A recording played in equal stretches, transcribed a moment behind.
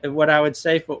what I would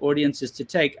say for audiences to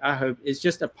take, I hope, is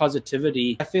just a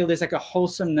positivity. I feel there's like a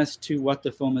wholesomeness to what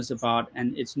the film is about,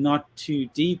 and it's not too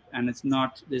deep, and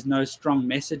there's no strong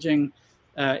messaging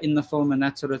in the film and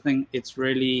that sort of thing. It's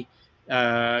really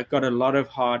got a lot of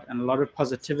heart and a lot of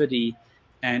positivity,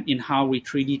 and in how we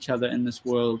treat each other in this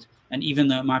world. And even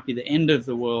though it might be the end of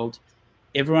the world,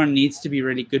 everyone needs to be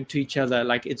really good to each other.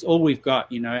 Like, it's all we've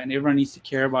got, and everyone needs to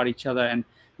care about each other and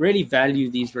really value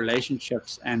these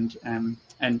relationships. And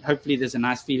hopefully there's a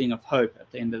nice feeling of hope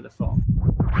at the end of the film.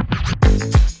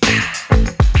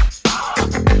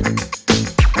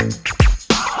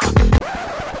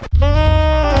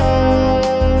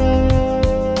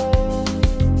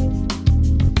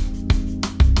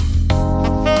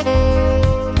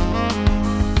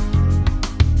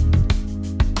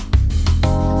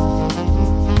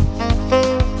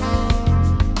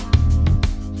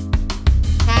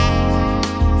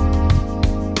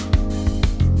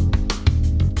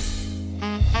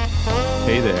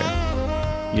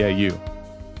 You.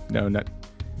 No, not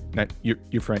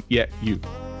your friend. Yeah, you.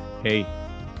 Hey,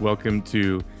 welcome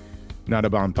to Not a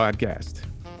Bomb Podcast.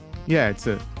 Yeah, it's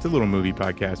a little movie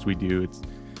podcast we do. It's,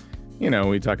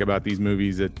 we talk about these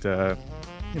movies that, they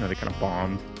kind of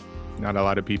bombed. Not a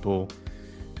lot of people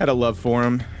had a love for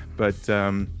them, but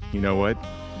you know what?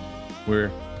 We're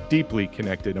deeply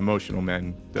connected, emotional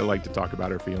men that like to talk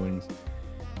about our feelings.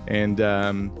 And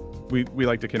we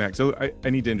like to connect. So I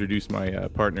need to introduce my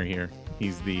partner here.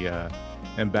 He's the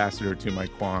ambassador to my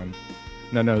Kwan,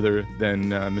 none other than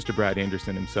Mr. Brad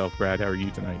Anderson himself. Brad, how are you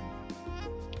tonight?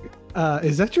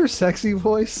 Is that your sexy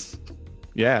voice?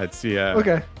 Yeah, it's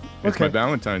okay. It's my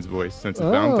Valentine's voice. Since it's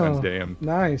Valentine's Day, I'm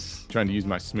nice. Trying to use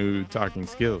my smooth talking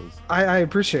skills. I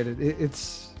appreciate it.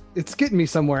 It's getting me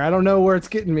somewhere. I don't know where it's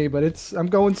getting me, but I'm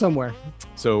going somewhere.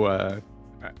 So I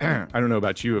don't know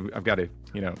about you. I've got a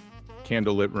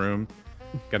candlelit room.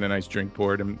 Got a nice drink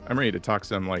poured. I'm ready to talk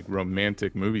some like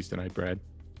romantic movies tonight, Brad.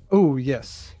 Oh,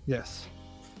 yes. Are you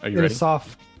ready? In a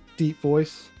soft, deep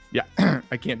voice. Yeah,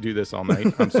 I can't do this all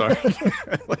night. I'm sorry.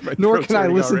 Nor can I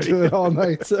listen to it all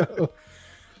night. So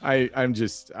I'm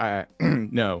just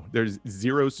no. There's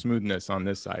zero smoothness on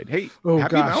this side. Hey,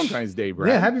 happy Valentine's Day,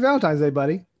 Brad. Yeah, happy Valentine's Day,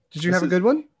 buddy. Did you have a good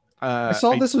one? I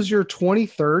saw this was your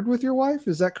 23rd with your wife.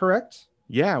 Is that correct?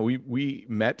 Yeah, we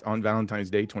met on Valentine's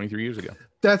Day 23 years ago.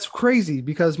 That's crazy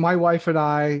because my wife and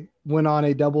I went on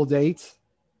a double date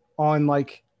on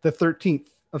like the 13th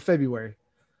of February.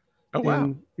 Oh, wow.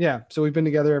 And yeah. So we've been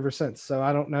together ever since. So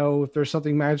I don't know if there's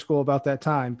something magical about that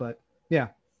time, but yeah.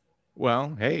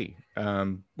 Well, hey,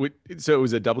 so it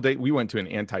was a double date. We went to an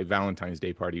anti-Valentine's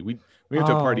Day party. We went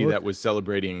to a party that was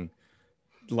celebrating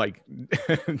like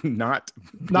not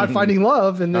finding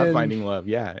love and not finding love.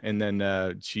 Yeah. And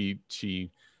then she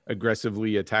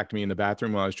aggressively attacked me in the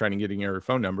bathroom while I was trying to get her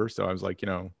phone number. So I was like,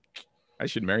 I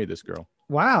should marry this girl.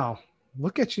 Wow.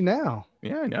 Look at you now.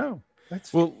 Yeah, I know.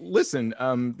 Well, listen,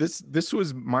 this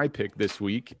was my pick this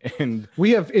week, and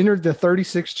we have entered the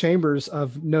 36 chambers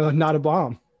of No, Not a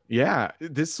Bomb. Yeah,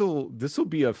 this will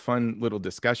be a fun little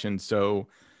discussion. So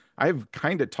I've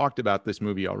kind of talked about this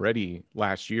movie already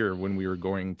last year when we were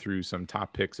going through some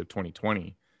top picks of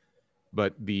 2020.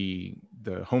 But the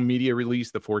home media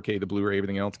release, the 4K, the Blu-ray,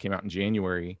 everything else came out in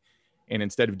January. And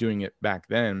instead of doing it back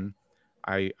then,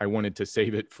 I wanted to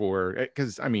save it for,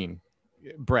 because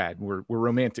Brad, we're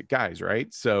romantic guys,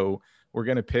 right? So we're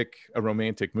going to pick a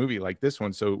romantic movie like this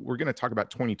one. So we're going to talk about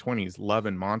 2020's Love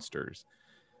and Monsters.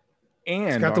 And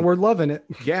it's got the word love in it.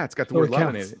 Yeah, it's got the word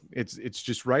love in it. It's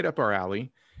just right up our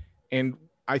alley. And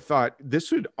I thought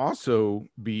this would also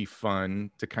be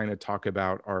fun to kind of talk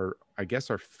about our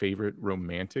favorite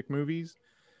romantic movies.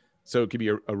 So it could be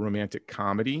a romantic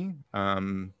comedy.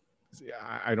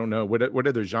 I don't know. What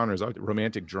other genres are there?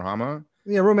 Romantic drama?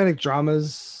 Yeah, romantic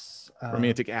dramas.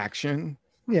 Romantic action?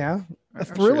 Yeah. A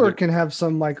thriller can have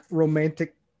some like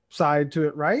romantic side to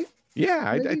it, right? Yeah,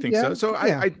 I think so. So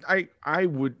yeah. I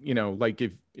would, like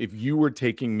if you were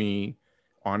taking me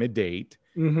on a date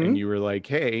and you were like,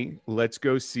 hey, let's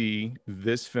go see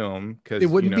this film, because it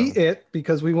wouldn't be it,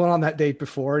 because we went on that date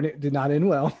before and it did not end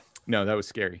well. No, that was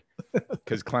scary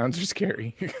because clowns are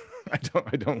scary.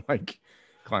 I don't like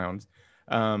clowns.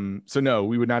 So no,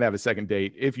 we would not have a second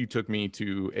date if you took me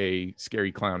to a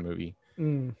scary clown movie.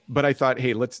 But I thought,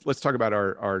 hey, let's talk about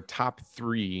our top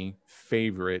 3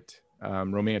 favorite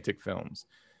romantic films.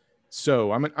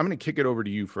 So I'm going to kick it over to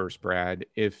you first, Brad.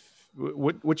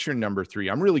 What's your number 3?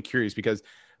 I'm really curious because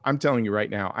I'm telling you right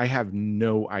now, I have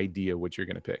no idea what you're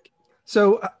going to pick.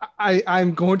 So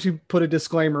I'm going to put a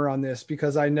disclaimer on this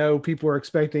because I know people are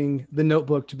expecting The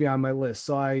Notebook to be on my list.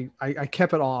 So I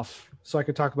kept it off so I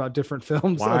could talk about different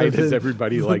films. Why does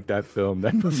everybody like that film?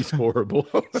 That movie's horrible.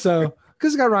 So,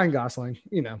 because it's got Ryan Gosling,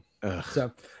 you know. Ugh.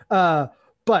 So,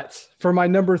 but for my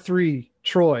number 3,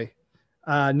 Troy,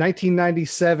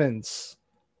 1997's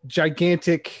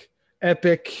gigantic,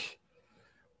 epic,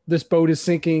 this boat is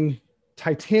sinking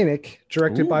Titanic,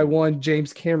 directed by one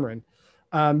James Cameron.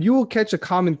 You will catch a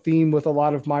common theme with a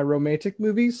lot of my romantic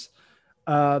movies.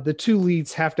 The two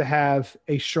leads have to have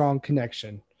a strong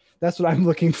connection. That's what I'm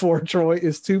looking for, Troy,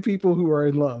 is two people who are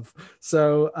in love.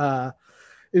 So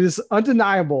it is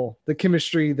undeniable the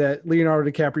chemistry that Leonardo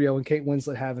DiCaprio and Kate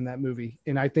Winslet have in that movie.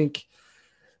 And I think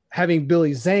having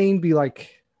Billy Zane be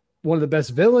like one of the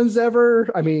best villains ever.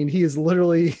 I mean, he is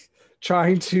literally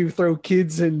trying to throw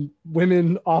kids and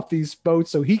women off these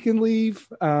boats so he can leave.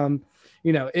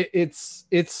 You know,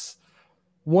 it's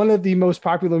one of the most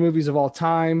popular movies of all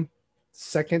time.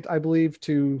 Second, I believe,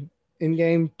 to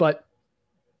Endgame, but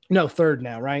no, third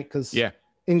now, right? Because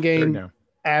Endgame,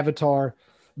 Avatar,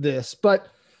 this. But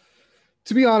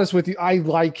to be honest with you, I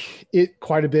like it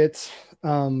quite a bit.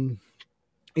 You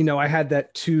know, I had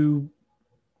that 2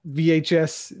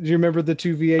 VHS. Do you remember the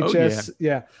 2 VHS? Oh,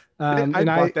 yeah. I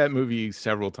bought that movie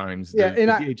several times. The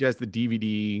VHS, the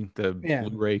DVD, the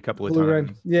Blu-ray a couple of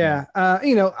times. Yeah.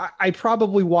 You know, I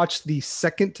probably watched the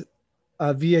second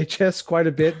VHS quite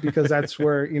a bit because that's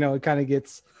where, you know, it kind of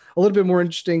gets a little bit more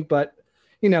interesting. But,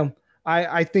 you know,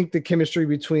 I think the chemistry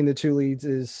between the two leads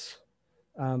is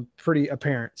pretty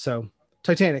apparent. So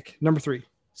Titanic, number 3.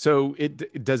 So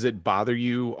does it bother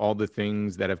you, all the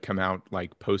things that have come out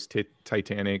like post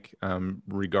Titanic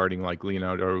regarding like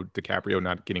Leonardo DiCaprio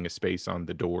not getting a space on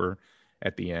the door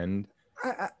at the end?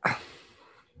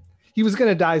 He was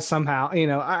going to die somehow. You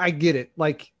know, I get it.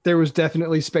 Like there was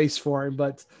definitely space for him,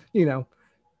 but you know,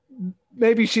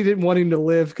 maybe she didn't want him to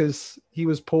live because he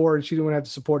was poor and she didn't want to have to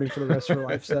support him for the rest of her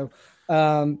life. So,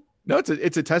 no,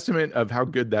 it's a testament of how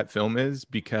good that film is,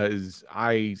 because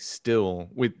I still,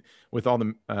 with all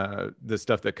the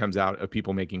stuff that comes out of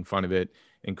people making fun of it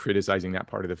and criticizing that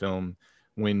part of the film,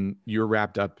 when you're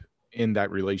wrapped up in that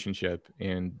relationship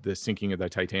and the sinking of the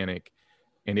Titanic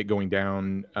and it going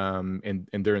down and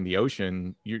they're in the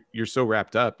ocean, you're so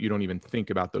wrapped up, you don't even think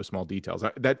about those small details.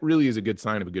 That really is a good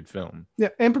sign of a good film. Yeah.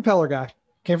 And Propeller Guy.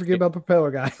 Can't forget about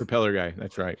Propeller Guy. Propeller Guy.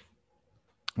 That's right.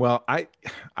 Well, I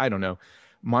don't know.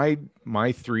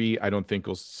 My 3, I don't think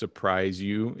will surprise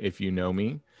you if you know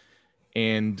me.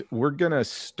 And we're going to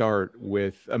start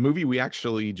with a movie we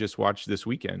actually just watched this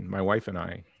weekend, my wife and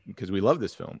I, because we love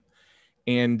this film.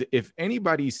 And if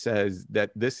anybody says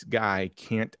that this guy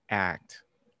can't act,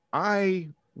 I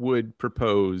would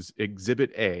propose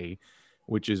Exhibit A,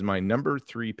 which is my number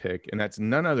 3 pick. And that's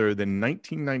none other than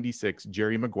 1996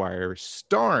 Jerry Maguire,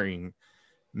 starring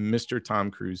Mr. Tom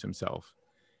Cruise himself.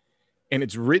 And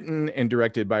it's written and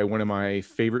directed by one of my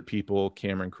favorite people,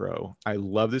 Cameron Crowe. I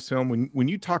love this film. When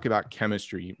you talk about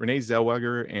chemistry, Renee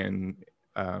Zellweger and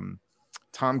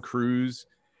Tom Cruise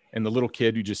and the little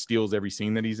kid who just steals every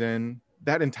scene that he's in,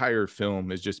 that entire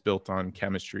film is just built on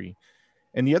chemistry.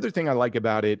 And the other thing I like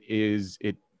about it is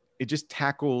it just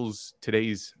tackles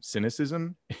today's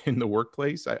cynicism in the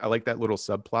workplace. I like that little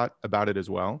subplot about it as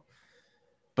well.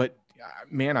 But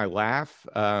man, I laugh.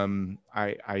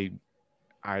 I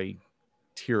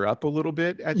tear up a little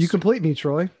bit. You complete me,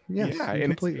 Troy. Yes, yeah,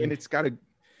 and it's got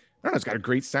it's got a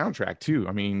great soundtrack too.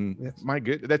 I mean, yes. My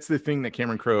good, that's the thing that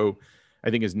Cameron Crowe, I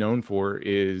think, is known for,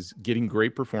 is getting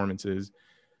great performances,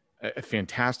 a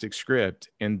fantastic script,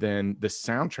 and then the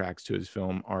soundtracks to his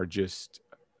film are just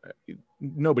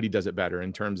nobody does it better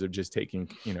in terms of just taking,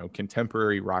 you know,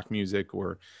 contemporary rock music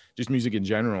or just music in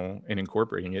general and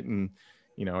incorporating it. And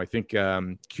you know, I think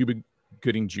Cuba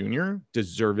Gooding Jr.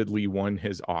 deservedly won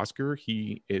his Oscar.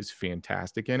 He is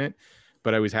fantastic in it.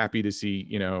 But I was happy to see,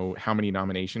 you know, how many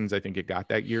nominations I think it got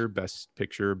that year: Best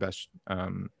Picture, Best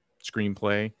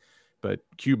Screenplay. But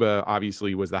Cuba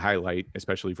obviously was the highlight,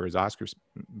 especially for his Oscar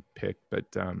pick. But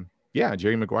yeah,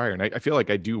 Jerry Maguire. And I feel like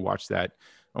I do watch that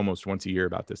almost once a year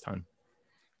about this time.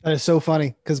 That is so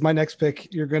funny, because my next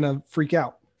pick, you're going to freak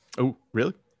out. Oh,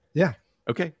 really? Yeah.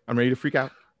 Okay. I'm ready to freak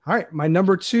out. All right. My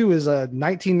number 2 is a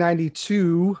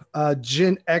 1992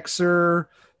 Gen Xer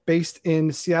based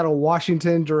in Seattle,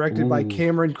 Washington, directed by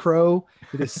Cameron Crowe.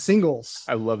 It is Singles.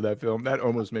 I love that film. That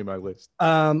almost made my list.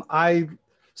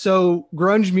 So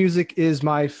grunge music is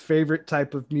my favorite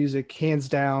type of music, hands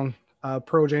down.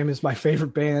 Pearl Jam is my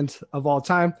favorite band of all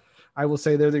time. I will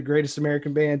say they're the greatest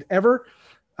American band ever.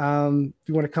 If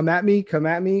you want to come at me, come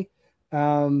at me.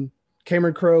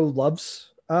 Cameron Crowe loves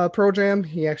Pearl Jam.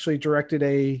 He actually directed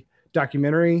a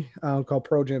documentary called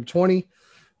Pearl Jam 20.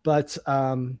 But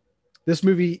this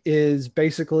movie is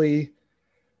basically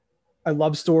a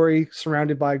love story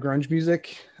surrounded by grunge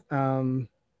music.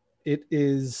 It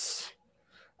is,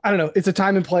 I don't know, it's a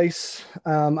time and place.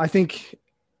 I think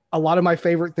a lot of my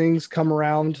favorite things come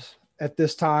around at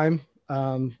this time.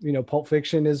 Pulp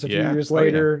Fiction is a few years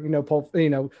later.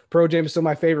 Pearl Jam is still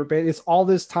my favorite band. It's all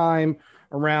this time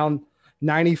around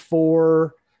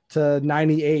 94 to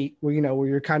 98 where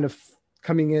you're kind of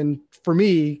coming in. For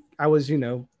me, I was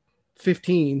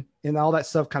 15, and all that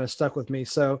stuff kind of stuck with me.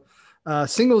 So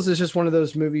Singles is just one of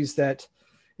those movies that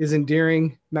is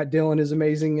endearing. Matt Dillon is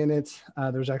amazing in it.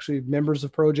 There's actually members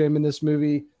of Pearl Jam in this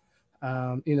movie.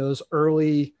 Those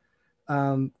early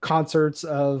concerts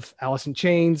of Alice in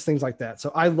Chains, things like that.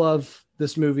 So I love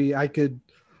this movie. I could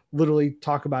literally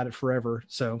talk about it forever.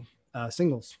 So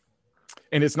Singles.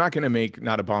 And it's not going to make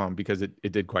Not a Bomb because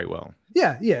it did quite well.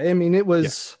 Yeah. I mean, it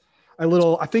was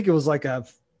I think it was like a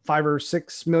 $5 or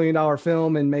 $6 million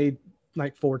film and made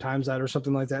like 4 times that or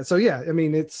something like that. So yeah, I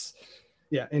mean,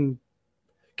 and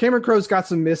Cameron Crowe's got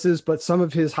some misses, but some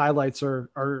of his highlights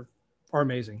are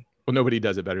amazing. Well, nobody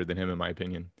does it better than him, in my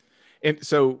opinion. And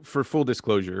so for full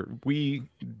disclosure, we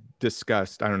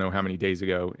discussed, I don't know how many days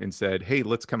ago, and said, hey,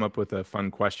 let's come up with a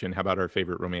fun question. How about our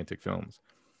favorite romantic films?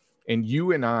 And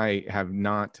you and I have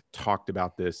not talked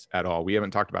about this at all. We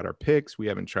haven't talked about our picks. We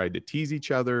haven't tried to tease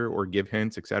each other or give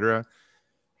hints, etc.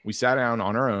 We sat down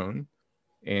on our own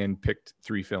and picked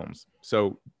 3 films.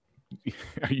 So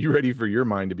are you ready for your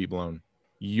mind to be blown?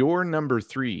 Your number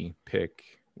 3 pick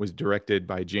was directed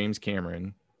by James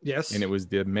Cameron. Yes. And it was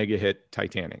the mega hit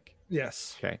Titanic.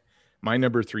 Yes. Okay. My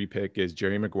number 3 pick is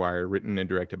Jerry Maguire, written and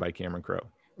directed by Cameron Crowe.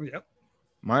 Yep.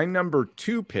 My number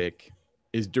 2 pick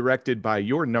is directed by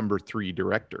your number 3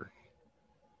 director.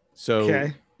 So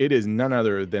it is none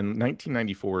other than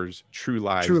 1994's True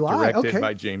Lies, directed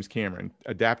by James Cameron,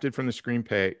 adapted from the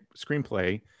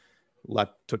screenplay La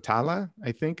Totale,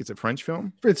 I think. It's a French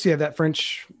film. It's that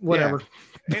French, whatever.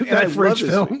 Yeah. And that French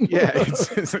film. Yeah,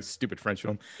 it's a stupid French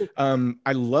film.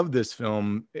 I love this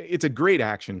film. It's a great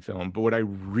action film, but what I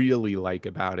really like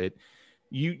about it,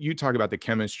 you talk about the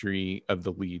chemistry of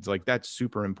the leads. Like, that's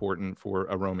super important for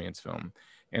a romance film.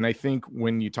 And I think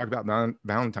when you talk about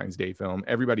Valentine's Day film,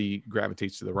 everybody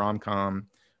gravitates to the rom-com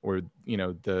or,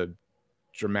 the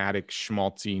dramatic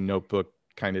schmaltzy Notebook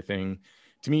kind of thing.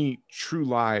 To me, True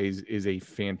Lies is a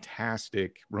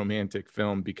fantastic romantic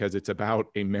film because it's about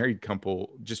a married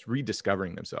couple just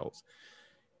rediscovering themselves.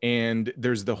 And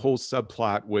there's the whole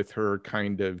subplot with her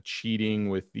kind of cheating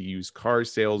with the used car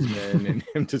salesman and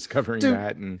him discovering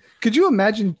that. And could you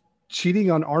imagine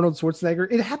cheating on Arnold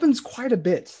Schwarzenegger? It happens quite a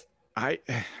bit.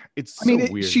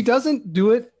 Weird. She doesn't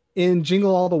do it in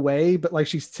Jingle All the Way, but like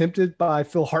she's tempted by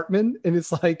Phil Hartman, and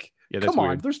it's like, come on,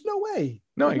 weird. There's no way.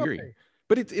 No, I agree.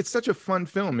 But it's such a fun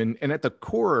film. And at the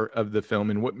core of the film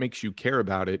and what makes you care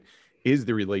about it is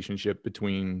the relationship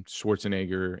between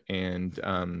Schwarzenegger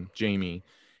and Jamie.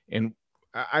 And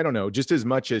I don't know, just as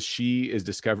much as she is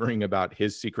discovering about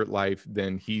his secret life,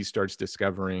 then he starts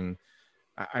discovering,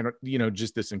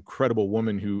 just this incredible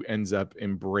woman who ends up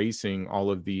embracing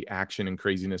all of the action and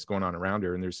craziness going on around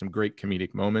her. And there's some great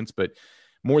comedic moments, but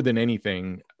more than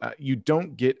anything, you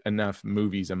don't get enough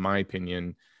movies, in my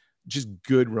opinion, just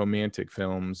good romantic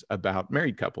films about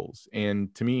married couples.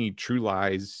 And to me, True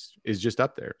Lies is just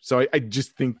up there. So I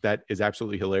just think that is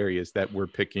absolutely hilarious that we're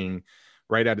picking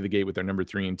right out of the gate with our number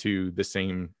 3 and 2, the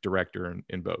same director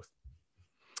in both.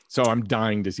 So I'm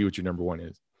dying to see what your number 1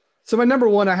 is. So my number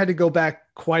 1, I had to go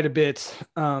back quite a bit.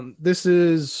 This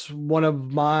is one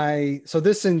of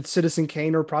this and Citizen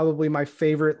Kane are probably my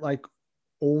favorite, like,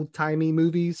 old timey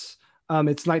movies.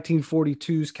 It's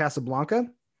 1942's Casablanca.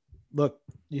 Look,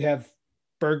 you have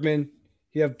Bergman,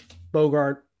 you have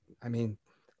Bogart. I mean,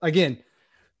 again,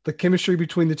 the chemistry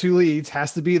between the 2 leads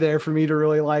has to be there for me to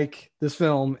really like this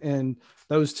film. And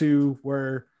those 2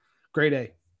 were grade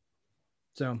A.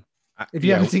 So if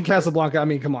you haven't seen Casablanca, I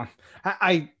mean, come on.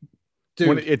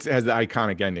 Dude, it has the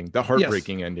iconic ending, the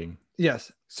heartbreaking ending.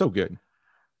 Yes. So good.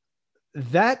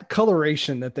 That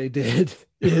coloration that they did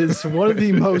is one of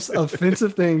the most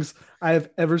offensive things I have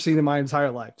ever seen in my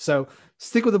entire life. So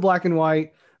stick with the black and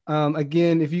white.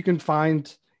 Again, if you can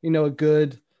find, a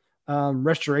good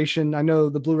restoration, I know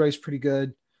the Blu-ray is pretty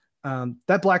good.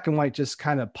 That black and white just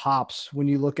kind of pops when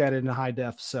you look at it in a high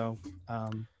def. So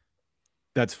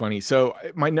that's funny. So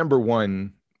my number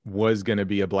 1 was going to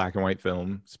be a black and white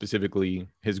film, specifically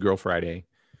His Girl Friday,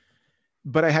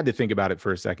 but I had to think about it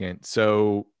for a second.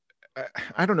 So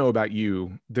I don't know about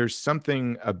you. There's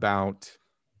something about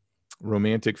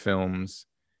romantic films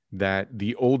that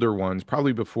the older ones,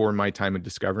 probably before my time of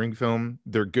discovering film,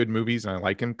 they're good movies and I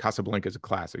like them. Casablanca is a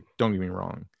classic. Don't get me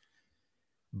wrong.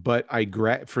 but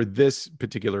for this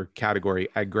particular category,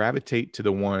 I gravitate to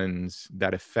the ones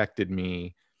that affected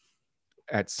me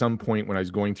at some point when I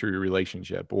was going through a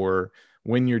relationship, or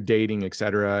when you're dating,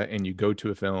 etc., and you go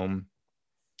to a film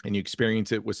and you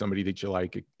experience it with somebody that you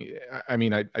like. I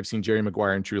mean, I've seen Jerry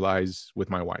Maguire and True Lies with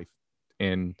my wife,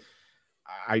 and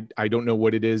I don't know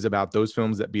what it is about those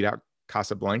films that beat out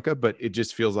Casablanca, but it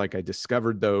just feels like I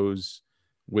discovered those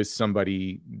with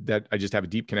somebody that I just have a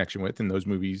deep connection with, and those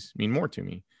movies mean more to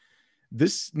me.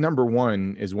 This number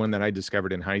one is one that I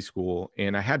discovered in high school,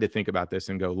 and I had to think about this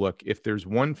and go, look, if there's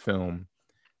one film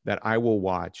that I will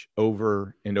watch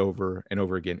over and over and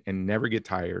over again and never get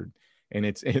tired, and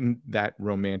it's in that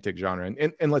romantic genre.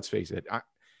 And let's face it,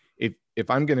 if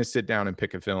I'm going to sit down and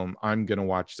pick a film, I'm going to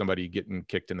watch somebody getting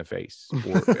kicked in the face.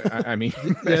 Or, I mean,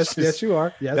 yes, you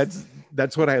are. Yes,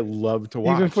 that's what I love to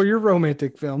watch. Even for your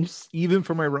romantic films. Even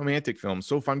for my romantic films.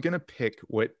 So if I'm going to pick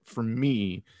what for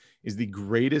me is the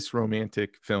greatest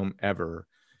romantic film ever,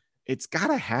 it's got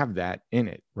to have that in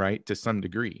it, right? To some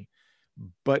degree.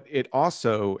 But it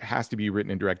also has to be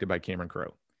written and directed by Cameron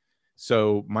Crowe.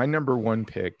 So my number one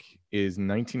pick is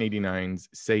 1989's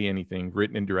Say Anything,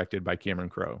 written and directed by Cameron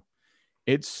Crowe.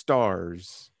 It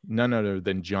stars none other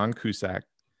than John Cusack,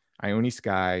 Ione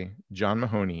Skye, John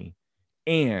Mahoney,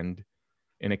 and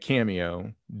in a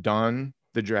cameo, Don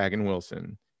the Dragon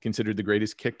Wilson, considered the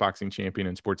greatest kickboxing champion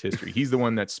in sports history. He's the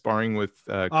one that's sparring with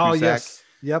Cusack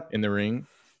in the ring.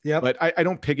 Yep. But I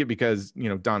don't pick it because,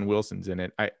 Don Wilson's in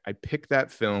it. I pick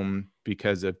that film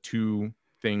because of two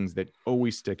things that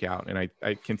always stick out. And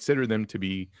I consider them to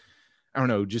be, I don't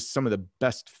know, just some of the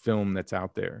best film that's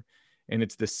out there. And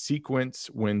it's the sequence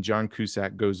when John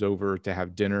Cusack goes over to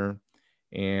have dinner,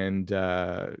 and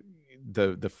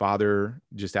the father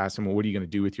just asks him, well, what are you going to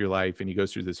do with your life? And he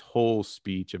goes through this whole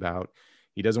speech about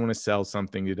he doesn't want to sell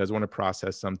something. He doesn't want to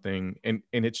process something. And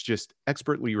it's just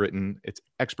expertly written. It's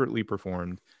expertly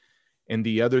performed. And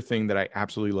the other thing that I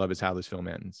absolutely love is how this film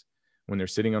ends. When they're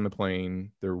sitting on the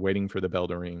plane, they're waiting for the bell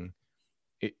to ring.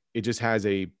 It just has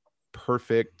a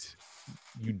perfect,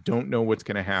 you don't know what's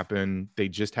going to happen. They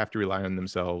just have to rely on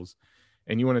themselves.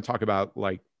 And you want to talk about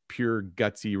like pure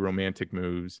gutsy romantic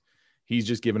moves. He's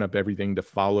just given up everything to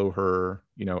follow her,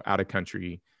 out of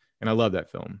country. And I love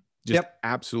that film. Just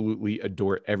absolutely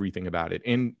adore everything about it.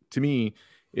 And to me,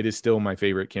 it is still my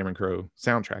favorite Cameron Crowe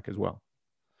soundtrack as well.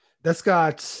 That's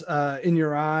got In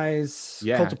Your Eyes,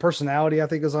 Cult of Personality, I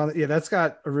think is on it. Yeah, that's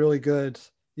got a really good,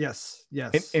 yes.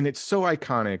 And it's so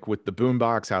iconic with the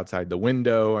boombox outside the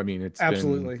window. I mean, it's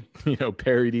absolutely been,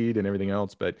 parodied and everything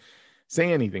else, but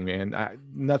Say Anything, man.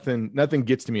 Nothing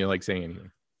gets to me like Say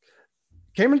Anything.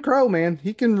 Cameron Crowe, man,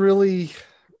 he can really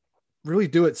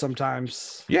do it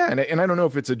sometimes. Yeah, and I don't know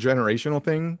if it's a generational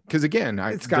thing, because again,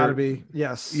 it's got to be.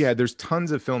 Yes. Yeah, there's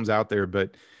tons of films out there,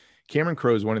 but Cameron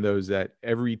Crowe is one of those that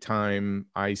every time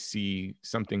I see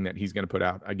something that he's going to put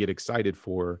out, I get excited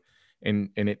for, and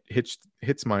it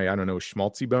hits my, I don't know,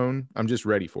 schmaltzy bone. I'm just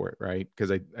ready for it, right?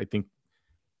 Because I think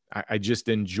I just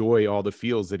enjoy all the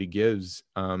feels that he gives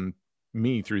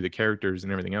me through the characters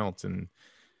and everything else, and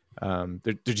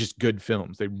they're just good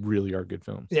films. They really are good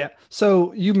films. Yeah.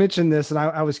 So you mentioned this, and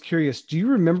I was curious. Do you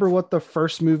remember what the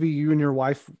first movie you and your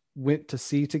wife went to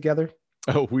see together?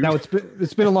 Oh, now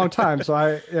it's been a long time, so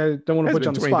I don't want to put you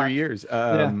on the spot. 23 years.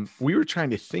 We were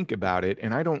trying to think about it,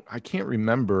 and I can't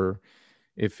remember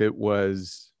if it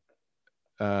was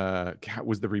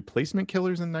the Replacement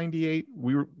Killers in '98.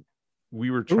 We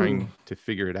were trying to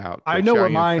figure it out. I know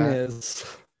what mine is.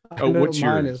 What's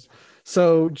yours?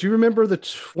 So do you remember the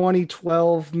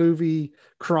 2012 movie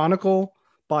Chronicle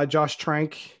by Josh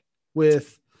Trank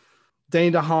with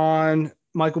Dane DeHaan,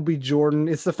 Michael B. Jordan?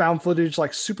 It's the found footage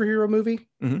like superhero movie.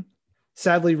 Mm-hmm.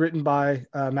 Sadly written by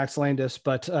Max Landis,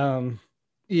 but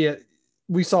yeah,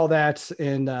 we saw that,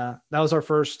 and that was our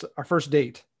first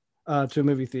date to a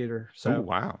movie theater. So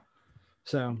wow.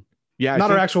 So yeah,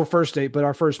 our actual first date, but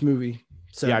our first movie.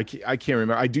 So yeah, I can't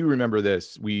remember. I do remember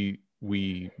this. We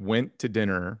went to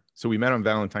dinner. So we met on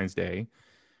Valentine's Day,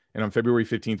 and on February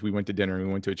 15th, we went to dinner, and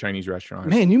we went to a Chinese restaurant.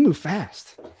 Man, you move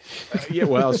fast. Yeah,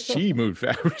 well, she moved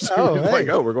fast. Like,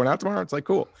 we're going out tomorrow. It's like,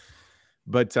 cool.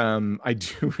 But I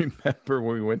do remember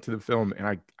when we went to the film,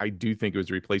 and I do think it was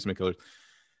Replacement Killers.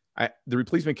 The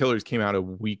Replacement Killers came out a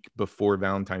week before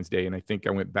Valentine's Day, and I think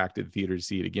I went back to the theater to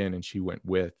see it again, and she went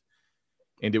with.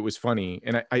 And it was funny.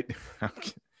 And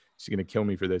she's going to kill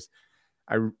me for this.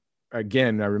 I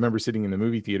remember sitting in the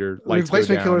movie theater.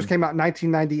 Replacement Killers came out in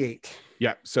 1998.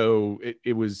 Yeah. So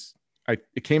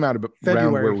it came out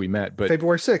around where we met, but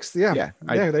February 6th. Yeah. Yeah.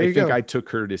 There you go. I think I took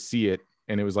her to see it,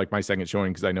 and it was like my second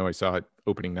showing, because I know I saw it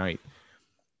opening night.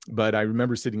 But I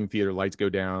remember sitting in theater, lights go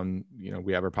down,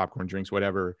 we have our popcorn, drinks,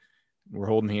 whatever. We're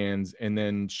holding hands. And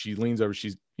then she leans over,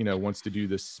 she's, wants to do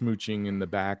the smooching in the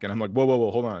back. And I'm like, whoa,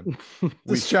 hold on.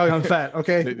 This Chow Yun Fat.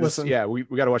 Okay. Listen. Yeah, we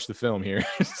got to watch the film here.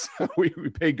 So we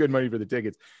paid good money for the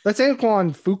tickets. That's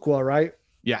Antoine Fuqua, right?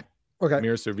 Yeah. Okay.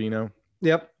 Mira Sorvino.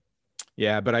 Yep.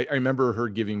 Yeah. But I remember her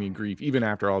giving me grief, even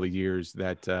after all the years,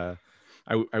 that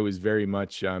I was very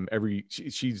much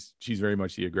she's very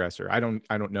much the aggressor. I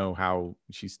don't know how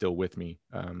she's still with me.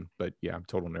 But yeah, I'm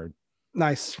total nerd.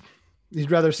 Nice. You'd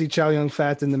rather see Chow Yun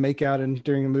Fat than the make out and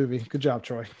during a movie. Good job,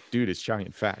 Troy. Dude, it's Chow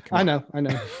Yun Fat. I know.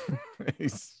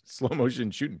 He's slow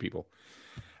motion shooting people.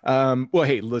 Well,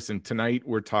 hey, listen, tonight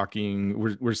we're talking,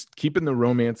 we're keeping the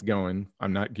romance going.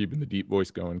 I'm not keeping the deep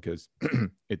voice going because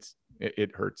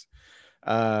it hurts.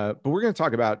 But we're going to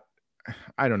talk about,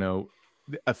 I don't know,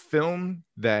 a film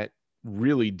that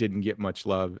really didn't get much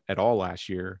love at all last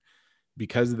year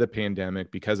because of the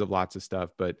pandemic, because of lots of stuff.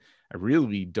 But I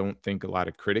really don't think a lot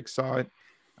of critics saw it.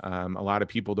 A lot of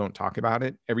people don't talk about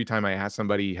it. Every time I ask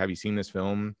somebody, have you seen this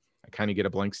film? I kind of get a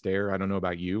blank stare. I don't know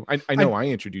about you. I know I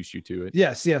introduced you to it.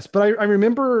 Yes. But I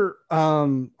remember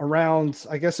around,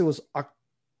 I guess it was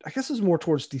more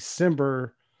towards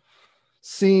December,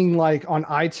 seeing like on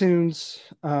iTunes,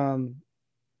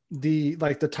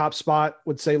 the top spot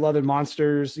would say Love and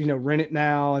Monsters, rent it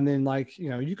now. And then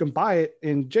you can buy it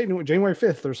in January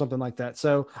 5th or something like that.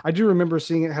 So I do remember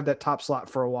seeing it have that top slot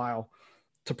for a while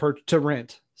to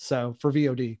rent. So for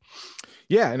VOD.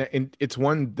 Yeah. And it's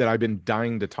one that I've been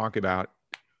dying to talk about.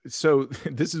 So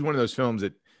this is one of those films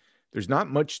that there's not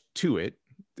much to it.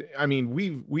 I mean,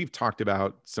 we've talked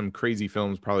about some crazy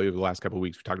films probably over the last couple of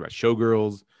weeks. We talked about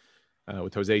Showgirls,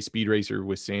 with Jose, Speed Racer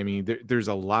with Sammy. There's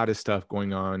a lot of stuff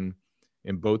going on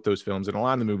in both those films. And a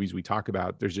lot of the movies we talk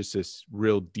about, there's just this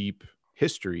real deep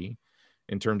history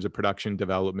in terms of production,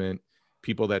 development,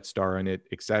 people that star in it,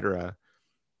 etc.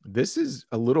 This is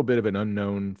a little bit of an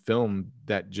unknown film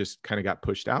that just kind of got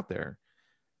pushed out there.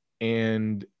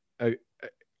 And I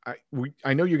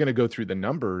know you're going to go through the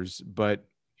numbers, but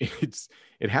it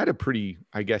had a pretty,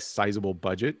 I guess, sizable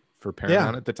budget for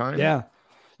Paramount at the time. Yeah.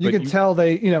 You can tell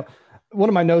one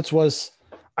of my notes was,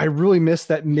 I really missed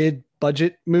that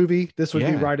mid-budget movie. This would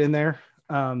be right in there.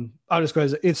 I'll just go,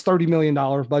 it's $30 million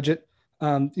budget.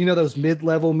 Those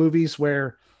mid-level movies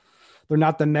where they're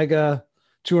not the mega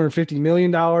 $250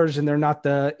 million and they're not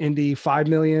the indie $5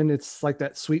 million. It's like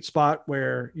that sweet spot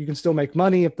where you can still make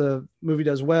money if the movie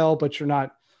does well, but you're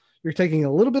taking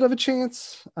a little bit of a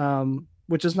chance,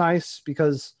 which is nice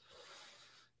because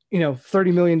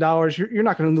 $30 million, you're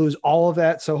not going to lose all of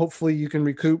that. So hopefully you can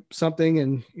recoup something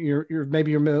and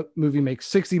maybe your movie makes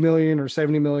 60 million or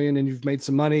 70 million and you've made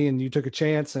some money and you took a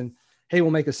chance and, hey,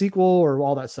 we'll make a sequel or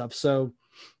all that stuff. So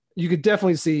you could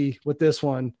definitely see with this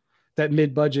one, that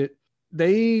mid-budget,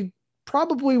 they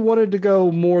probably wanted to go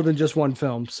more than just one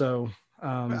film. So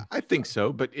I think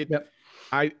so, but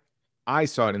I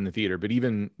saw it in the theater, but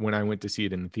even when I went to see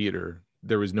it in the theater,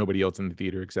 there was nobody else in the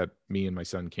theater except me and my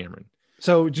son, Cameron.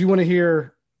 So do you want to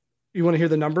hear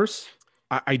the numbers?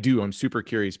 I do. I'm super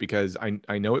curious because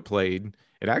I know it played.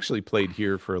 It actually played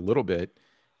here for a little bit.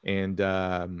 And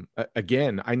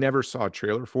again, I never saw a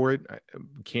trailer for it.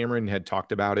 Cameron had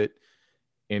talked about it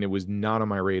and it was not on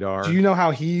my radar. Do you know how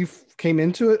he came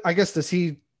into it? I guess, does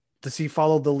he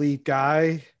follow the lead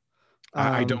guy?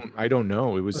 I don't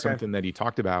know. It was something that he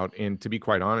talked about. And to be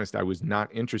quite honest, I was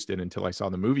not interested until I saw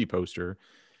the movie poster.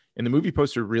 And the movie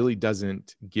poster really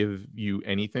doesn't give you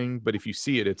anything, but if you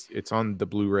see it, it's on the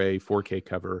Blu-ray 4K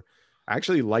cover. I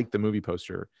actually like the movie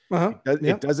poster.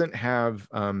 It doesn't have,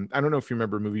 I don't know if you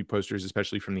remember movie posters,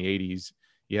 especially from the 80s.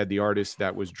 You had the artist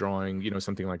that was drawing,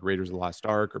 something like Raiders of the Lost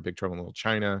Ark or Big Trouble in Little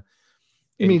China.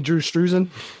 You mean Drew Struzan?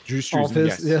 Drew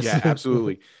Struzan, yes. Yeah,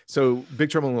 absolutely. So Big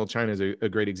Trouble in Little China is a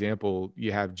great example.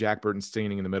 You have Jack Burton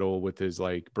standing in the middle with his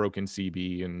broken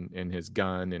CB and his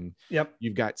gun. And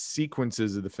you've got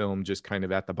sequences of the film just kind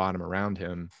of at the bottom around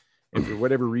him. And for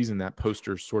whatever reason, that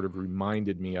poster sort of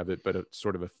reminded me of it, but a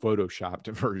sort of a photoshopped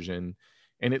version.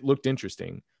 And it looked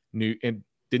interesting. And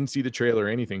didn't see the trailer or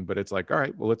anything, but it's like, all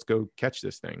right, well, let's go catch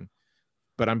this thing.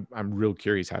 But I'm real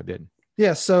curious how it did.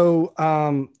 Yeah. So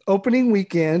opening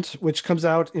weekend, which comes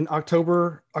out in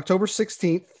October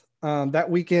 16th, that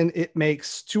weekend, it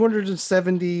makes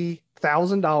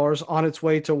 $270,000 on its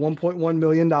way to $1.1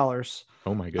 million. Oh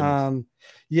my goodness.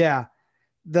 Yeah.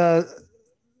 The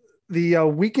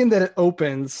weekend that it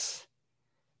opens,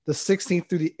 the 16th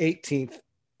through the 18th,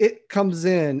 it comes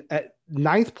in at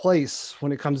 9th place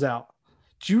when it comes out.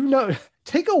 Do you know,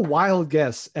 take a wild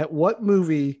guess at what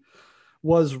movie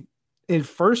was in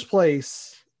first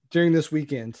place during this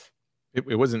weekend?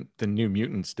 It wasn't the New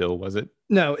Mutant still, was it?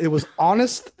 No, it was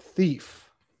Honest Thief.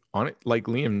 On it, like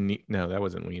no, that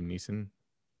wasn't Liam Neeson.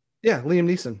 Yeah, Liam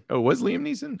Neeson. Oh, it was Liam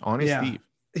Neeson? Honest Thief.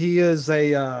 He is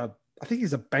I think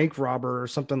he's a bank robber or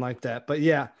something like that. But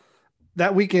yeah,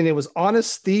 that weekend it was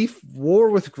Honest Thief, War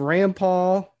with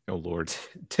Grandpa. Oh Lord.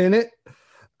 Tenet,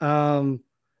 The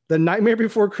Nightmare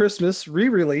Before Christmas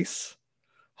re-release,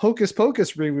 Hocus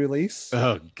Pocus re-release.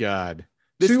 Oh God.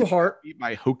 Two Hearts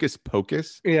by Hocus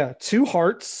Pocus. Yeah, Two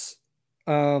Hearts,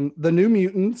 The New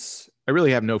Mutants. I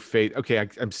really have no faith. Okay,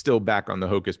 I'm still back on the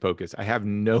Hocus Pocus. I have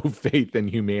no faith in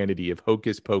humanity of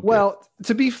Hocus Pocus. Well,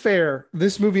 to be fair,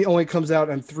 this movie only comes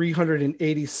out in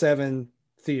 387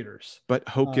 theaters. But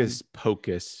Hocus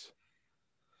Pocus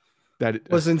that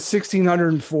was in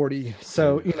 1640.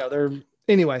 So,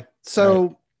 anyway. So,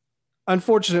 right.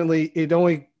 Unfortunately, it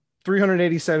only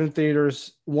 387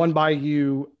 theaters, one by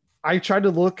you. I tried to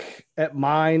look at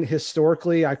mine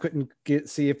historically. I couldn't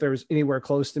see if there was anywhere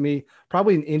close to me.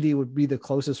 Probably an Indy would be the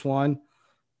closest one.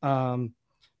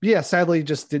 Yeah, sadly,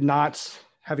 just did not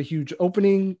have a huge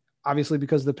opening, obviously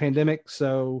because of the pandemic.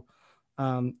 So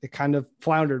it kind of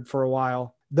floundered for a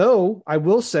while. Though I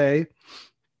will say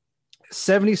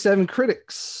 77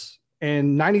 critics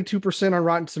and 92% on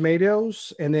Rotten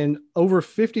Tomatoes, and then over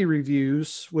 50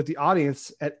 reviews with the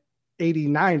audience at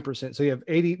 89%. So you have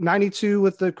 92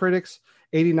 with the critics,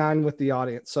 89 with the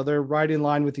audience. So they're right in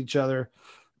line with each other.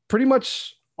 Pretty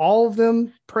much all of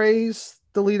them praise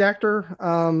the lead actor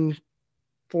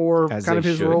for as kind of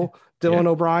his should. role, Dylan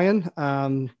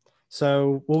O'Brien.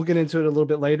 So we'll get into it a little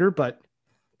bit later, but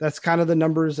that's kind of the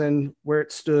numbers and where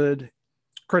it stood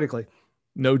critically.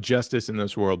 No justice in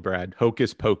this world, Brad.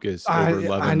 Hocus Pocus over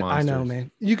Love and Monsters. I know,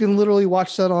 man. You can literally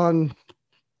watch that on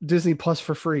Disney Plus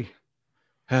for free.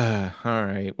 All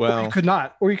right. Well, or you could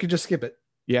not, or you could just skip it.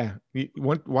 Yeah,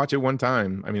 watch it one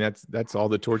time. I mean, that's all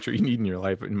the torture you need in your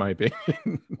life, in my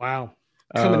opinion. Wow,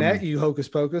 coming at you, Hocus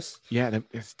Pocus. Yeah,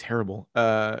 that's terrible.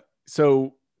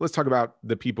 So let's talk about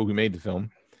the people who made the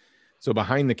film. So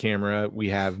behind the camera, we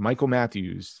have Michael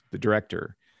Matthews, the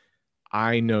director.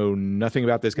 I know nothing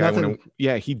about this guy.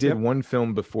 He did one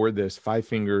film before this, Five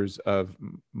Fingers of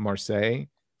Marseille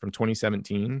from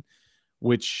 2017,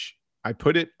 which I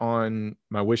put it on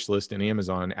my wish list in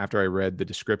Amazon after I read the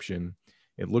description.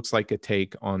 It looks like a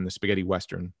take on the spaghetti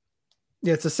Western.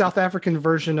 Yeah, it's a South African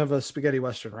version of a spaghetti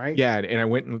Western, right? Yeah, and I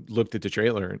went and looked at the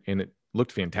trailer and it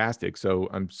looked fantastic. So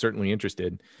I'm certainly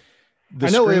interested. I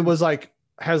know it was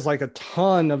has a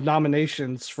ton of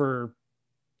nominations for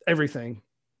everything.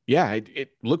 Yeah,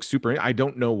 it looks super. I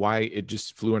don't know why it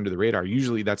just flew under the radar.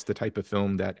 Usually that's the type of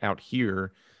film that out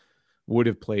here would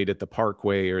have played at the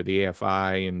Parkway or the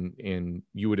AFI, and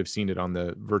you would have seen it on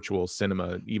the virtual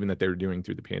cinema, even that they were doing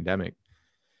through the pandemic.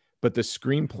 But the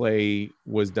screenplay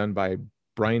was done by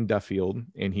Brian Duffield,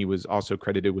 and he was also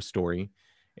credited with story,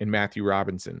 and Matthew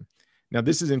Robinson. Now,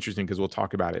 this is interesting because we'll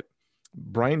talk about it.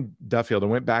 Brian Duffield, I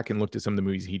went back and looked at some of the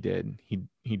movies he did.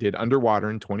 He did Underwater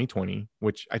in 2020,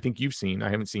 which I think you've seen. I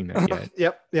haven't seen that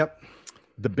yet. Yep.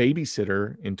 The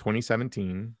Babysitter in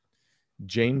 2017,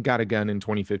 Jane Got a Gun in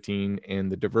 2015,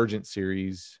 and the Divergent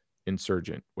series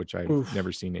Insurgent, which I've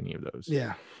never seen any of those.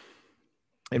 Yeah.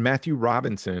 And Matthew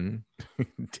Robinson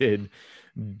did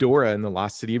Dora in the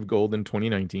Lost City of Gold in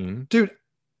 2019. Dude,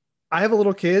 I have a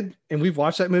little kid and we've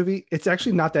watched that movie. It's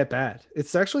actually not that bad.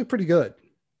 It's actually pretty good.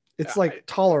 It's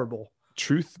tolerable.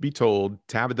 Truth be told,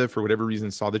 Tabitha, for whatever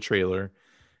reason, saw the trailer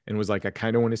and was like, I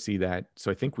kind of want to see that. So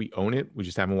I think we own it. We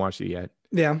just haven't watched it yet.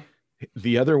 Yeah.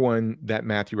 The other one that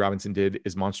Matthew Robinson did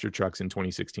is Monster Trucks in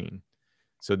 2016.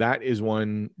 So that is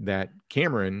one that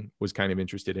Cameron was kind of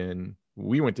interested in.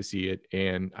 We went to see it,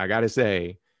 and I got to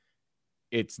say,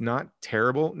 it's not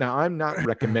terrible. Now, I'm not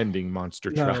recommending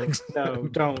Monster Trucks. No,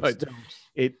 don't. But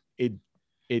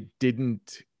it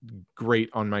didn't grate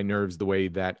on my nerves the way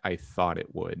that I thought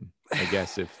it would. I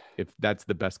guess if that's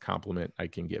the best compliment I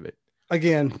can give it.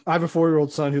 Again, I have a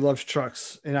 4-year-old son who loves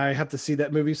trucks, and I have to see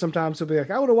that movie sometimes. He'll be like,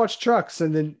 I want to watch trucks.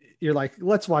 And then you're like,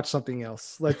 let's watch something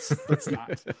else. Let's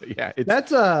not. Yeah.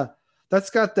 That's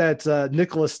got that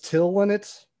Nicholas Till in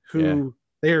it, who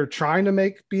they are trying to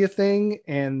make be a thing.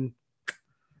 And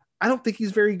I don't think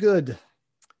he's very good.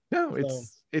 No,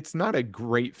 it's not a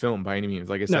great film by any means.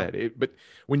 Like I said, but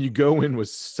when you go in with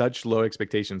such low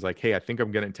expectations, like, hey, I think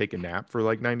I'm going to take a nap for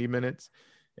like 90 minutes,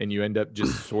 and you end up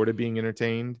just sort of being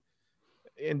entertained.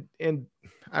 And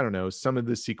I don't know, some of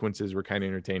the sequences were kind of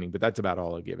entertaining, but that's about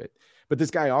all I'll give it. But this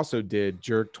guy also did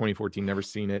Jerk 2014, never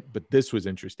seen it, but this was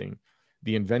interesting.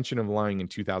 The Invention of Lying in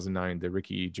 2009, the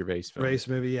Ricky Gervais film. Gervais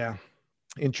movie, yeah.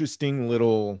 Interesting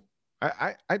little.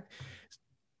 I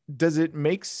does it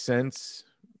make sense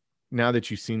now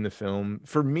that you've seen the film,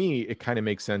 for me, it kind of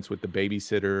makes sense with the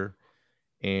babysitter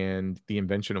and the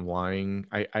invention of lying.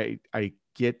 I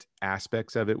get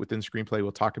aspects of it within screenplay.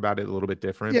 We'll talk about it a little bit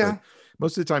different. Yeah. But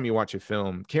most of the time you watch a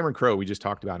film, Cameron Crowe, we just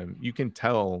talked about him. You can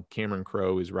tell Cameron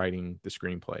Crowe is writing the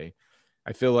screenplay.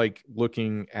 I feel like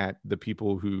looking at the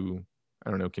people who, I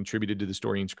don't know, contributed to the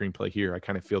story and screenplay here, I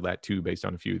kind of feel that too, based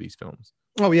on a few of these films.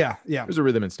 Oh yeah. Yeah. There's a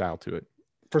rhythm and style to it.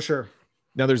 For sure.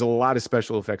 Now there's a lot of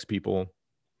special effects people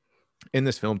in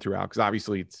this film throughout, because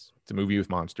obviously it's a movie with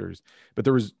monsters, but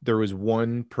there was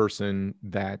one person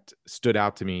that stood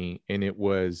out to me, and it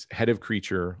was head of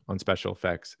creature on special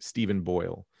effects, Stephen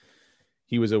Boyle.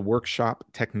 He was a workshop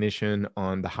technician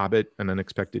on The Hobbit: An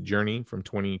Unexpected Journey from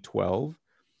 2012.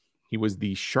 He was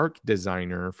the shark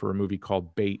designer for a movie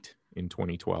called Bait in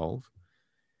 2012.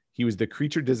 He was the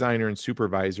creature designer and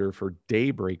supervisor for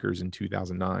Daybreakers in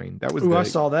 2009. That was I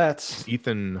saw that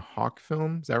Ethan Hawke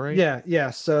film. Is that right? Yeah.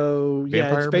 So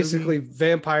Vampire it's basically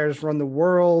vampires run the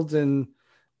world, and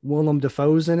Willem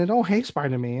Dafoe's in it. Oh, hey,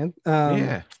 Spider-Man.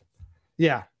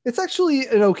 Yeah. It's actually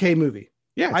an okay movie.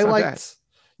 Yeah, I liked.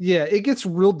 Yeah, it gets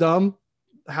real dumb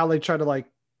how they try to like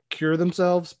cure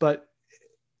themselves, but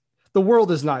the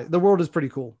world is nice. The world is pretty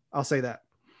cool. I'll say that.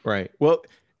 Right. Well,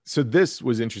 so this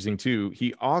was interesting too.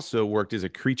 He also worked as a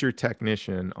creature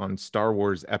technician on Star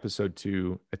Wars Episode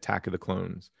 2: Attack of the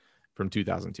Clones from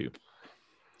 2002.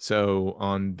 So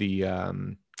on the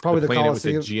probably the planet with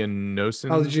the Colosseum.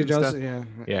 Geonosians. Oh, the Geonosians, yeah.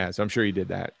 Yeah, so I'm sure he did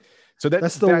that. So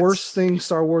that's the worst thing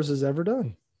Star Wars has ever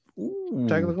done. Ooh.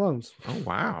 Attack of the Clones. Oh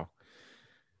wow.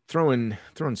 Throwing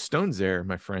stones there,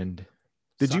 my friend.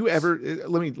 Did Sucks. you ever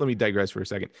let me digress for a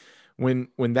second. When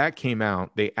that came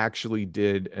out, they actually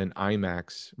did an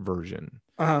IMAX version.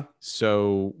 Uh-huh.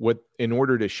 So in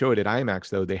order to show it at IMAX,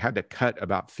 though, they had to cut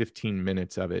about 15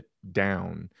 minutes of it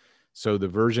down. So the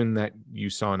version that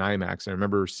you saw in IMAX, I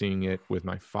remember seeing it with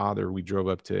my father. We drove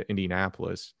up to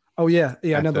Indianapolis. Oh yeah, at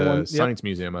another the one. Science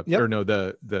Museum up there. Or no,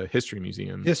 the History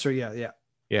Museum. History, yeah.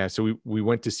 Yeah, so we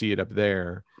went to see it up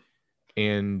there.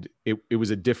 And it was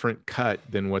a different cut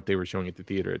than what they were showing at the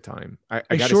theater at the time.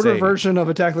 A shorter version of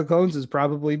Attack of the Clones is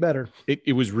probably better.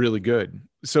 It was really good.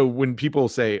 So when people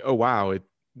say, "Oh wow,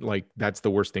 that's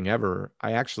the worst thing ever,"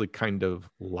 I actually kind of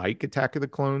like Attack of the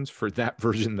Clones for that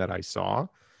version that I saw.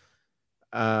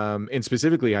 And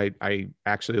specifically, I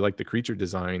actually like the creature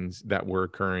designs that were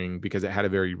occurring because it had a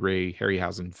very Ray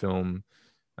Harryhausen film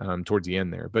towards the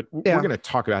end there. But we're going to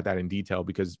talk about that in detail,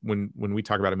 because when we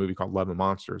talk about a movie called Love and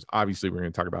Monsters, obviously we're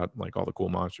going to talk about like all the cool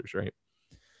monsters, right?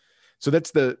 So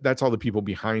that's all the people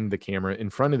behind the camera.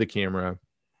 In front of the camera,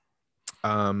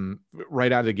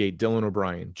 right out of the gate, Dylan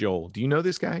O'Brien. Joel, do you know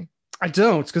this guy? I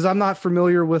don't, because I'm not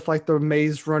familiar with like the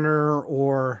Maze Runner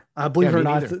or believe it or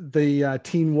not, the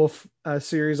Teen Wolf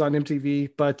series on MTV.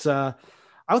 But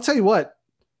I'll tell you what,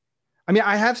 I mean,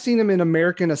 I have seen him in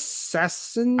American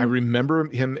Assassin. I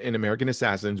remember him in American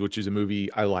Assassins, which is a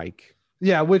movie I like.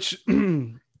 Yeah, which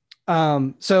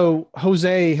so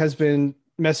Jose has been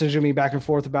messaging me back and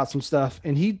forth about some stuff,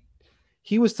 and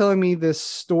he was telling me this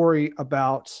story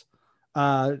about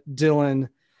Dylan,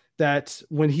 that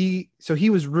when he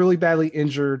was really badly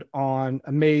injured on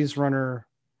a Maze Runner.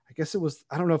 I guess it was,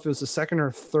 I don't know if it was the second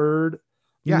or third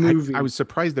movie. I was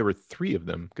surprised there were 3 of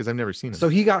them because I've never seen them. So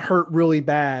he got hurt really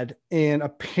bad, and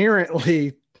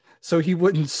apparently, so he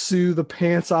wouldn't sue the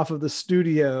pants off of the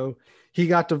studio, he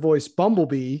got to voice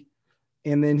Bumblebee,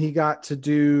 and then he got to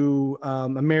do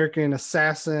American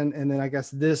Assassin, and then I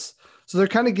guess this. So they're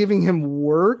kind of giving him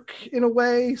work in a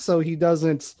way, so he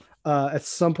doesn't at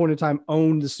some point in time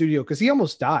own the studio, because he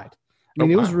almost died. I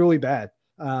mean, it was really bad.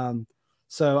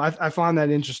 So I find that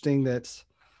interesting. That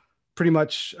pretty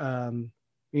much.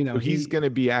 So he's going to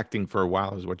be acting for a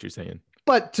while, is what you're saying.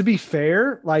 But to be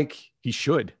fair, like he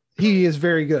should. He is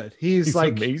very good. He's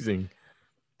like amazing.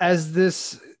 As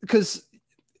this, because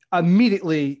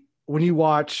immediately when you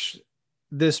watch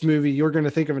this movie, you're going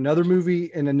to think of another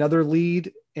movie and another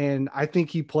lead, and I think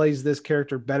he plays this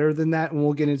character better than that, and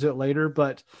we'll get into it later.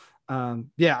 But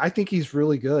yeah, I think he's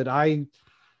really good.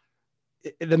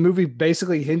 The movie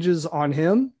basically hinges on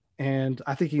him, and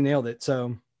I think he nailed it.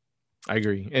 So. I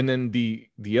agree. And then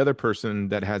the other person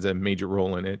that has a major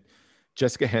role in it,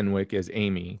 Jessica Henwick as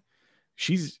Amy.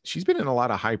 She's been in a lot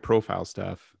of high profile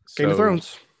stuff.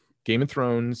 Game of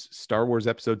Thrones, Star Wars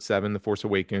Episode 7, The Force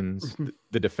Awakens,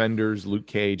 The Defenders, Luke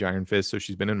Cage, Iron Fist. So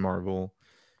she's been in Marvel.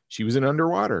 She was in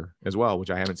Underwater as well,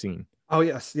 which I haven't seen. Oh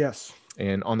yes.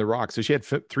 And On the Rock. So she had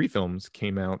 3 films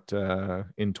came out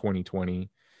in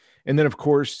 2020. And then of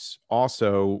course,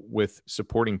 also with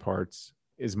supporting parts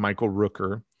is Michael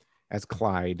Rooker as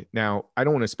Clyde. Now, I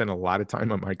don't want to spend a lot of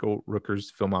time on Michael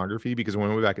Rooker's filmography because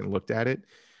when I went back and looked at it,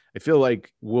 I feel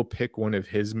like we'll pick one of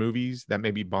his movies that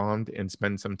maybe bombed and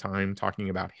spend some time talking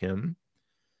about him.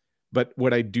 But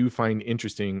what I do find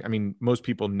interesting, I mean, most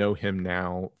people know him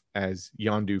now as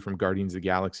Yondu from Guardians of the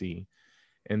Galaxy.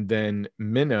 And then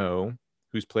Minnow,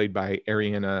 who's played by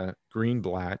Ariana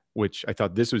Greenblatt, which I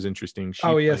thought this was interesting. She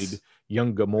played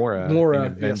young Gamora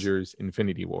in Avengers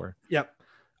Infinity War. Yep.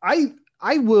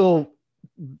 I will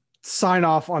sign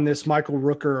off on this Michael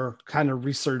Rooker kind of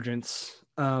resurgence.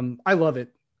 I love it.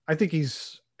 I think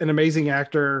he's an amazing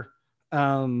actor.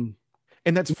 And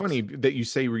that's funny that you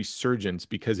say resurgence,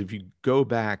 because if you go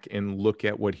back and look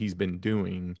at what he's been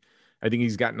doing, I think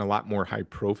he's gotten a lot more high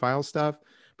profile stuff.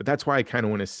 But that's why I kind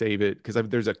of want to save it, because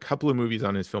there's a couple of movies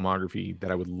on his filmography that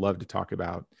I would love to talk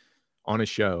about on a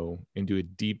show and do a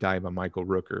deep dive on Michael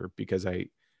Rooker, because I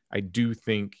do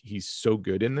think he's so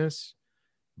good in this.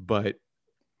 But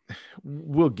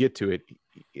we'll get to it.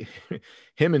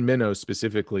 Him and Minnow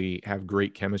specifically have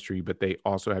great chemistry, but they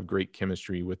also have great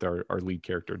chemistry with our lead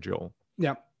character, Joel.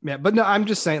 Yeah. But no, I'm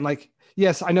just saying, like,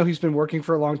 yes, I know he's been working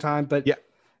for a long time, but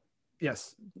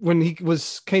yes, when he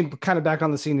came kind of back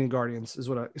on the scene in Guardians is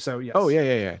yes. Oh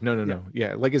yeah. No.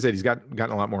 Yeah. Like I said, he's gotten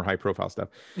a lot more high profile stuff.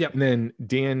 Yeah. And then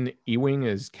Dan Ewing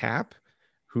is Cap,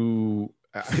 who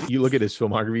you look at his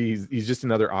filmography, he's just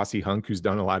another Aussie hunk who's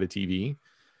done a lot of TV.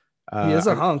 He is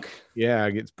a hunk. Yeah,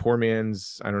 it's poor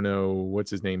man's, I don't know, what's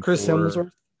his name? Chris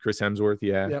Hemsworth,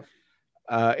 yeah. Yep.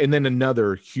 And then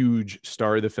another huge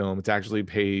star of the film. It's actually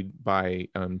played by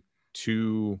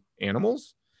two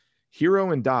animals.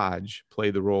 Hero and Dodge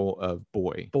play the role of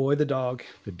Boy. Boy, the dog.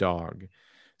 The dog.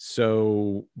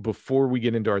 So before we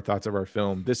get into our thoughts of our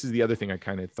film, this is the other thing I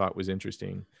kind of thought was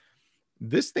interesting.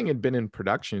 This thing had been in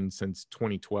production since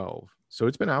 2012. So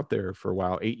it's been out there for a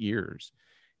while, 8 years.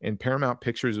 And Paramount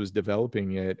Pictures was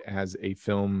developing it as a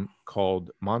film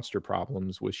called Monster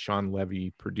Problems, with Sean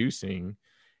Levy producing.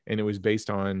 And it was based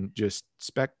on just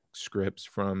spec scripts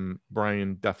from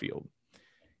Brian Duffield.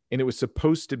 And it was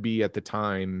supposed to be, at the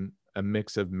time, a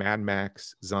mix of Mad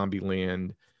Max,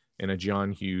 Zombieland, and a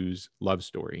John Hughes love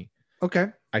story. Okay.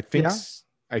 I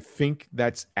think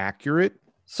that's accurate.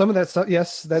 Some of that stuff,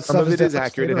 yes. Some of it is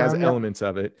accurate. It has elements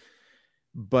of it.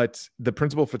 But the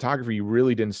principal photography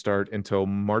really didn't start until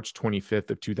March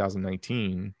 25th of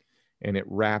 2019, and it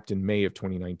wrapped in May of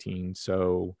 2019.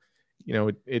 So,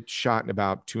 it shot in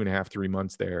about 2.5, 3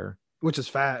 months there. Which is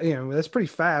fast. That's pretty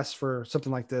fast for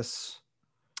something like this.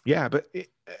 Yeah, but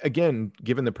again,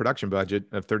 given the production budget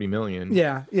of $30 million.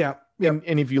 Yeah.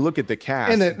 And if you look at the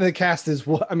cast. And the cast is,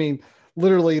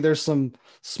 literally there's some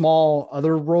small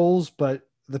other roles, but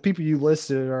the people you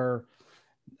listed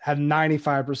have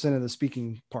 95% of the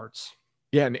speaking parts.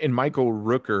 Yeah, and Michael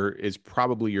Rooker is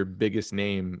probably your biggest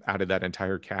name out of that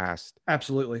entire cast.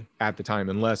 Absolutely. At the time,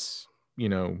 unless,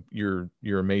 you're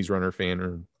a Maze Runner fan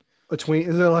or a tween.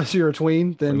 Unless you're a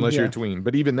tween, then you're a tween.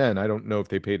 But even then, I don't know if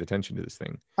they paid attention to this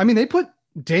thing. They put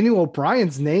Daniel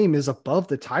O'Brien's name is above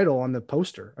the title on the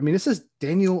poster. It says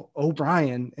Daniel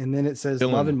O'Brien, and then it says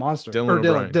Dylan, Love and Monster.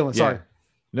 Dylan, sorry.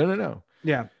 No.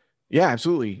 Yeah,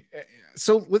 absolutely.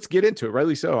 So let's get into it.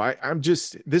 Rightly so.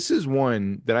 This is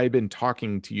one that I've been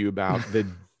talking to you about the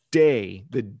day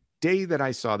that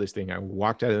I saw this thing. I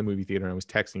walked out of the movie theater and I was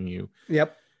texting you.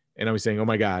 Yep. And I was saying, oh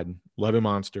my God, Love and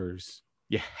Monsters.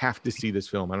 You have to see this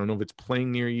film. I don't know if it's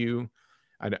playing near you.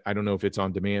 I don't know if it's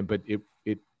on demand, but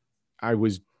I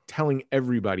was telling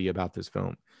everybody about this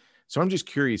film. So I'm just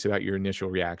curious about your initial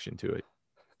reaction to it.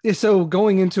 Yeah, so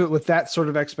going into it with that sort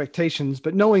of expectations,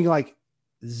 but knowing like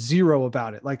zero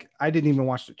about it. Like I didn't even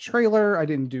watch the trailer. I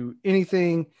didn't do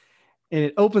anything. And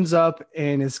it opens up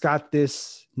and it's got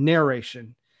this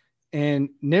narration. And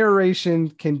narration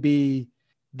can be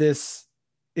this,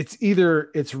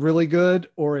 it's really good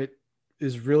or it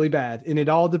is really bad. And it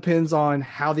all depends on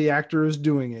how the actor is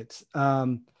doing it.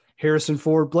 Harrison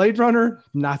Ford, Blade Runner,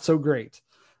 not so great.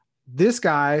 This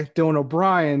guy, Dylan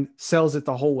O'Brien, sells it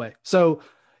the whole way. So,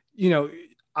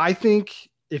 I think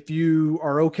if you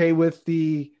are okay with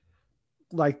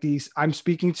I'm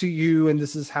speaking to you and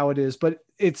this is how it is, but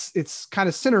it's kind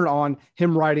of centered on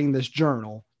him writing this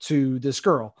journal to this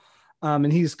girl.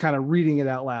 And he's kind of reading it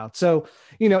out loud. So,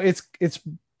 it's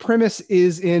premise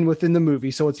is within the movie.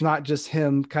 So it's not just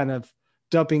him kind of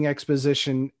dumping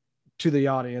exposition to the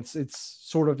audience. It's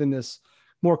sort of in this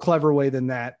more clever way than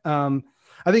that.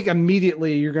 I think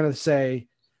immediately you're going to say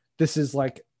this is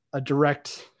like a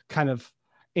direct kind of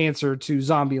answer to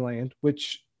Zombieland,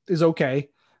 which is okay.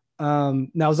 Now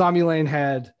Zombieland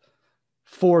had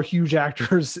 4 huge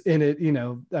actors in it,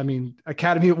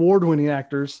 Academy Award winning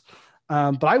actors.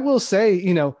 But I will say,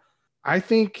 I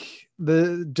think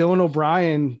the Dylan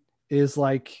O'Brien is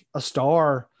like a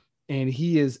star, and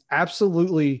he is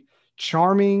absolutely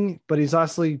charming, but he's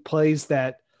also plays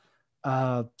that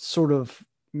sort of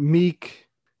meek,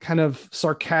 kind of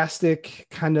sarcastic,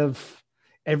 kind of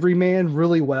everyman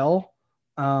really well.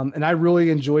 And I really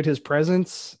enjoyed his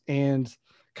presence and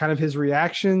kind of his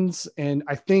reactions. And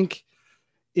I think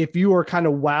if you are kind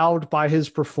of wowed by his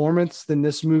performance, then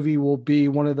this movie will be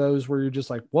one of those where you're just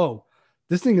like, whoa,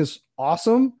 this thing is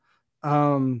awesome.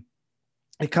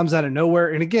 It comes out of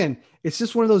nowhere. And again, it's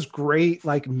just one of those great,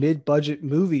 like mid-budget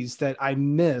movies that I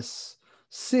miss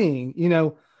seeing.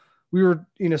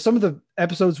 Some of the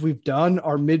episodes we've done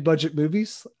are mid-budget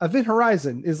movies. Event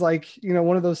Horizon is like,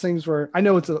 one of those things where I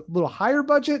know it's a little higher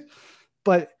budget,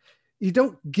 but you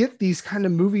don't get these kind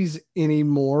of movies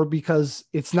anymore because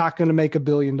it's not going to make $1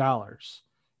 billion.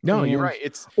 No, you're right.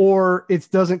 It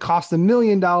doesn't cost $1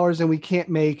 million and we can't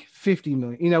make 50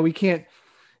 million. We can't,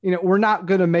 we're not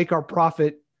going to make our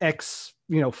profit X,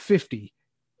 50.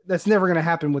 That's never going to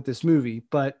happen with this movie.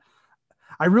 But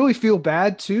I really feel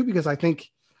bad too, because I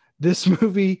think this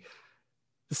movie,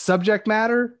 the subject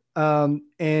matter,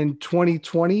 in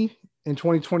 2020 and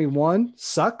 2021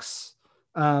 sucks,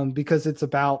 because it's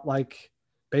about like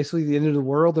basically the end of the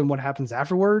world and what happens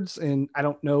afterwards. And I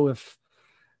don't know if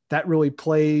that really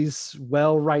plays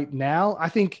well right now. I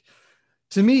think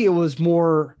to me, it was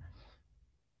a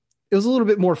little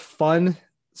bit more fun.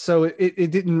 So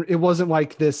it wasn't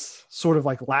like this sort of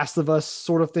like Last of Us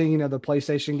sort of thing, the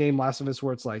PlayStation game Last of Us,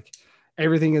 where it's like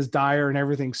everything is dire and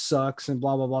everything sucks and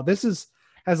blah, blah, blah. This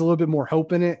has a little bit more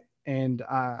hope in it. And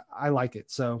I like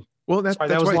it. So, well, that's why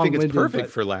I think it's perfect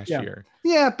for last year.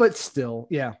 Yeah. But still,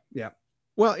 yeah.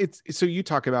 Well, so you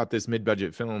talk about this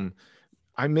mid-budget film.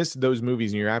 I miss those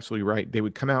movies, and you're absolutely right. They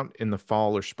would come out in the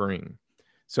fall or spring.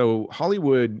 So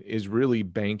Hollywood is really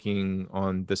banking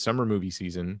on the summer movie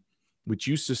season, which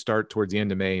used to start towards the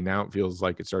end of May. Now it feels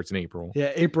like it starts in April.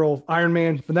 Yeah, April. Iron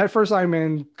Man. When that first Iron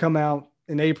Man come out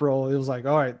in April, it was like,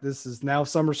 all right, this is now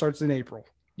summer starts in April.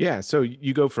 Yeah, so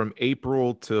you go from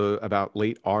April to about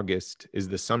late August is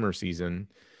the summer season.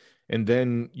 And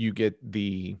then you get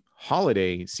the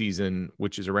holiday season,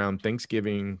 which is around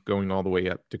Thanksgiving going all the way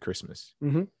up to Christmas.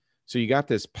 Mm-hmm. So you got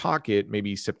this pocket,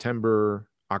 maybe September,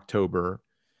 October,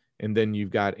 and then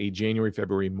you've got a January,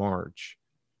 February, March.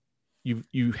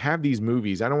 You have these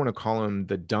movies. I don't want to call them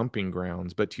the dumping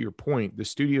grounds, but to your point, the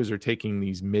studios are taking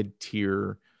these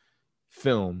mid-tier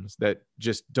films that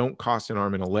just don't cost an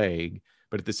arm and a leg,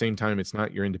 but at the same time, it's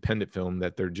not your independent film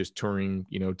that they're just touring,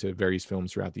 to various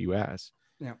films throughout the US.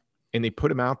 Yeah. And they put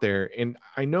them out there. And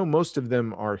I know most of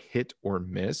them are hit or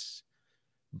miss,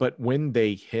 but when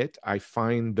they hit, I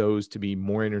find those to be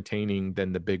more entertaining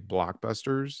than the big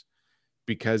blockbusters,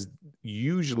 because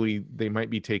usually they might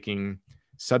be taking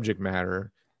subject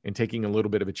matter and taking a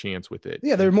little bit of a chance with it.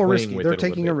 Yeah, they're more risky. They're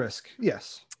taking a risk.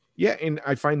 Yes. Yeah, and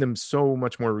I find them so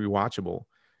much more rewatchable.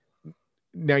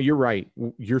 Now, you're right.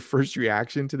 Your first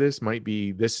reaction to this might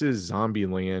be, this is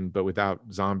Zombieland, but without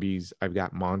zombies, I've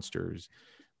got monsters.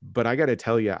 But I got to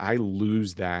tell you, I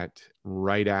lose that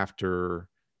right after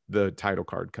the title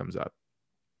card comes up.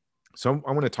 So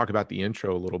I want to talk about the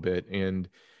intro a little bit, and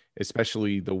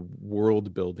especially the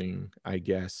world building, I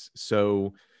guess.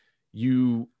 So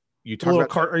you talk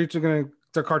about are you going to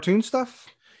the cartoon stuff?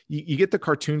 You get the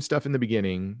cartoon stuff in the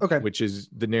beginning, okay, which is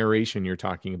the narration you're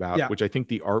talking about, yeah, which I think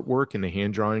the artwork and the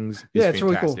hand drawings is it's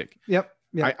fantastic. Really cool.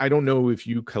 Yep. I don't know if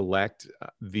you collect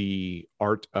the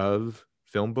art of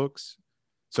film books.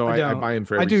 So I buy them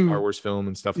for every Star Wars film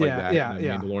and stuff like that. Yeah,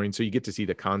 Mandalorian. So you get to see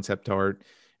the concept art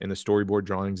and the storyboard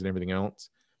drawings and everything else.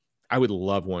 I would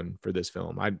love one for this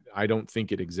film. I don't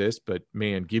think it exists, but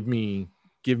man, give me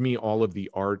all of the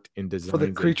art and design for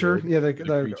the creature. Yeah, the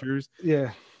creatures.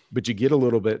 Yeah. But you get a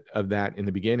little bit of that in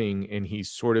the beginning, and he's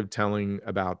sort of telling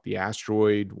about the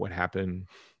asteroid, what happened,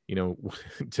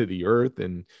 to the Earth,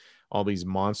 and all these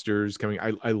monsters coming.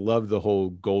 I love the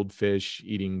whole goldfish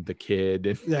eating the kid.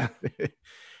 And yeah,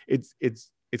 it's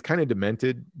kind of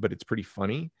demented, but it's pretty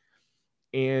funny.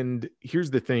 And here's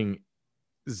the thing,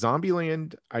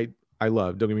 Zombieland, I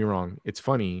love. Don't get me wrong, it's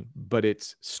funny, but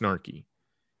it's snarky.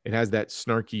 It has that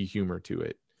snarky humor to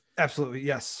it. Absolutely,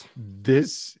 yes.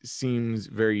 This seems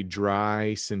very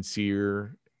dry,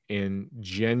 sincere, and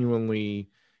genuinely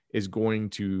is going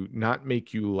to not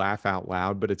make you laugh out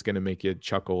loud, but it's going to make you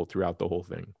chuckle throughout the whole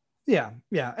thing. Yeah.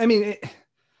 I mean,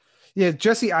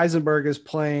 Jesse Eisenberg is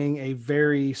playing a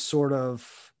very sort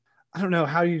of, I don't know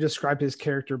how you describe his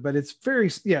character, but it's very,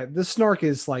 the snark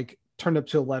is like turned up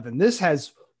to 11. This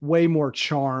has way more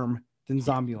charm than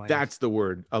Zombieland. That's the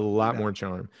word. A lot more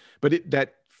charm. But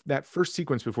that that first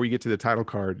sequence before you get to the title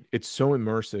card, it's so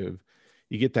immersive.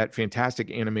 You get that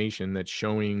fantastic animation that's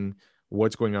showing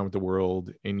what's going on with the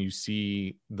world, and you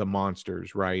see the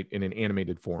monsters, right, in an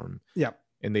animated form. Yeah.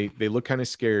 And they look kind of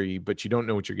scary, but you don't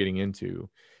know what you're getting into.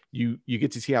 You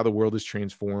get to see how the world is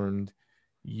transformed.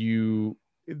 The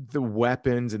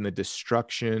weapons and the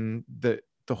destruction, the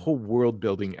whole world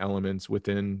building elements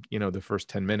within, the first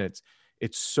 10 minutes.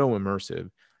 It's so immersive.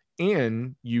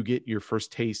 And you get your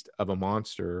first taste of a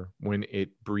monster when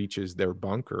it breaches their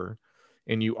bunker.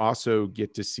 And you also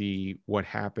get to see what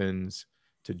happens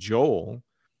to Joel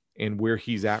and where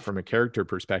he's at from a character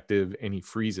perspective, and he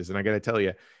freezes. And I got to tell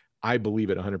you, I believe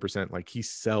it 100%. Like, he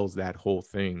sells that whole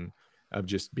thing of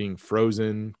just being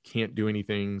frozen, can't do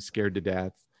anything, scared to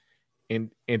death. And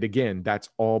again, that's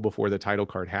all before the title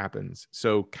card happens.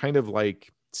 So kind of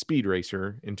like Speed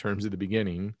Racer in terms of the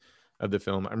beginning of the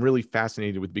film. I'm really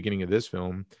fascinated with the beginning of this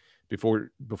film. Before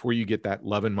you get that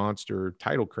Love and Monster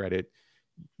title credit,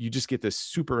 you just get this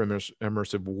super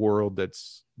immersive world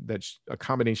that's a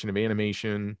combination of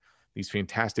animation, these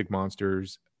fantastic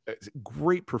monsters,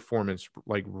 great performance,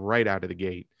 like right out of the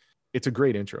gate. It's a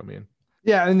great intro, man.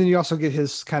 Yeah, and then you also get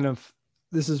his kind of,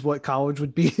 this is what college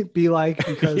would be like,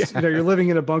 because Yeah. you're living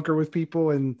in a bunker with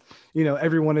people, and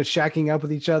everyone is shacking up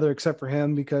with each other except for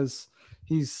him, because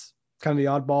he's kind of the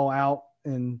oddball out.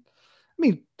 And I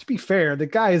mean, to be fair, the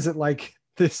guy isn't like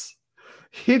this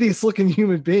hideous looking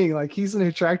human being. Like, he's an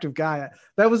attractive guy.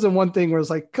 That was the one thing where it's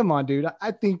like, come on, dude.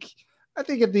 I think at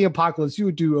the apocalypse you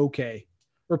would do okay,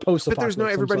 or post But apocalypse.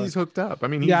 there's everybody's hooked up. I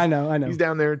mean, I know. He's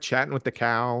down there chatting with the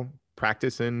cow,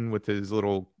 practicing with his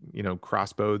little,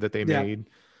 crossbow that they made.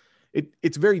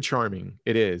 It's very charming.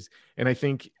 It is. And I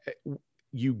think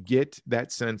you get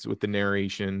that sense with the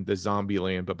narration, the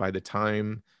Zombieland, but by the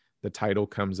time the title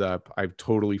comes up, I've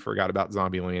totally forgot about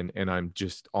Zombieland, and I'm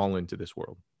just all into this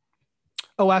world.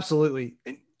 Oh, absolutely.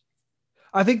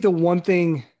 I think the one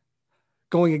thing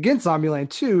going against Zombieland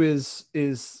 2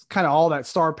 is kind of all that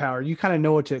star power. You kind of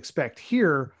know what to expect.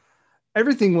 Here,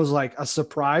 everything was like a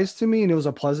surprise to me, and it was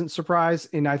a pleasant surprise.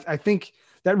 And I think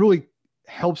that really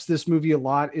helps this movie a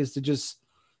lot, is to just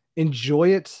enjoy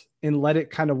it and let it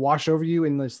kind of wash over you,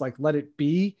 and just like let it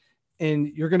be.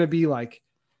 And you're going to be like,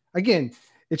 again,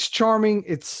 it's charming,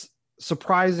 it's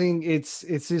surprising, it's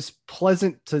just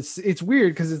pleasant it's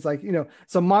weird because it's like,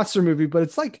 it's a monster movie, but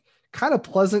it's like kind of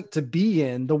pleasant to be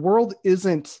in. The world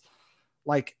isn't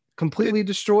like completely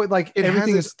destroyed. Like,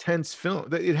 everything is tense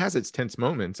film. It has its tense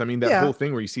moments. I mean, that whole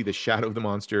thing where you see the shadow of the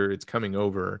monster, it's coming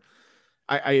over.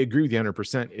 I agree with you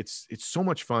 100%. It's so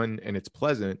much fun and it's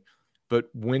pleasant, but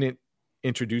when it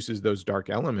introduces those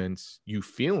dark elements, you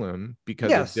feel them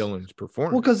because of Dylan's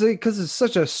performance. Well, because it's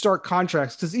such a stark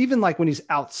contrast. Because even like when he's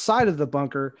outside of the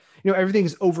bunker, everything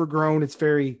is overgrown. It's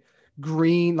very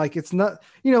green. Like, it's not,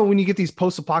 when you get these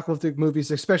post-apocalyptic movies,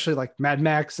 especially like Mad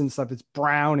Max and stuff, it's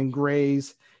brown and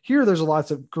grays. Here, there's lots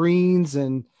of greens,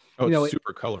 and it's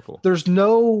super colorful. There's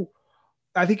no,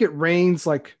 I think it rains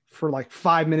like for like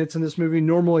 5 minutes in this movie.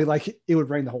 Normally, like, it would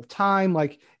rain the whole time.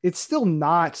 Like, it's still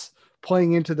not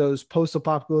playing into those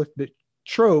post-apocalyptic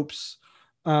tropes.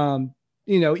 Even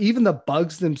the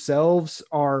bugs themselves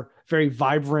are very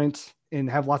vibrant and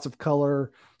have lots of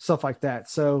color, stuff like that.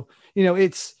 So,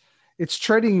 it's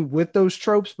treading with those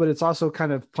tropes, but it's also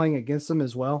kind of playing against them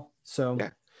as well. So, yeah.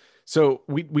 So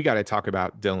we got to talk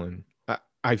about Dylan.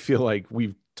 I feel like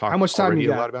we've talked how much time already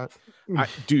you a lot about.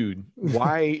 Dude,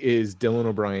 why is Dylan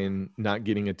O'Brien not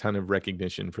getting a ton of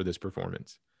recognition for this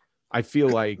performance? I feel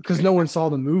like because no one saw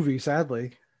the movie,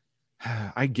 sadly.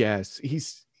 I guess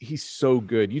he's so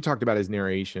good. You talked about his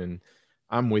narration.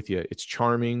 I'm with you. It's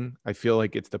charming. I feel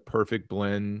like it's the perfect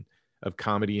blend of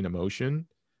comedy and emotion.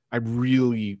 I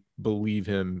really believe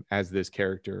him as this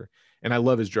character, and I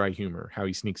love his dry humor, how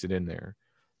he sneaks it in there.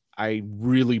 I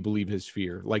really believe his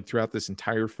fear. Like, throughout this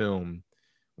entire film,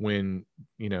 when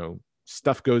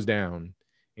stuff goes down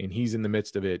and he's in the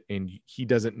midst of it, and he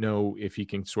doesn't know if he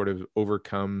can sort of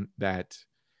overcome that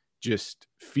just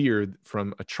fear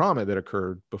from a trauma that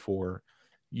occurred before.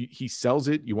 He sells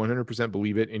it. You 100%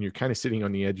 believe it. And you're kind of sitting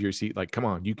on the edge of your seat, like, come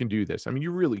on, you can do this. I mean,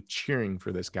 you're really cheering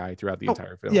for this guy throughout the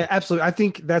entire film. Yeah, absolutely. I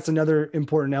think that's another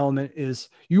important element, is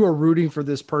you are rooting for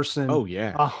this person. Oh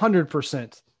yeah.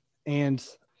 100%. And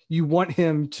you want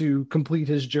him to complete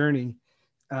his journey.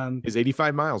 His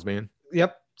 85 miles, man.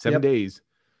 Yep. 7 days.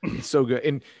 It's so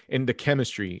good. And the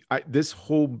chemistry, this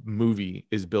whole movie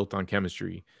is built on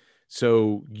chemistry.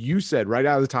 So you said right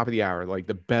out of the top of the hour, like,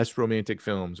 the best romantic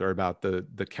films are about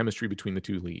the chemistry between the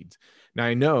two leads. Now,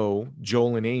 I know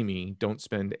Joel and Amy don't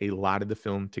spend a lot of the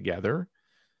film together,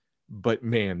 but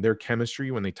man, their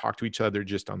chemistry when they talk to each other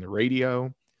just on the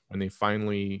radio, when they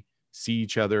finally see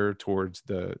each other towards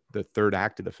the third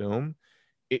act of the film,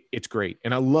 it's great.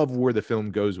 And I love where the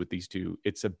film goes with these two.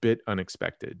 It's a bit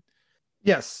unexpected.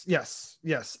 Yes.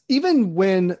 Even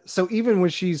when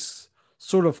she's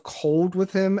sort of cold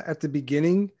with him at the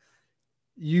beginning,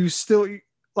 you still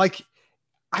like,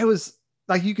 I was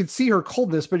like, you could see her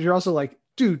coldness, but you're also like,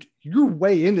 dude, you're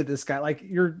way into this guy. Like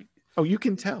you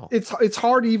can tell it's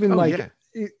hard even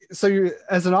so you're,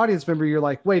 as an audience member, you're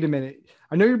like, wait a minute,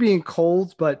 I know you're being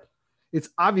cold, but it's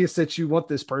obvious that you want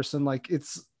this person. Like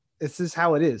it's just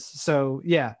how it is. So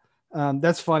yeah,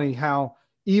 that's funny how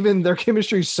even their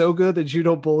chemistry is so good that you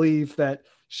don't believe that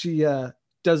she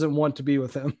doesn't want to be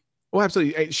with him. Well,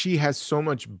 absolutely. She has so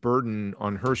much burden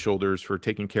on her shoulders for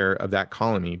taking care of that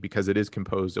colony because it is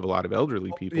composed of a lot of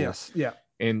elderly people. Yes. Yeah.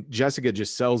 And Jessica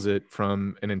just sells it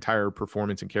from an entire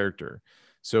performance and character.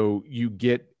 So you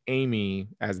get Amy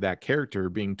as that character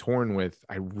being torn with,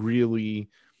 I really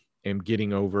am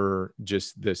getting over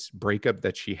just this breakup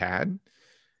that she had.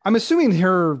 I'm assuming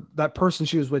that person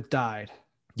she was with died.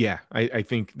 Yeah, I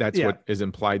think that's what is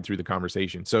implied through the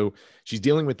conversation. So she's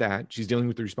dealing with that. She's dealing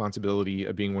with the responsibility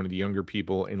of being one of the younger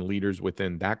people and leaders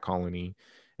within that colony.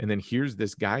 And then here's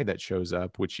this guy that shows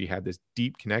up, which she had this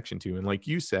deep connection to. And like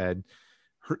you said,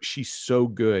 she's so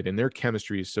good and their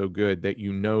chemistry is so good that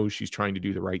she's trying to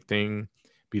do the right thing,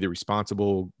 be the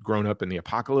responsible grown up in the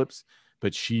apocalypse.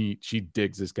 But she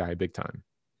digs this guy big time.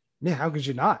 Yeah, how could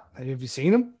you not? Have you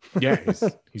seen him? Yeah,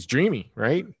 he's dreamy,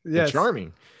 right? Yeah,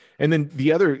 charming. And then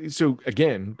the other, so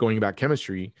again, going about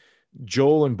chemistry,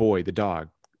 Joel and Boy, the dog,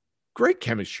 great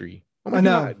chemistry. Oh my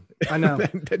God. I know.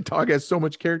 that dog has so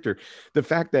much character. The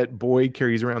fact that Boy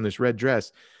carries around this red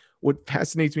dress, what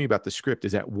fascinates me about the script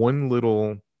is that one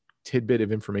little tidbit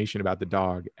of information about the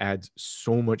dog adds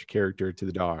so much character to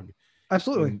the dog.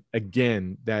 Absolutely. And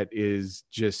again, that is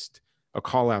just a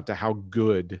call out to how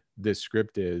good this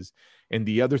script is. And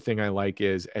the other thing I like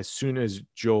is as soon as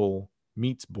Joel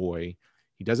meets Boy,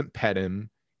 he doesn't pet him.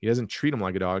 He doesn't treat him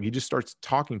like a dog. He just starts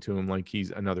talking to him like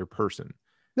he's another person.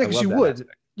 Yeah, because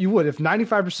you would if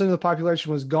 95% of the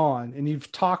population was gone and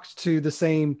you've talked to the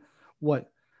same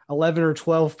 11 or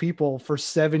 12 people for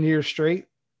 7 years straight.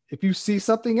 If you see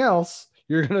something else,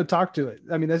 you're going to talk to it.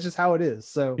 I mean, that's just how it is.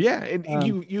 So yeah, and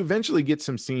you eventually get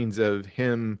some scenes of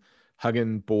him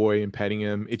hugging Boy and petting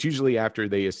him. It's usually after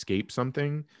they escape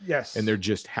something. Yes, and they're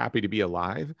just happy to be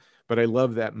alive. But I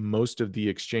love that most of the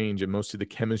exchange and most of the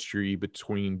chemistry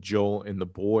between Joel and the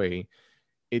boy,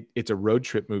 it's a road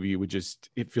trip movie with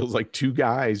it feels like two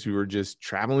guys who are just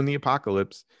traveling the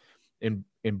apocalypse, and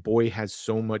Boy has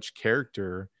so much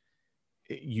character.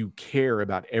 You care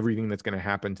about everything that's going to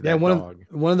happen to that dog.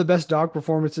 One of the best dog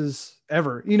performances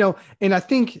ever, and I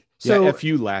think so. Yeah, F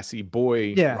you, Lassie.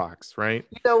 Boy rocks, right?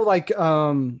 Like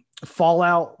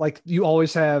Fallout, like you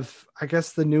always have, I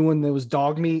guess the new one that was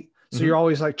Dog Meat. So you're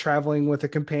always like traveling with a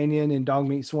companion and Dog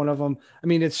Meat's one of them. I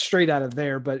mean, it's straight out of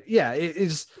there, but yeah, it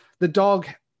is. The dog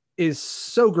is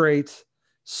so great,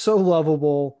 so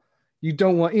lovable. You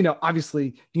don't want,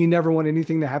 obviously you never want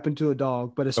anything to happen to a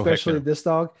dog, but especially this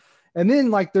dog. And then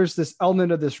like, there's this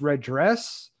element of this red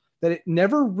dress that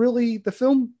the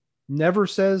film never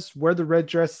says where the red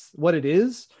dress, what it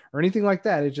is or anything like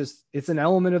that. It's an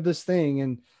element of this thing.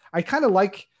 And I kind of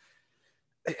like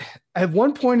at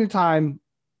one point in time,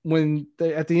 when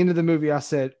at the end of the movie, I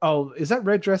said, oh, is that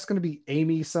red dress going to be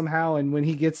Amy somehow? And when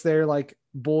he gets there, like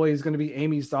Boy is going to be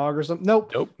Amy's dog or something.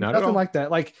 Nope, nothing like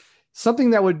that. Like something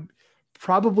that would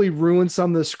probably ruin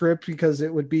some of the script because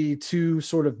it would be too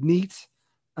sort of neat.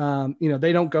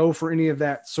 They don't go for any of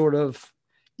that sort of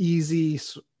easy,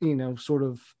 sort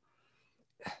of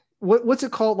what's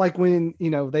it called? Like when,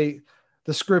 the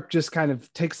script just kind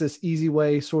of takes this easy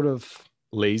way, sort of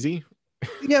lazy.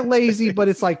 Yeah. Lazy, but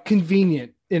it's like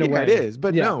convenient. In a way it is,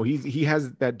 but no,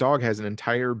 that dog has an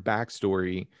entire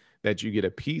backstory that you get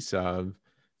a piece of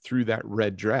through that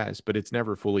red dress, but it's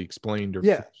never fully explained or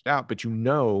fleshed out. But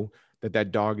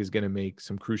that dog is going to make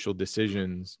some crucial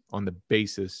decisions on the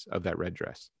basis of that red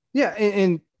dress. Yeah,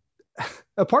 and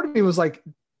a part of me was like,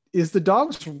 is the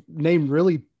dog's name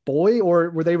really Boy, or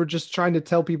were they just trying to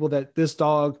tell people that this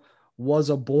dog was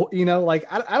a boy?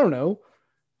 Like I don't know.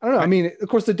 I mean, of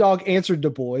course, the dog answered to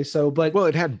Boy. Well,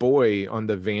 it had Boy on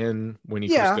the van when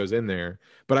he first goes in there.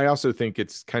 But I also think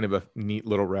it's kind of a neat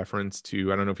little reference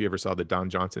to, I don't know if you ever saw the Don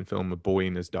Johnson film, A Boy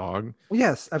and His Dog.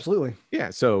 Yes, absolutely.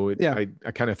 Yeah. So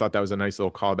I kind of thought that was a nice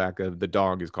little callback of the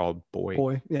dog is called Boy.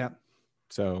 Boy. Yeah.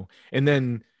 So, and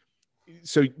then,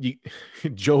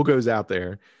 Joel goes out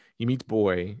there, he meets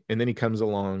Boy, and then he comes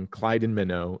along, Clyde and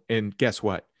Minnow, and guess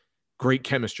what? Great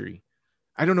chemistry.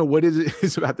 I don't know what it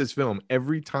is about this film.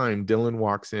 Every time Dylan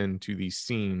walks into these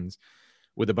scenes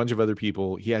with a bunch of other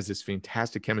people, he has this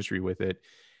fantastic chemistry with it.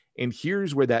 And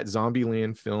here's where that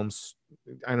Zombieland film's,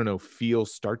 I don't know, feel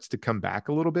starts to come back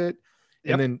a little bit.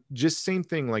 Yep. And then just same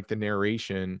thing, like the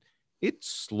narration, it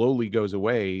slowly goes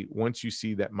away once you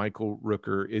see that Michael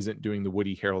Rooker isn't doing the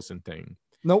Woody Harrelson thing.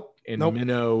 Nope. And nope.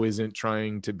 Minnow isn't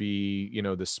trying to be, you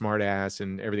know, the smart ass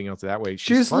and everything else that way.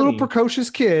 She's a little precocious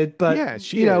kid, but yeah,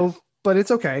 she you know, is. but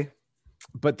it's okay.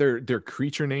 But their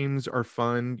creature names are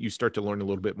fun. You start to learn a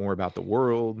little bit more about the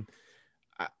world.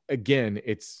 Again,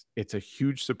 it's a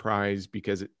huge surprise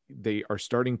because they are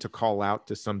starting to call out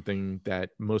to something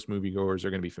that most moviegoers are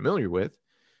going to be familiar with,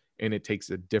 and it takes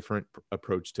a different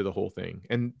approach to the whole thing.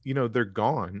 And you know, they're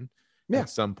gone at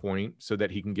some point so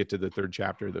that he can get to the third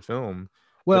chapter of the film.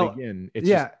 Well, but again, it's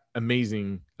just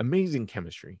amazing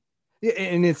chemistry. Yeah,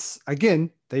 and it's, again,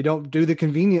 they don't do the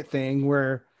convenient thing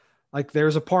where, like,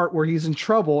 there's a part where he's in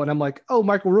trouble and I'm like, oh,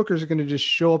 Michael Rooker's going to just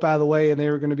show up out of the way, and they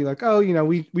were going to be like, oh, you know,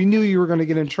 we knew you were going to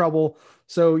get in trouble,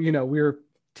 so, you know, we were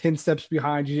 10 steps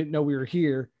behind, you didn't know we were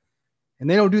here. And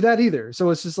they don't do that either.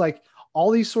 So it's just like all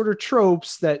these sort of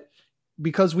tropes that,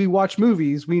 because we watch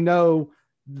movies, we know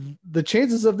the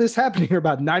chances of this happening are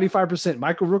about 95%.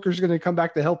 Michael Rooker's going to come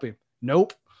back to help him.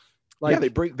 Nope. Like, they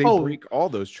break all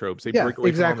those tropes. They break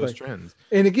away from all those trends.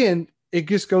 And again, it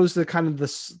just goes to kind of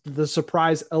the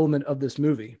surprise element of this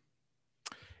movie.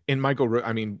 And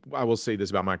I mean, I will say this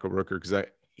about Michael Rooker, because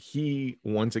he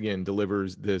once again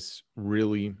delivers this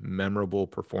really memorable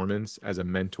performance as a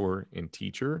mentor and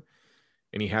teacher,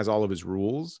 and he has all of his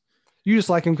rules. You just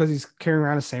like him because he's carrying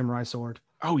around a samurai sword.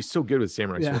 Oh, he's so good with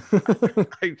samurai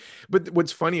sword. But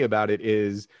what's funny about it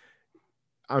is,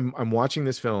 I'm watching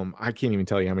this film. I can't even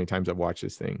tell you how many times I've watched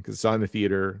this thing, because it's on the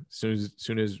theater. As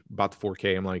soon as about the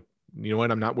 4K, I'm like, you know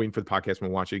what? I'm not waiting for the podcast. I'm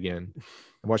gonna watch it again.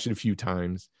 I watched it a few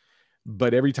times,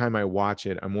 but every time I watch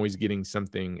it, I'm always getting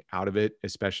something out of it,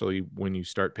 especially when you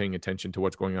start paying attention to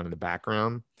what's going on in the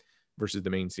background versus the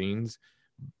main scenes.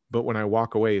 But when I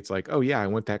walk away, it's like, oh yeah, I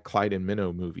want that Clyde and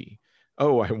Minnow movie.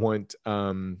 Oh, I want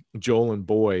Joel and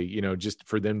Boy, you know, just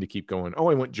for them to keep going. Oh,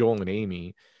 I want Joel and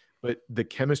Amy. But the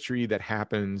chemistry that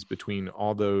happens between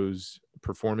all those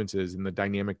performances and the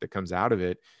dynamic that comes out of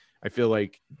it, I feel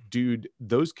like, dude,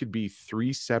 those could be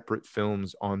 3 separate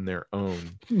films on their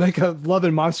own. Like a Love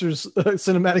and Monsters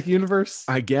cinematic universe,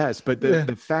 I guess. But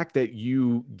the fact that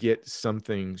you get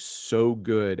something so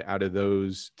good out of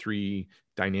those 3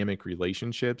 dynamic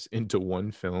relationships into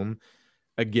one film,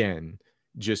 again,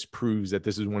 just proves that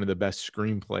this is one of the best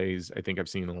screenplays I think I've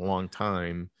seen in a long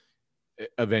time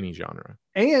of any genre.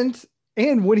 And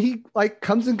when he like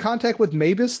comes in contact with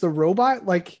Mavis the robot,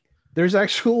 like there's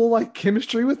actual like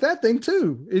chemistry with that thing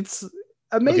too. It's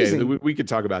amazing. Okay, we could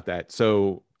talk about that.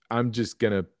 So I'm just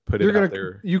gonna put it out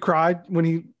there. You cried when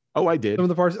he? Oh, I did. Some of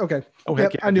the parts. Okay. Oh,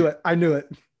 heck yeah, I knew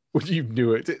it. Well, you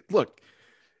knew it. Look,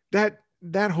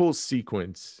 that whole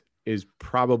sequence is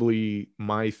probably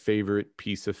my favorite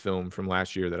piece of film from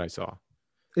last year that I saw.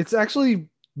 It's actually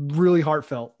really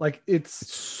heartfelt. Like it's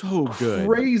so good.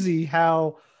 Crazy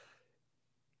how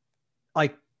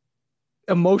like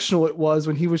emotional it was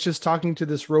when he was just talking to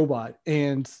this robot,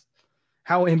 and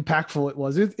how impactful it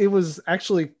was. It was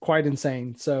actually quite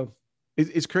insane. So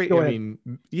it's crazy. I mean,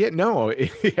 yeah, no,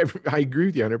 I agree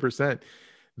with you 100%.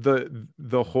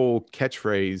 The whole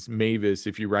catchphrase, Mavis,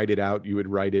 if you write it out, you would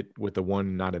write it with a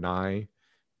 1, not an I.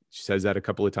 She says that a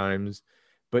couple of times.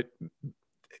 But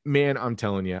man, I'm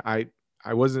telling you, I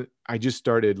just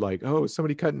started like, oh, is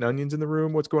somebody cutting onions in the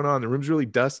room? What's going on? The room's really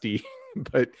dusty.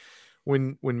 But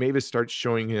when Mavis starts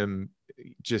showing him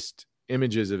just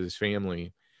images of his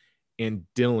family, and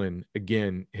Dylan,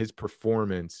 again, his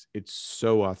performance, it's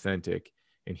so authentic,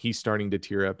 and he's starting to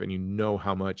tear up, and you know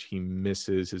how much he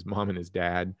misses his mom and his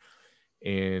dad.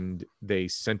 And they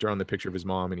center on the picture of his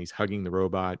mom, and he's hugging the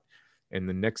robot. And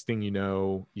the next thing you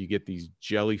know, you get these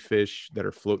jellyfish that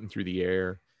are floating through the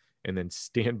air. And then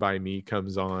Stand By Me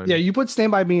comes on. Yeah, you put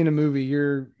Stand By Me in a movie,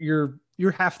 you're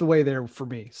half the way there for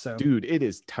me. So, dude, it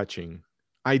is touching.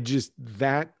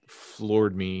 That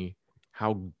floored me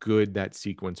how good that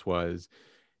sequence was.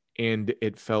 And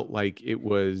it felt like it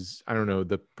was, I don't know,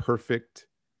 the perfect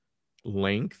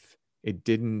length. It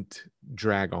didn't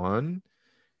drag on.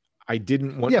 I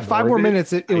didn't want 5 more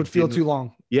minutes. It would feel too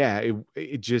long. Yeah,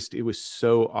 it was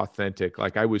so authentic.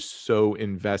 Like I was so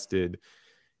invested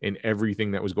in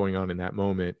everything that was going on in that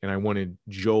moment. And I wanted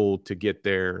Joel to get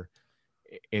there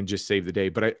and just save the day.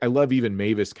 But I love even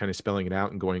Mavis kind of spelling it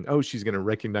out and going, oh, she's going to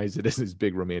recognize it as this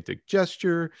big romantic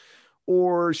gesture,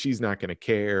 or she's not going to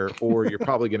care, or you're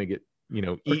probably going to get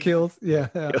or Or killed. Yeah.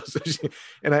 Yeah.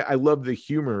 And I love the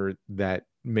humor that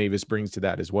Mavis brings to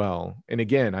that as well. And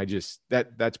again,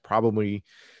 that's probably,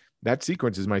 that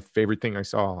sequence is my favorite thing I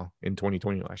saw in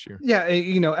 2020 last year. Yeah.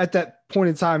 At that point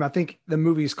in time, I think the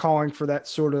movie's calling for that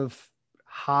sort of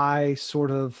high sort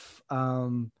of,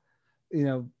 you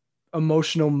know,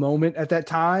 emotional moment at that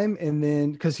time. And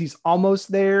then because he's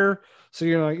almost there. So,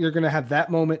 you're going to have that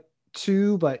moment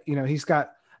too, but he's got,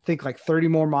 I think, like 30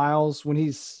 more miles when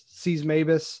he sees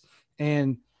Mavis.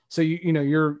 And so,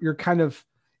 you're kind of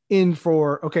in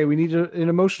for, okay, we need an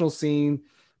emotional scene,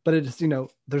 but it's,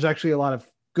 there's actually a lot of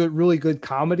really good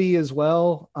comedy as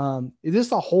well. It is,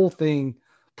 the whole thing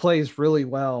plays really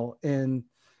well. And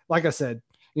like I said,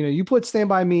 you put Stand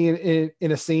By Me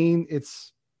in a scene,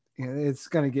 it's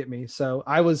going to get me. So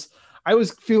I was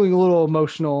feeling a little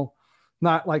emotional,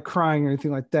 not like crying or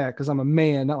anything like that, because I'm a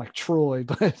man, not like Troy,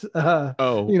 but it's,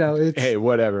 hey,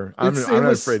 whatever. I'm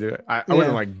not afraid of it. I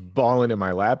wasn't like bawling in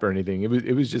my lap or anything.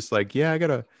 It was just like, yeah, I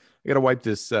gotta wipe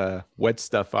this wet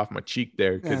stuff off my cheek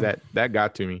there, because that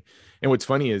got to me. And what's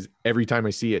funny is every time I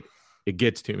see it, it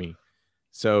gets to me.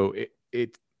 So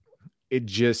it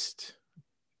just,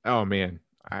 oh man,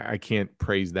 I can't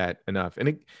praise that enough. And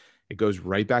it goes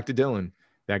right back to Dylan.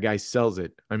 That guy sells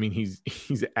it. I mean, he's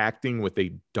acting with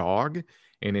a dog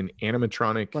and an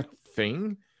animatronic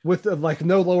thing with like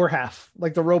no lower half.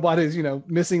 Like the robot is,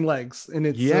 missing legs, and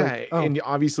it's and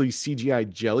obviously CGI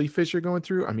jellyfish are going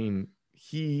through. I mean,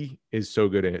 he is so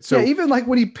good at it. So even like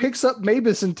when he picks up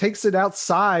Mavis and takes it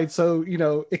outside, so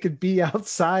it could be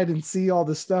outside and see all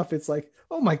this stuff. It's like,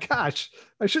 oh my gosh,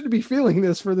 I shouldn't be feeling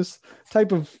this for this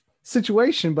type of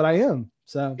situation, but I am.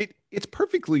 So it's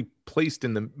perfectly placed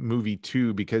in the movie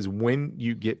too, because when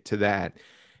you get to that,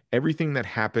 everything that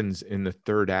happens in the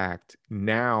third act,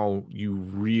 now you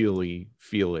really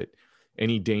feel it.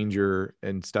 Any danger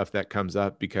and stuff that comes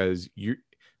up, because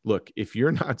if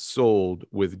you're not sold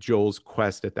with Joel's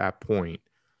quest at that point,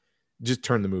 just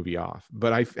turn the movie off.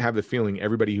 But I have the feeling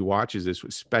everybody who watches this,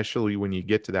 especially when you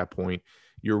get to that point,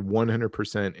 you're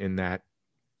 100% in that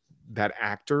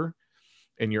actor.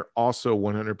 And you're also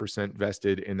 100%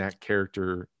 vested in that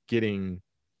character getting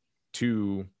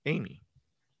to Amy.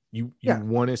 You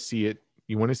want to see it.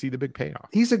 You want to see the big payoff.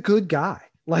 He's a good guy.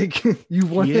 Like, you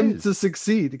want him to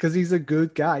succeed because he's a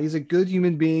good guy. He's a good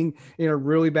human being in a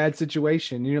really bad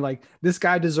situation. And you're like, this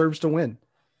guy deserves to win.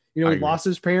 He lost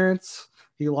his parents.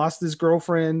 He lost his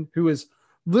girlfriend, who is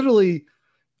literally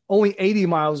only 80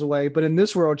 miles away. But in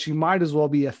this world, she might as well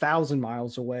be 1,000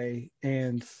 miles away.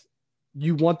 And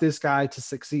you want this guy to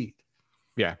succeed.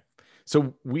 Yeah.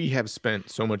 So we have spent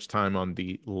so much time on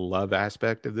the love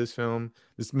aspect of this film.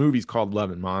 This movie's called Love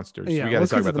and Monsters. Yeah, we got to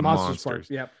talk about the monsters.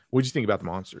 Yeah. What'd you think about the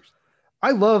monsters?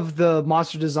 I love the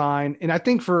monster design. And I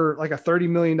think for like a $30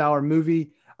 million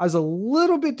movie, I was a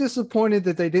little bit disappointed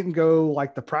that they didn't go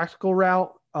like the practical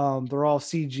route. They're all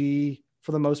CG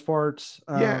for the most part.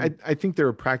 I think there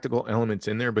are practical elements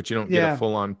in there, but you don't get a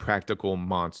full-on practical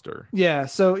monster. Yeah.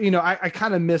 So, I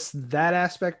kind of missed that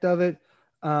aspect of it.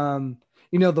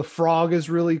 The frog is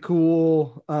really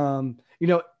cool.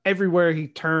 Everywhere he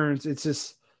turns, it's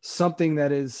just something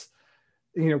that is,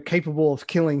 capable of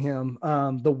killing him.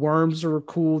 The worms are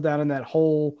cool down in that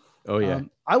hole. Oh yeah.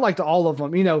 I liked all of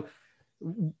them.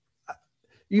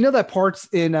 That parts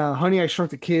in Honey, I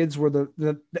Shrunk the Kids where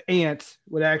the ant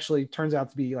would actually turns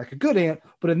out to be like a good ant.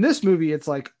 But in this movie, it's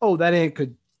like, oh, that ant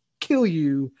could kill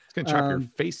you. It's going to chop your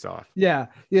face off. Yeah.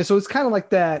 Yeah. So it's kind of like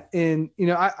that. And,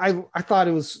 I thought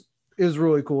it was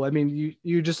really cool. I mean,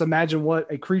 you just imagine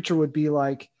what a creature would be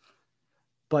like,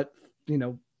 but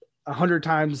 100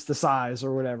 times the size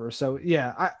or whatever. So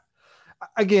yeah,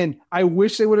 I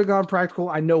wish they would have gone practical.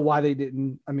 I know why they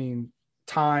didn't. I mean,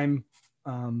 time,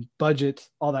 budget,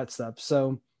 all that stuff.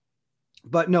 So,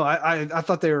 but no, I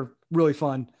thought they were really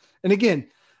fun. And again,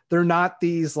 they're not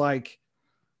these like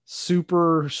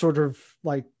super sort of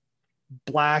like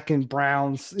black and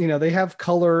browns, they have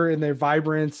color and they're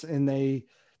vibrant and they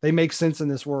make sense in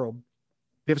this world.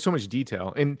 They have so much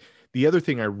detail. And the other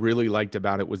thing I really liked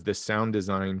about it was the sound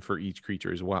design for each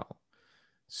creature as well.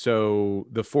 So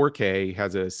the 4K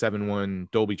has a 7.1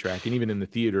 Dolby track, and even in the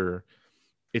theater,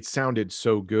 it sounded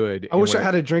so good. I wish I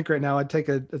had a drink right now. I'd take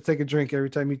a drink every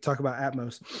time you talk about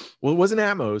Atmos. Well, it wasn't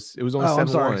Atmos. It was only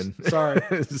 7.1.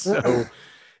 Sorry. So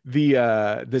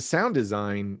the sound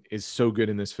design is so good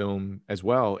in this film as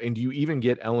well. And you even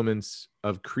get elements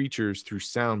of creatures through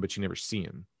sound, but you never see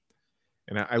them.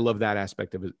 And I love that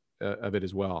aspect of it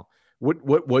as well.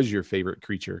 What was your favorite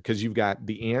creature? Because you've got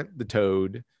the ant, the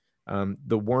toad,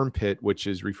 the worm pit, which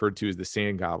is referred to as the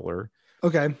sand gobbler.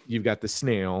 Okay. You've got the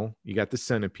snail, you got the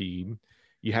centipede,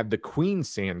 You have the queen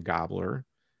sand gobbler,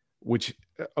 which,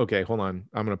 okay, hold on,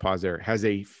 I'm going to pause there. Has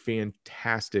a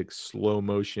fantastic slow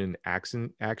motion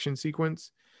action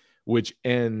sequence, which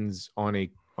ends on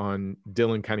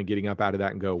Dylan kind of getting up out of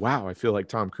that and go, wow, I feel like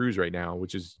Tom Cruise right now,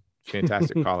 which is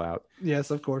fantastic call out. Yes,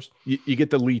 of course. You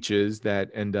get the leeches that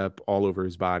end up all over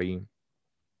his body.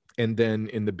 And then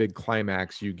in the big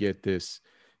climax, you get this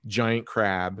giant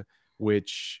crab,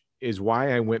 which is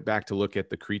why I went back to look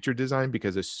at the creature design,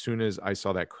 because as soon as I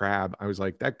saw that crab, I was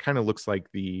like, that kind of looks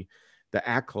like the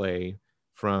Acklay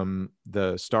from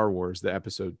the Star Wars, the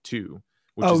episode 2,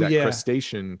 which is that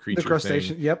crustacean creature. The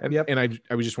crustacean, thing. Yep. And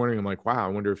I was just wondering, I'm like, wow, I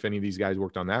wonder if any of these guys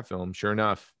worked on that film. Sure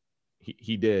enough,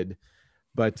 he did.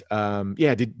 But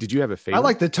yeah, did you have a favorite? I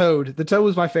like the toad. The toad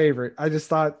was my favorite. I just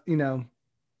thought,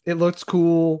 it looks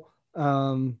cool.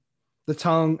 The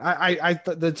tongue,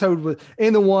 the toad was,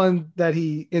 and the one that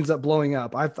he ends up blowing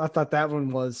up. I thought that one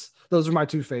those are my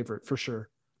two favorite for sure.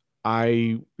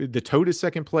 The toad is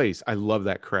second place. I love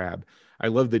that crab. I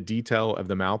love the detail of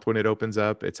the mouth when it opens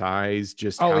up, its eyes,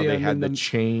 just how they had the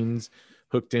chains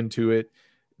hooked into it.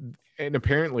 And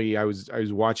apparently I was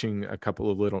watching a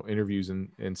couple of little interviews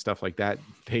and stuff like that.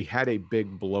 They had a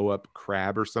big blow up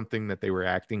crab or something that they were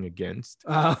acting against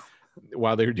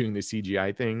while they were doing the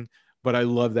CGI thing. But I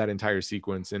love that entire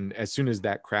sequence. And as soon as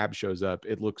that crab shows up,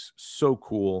 it looks so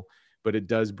cool, but it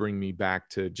does bring me back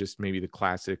to just maybe the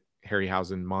classic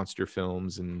Harryhausen monster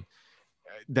films. And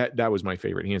that was my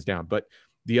favorite, hands down. But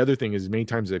the other thing is, many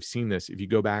times I've seen this, if you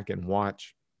go back and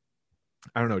watch,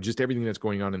 I don't know, just everything that's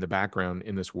going on in the background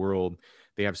in this world,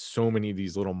 they have so many of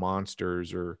these little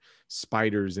monsters or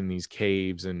spiders in these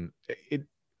caves. And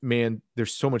man,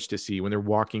 there's so much to see when they're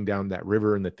walking down that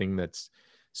river and the thing that's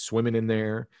swimming in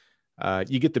there.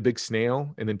 You get the big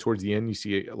snail, and then towards the end, you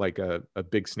see like a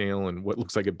big snail and what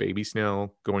looks like a baby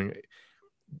snail going.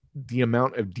 The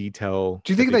amount of detail.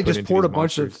 Do you think they just poured a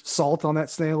bunch of salt on that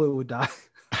snail, it would die?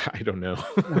 I don't know.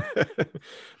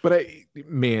 But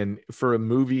man, for a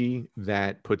movie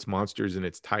that puts monsters in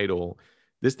its title,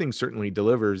 this thing certainly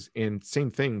delivers. And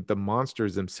same thing, the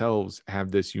monsters themselves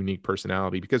have this unique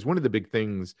personality, because one of the big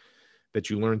things that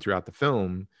you learn throughout the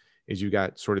film is you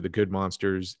got sort of the good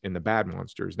monsters and the bad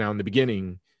monsters. Now in the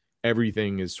beginning,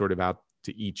 everything is sort of out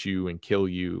to eat you and kill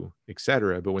you,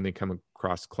 etc. But when they come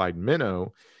across Clyde and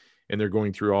Minnow and they're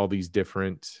going through all these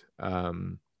different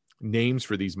names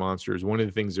for these monsters, one of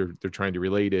the things they're trying to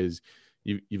relate is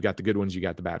you've got the good ones, you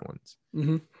got the bad ones.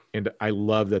 Mm-hmm. And I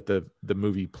love that the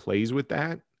movie plays with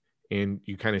that, and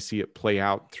you kind of see it play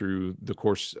out through the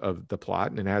course of the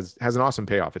plot, and it has an awesome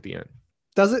payoff at the end.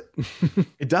 Does it?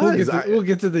 It does. We'll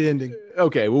get to the ending.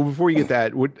 Okay. Well, before you get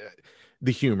that,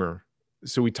 the humor.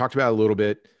 So we talked about it a little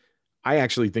bit. I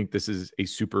actually think this is a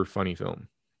super funny film.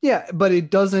 Yeah, but it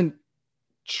doesn't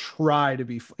try to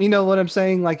be, you know what I'm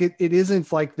saying? Like it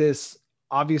isn't like this,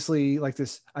 obviously, like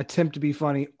this attempt to be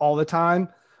funny all the time,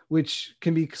 which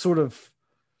can be sort of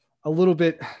a little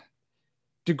bit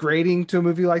degrading to a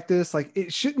movie like this. Like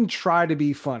it shouldn't try to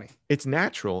be funny. It's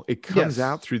natural. It comes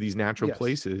out through these natural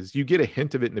places. You get a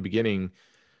hint of it in the beginning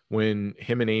when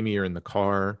him and Amy are in the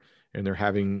car and they're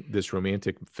having this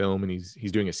romantic film, and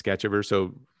he's doing a sketch of her.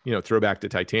 So, throwback to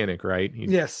Titanic, right? He's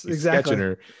exactly. Sketching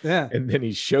her. Yeah. And then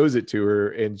he shows it to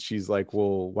her and she's like,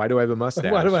 well, why do I have a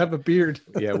mustache? Why do I have a beard?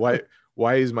 Yeah.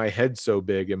 Why is my head so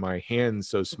big and my hands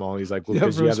so small? He's like, well,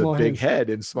 because you have a big head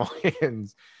and small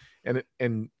hands.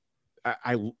 And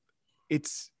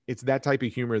it's that type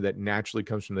of humor that naturally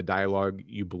comes from the dialogue.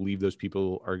 You believe those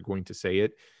people are going to say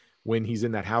it. When he's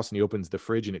in that house and he opens the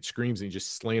fridge and it screams and he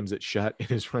just slams it shut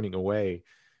and is running away,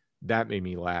 that made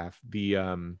me laugh.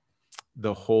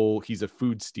 The whole, he's a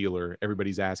food stealer.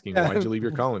 Everybody's asking, why'd you leave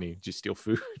your colony? Just steal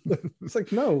food. It's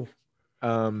like, no.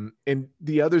 And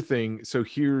the other thing, so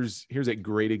here's a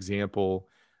great example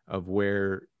of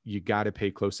where you got to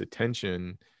pay close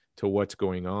attention to what's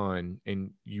going on, and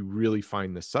you really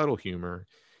find the subtle humor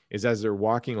is as they're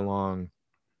walking along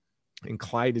and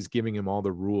Clyde is giving him all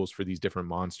the rules for these different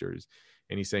monsters.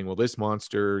 And he's saying, well, this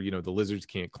monster, the lizards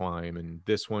can't climb, and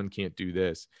this one can't do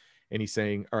this. And he's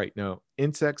saying, all right, no,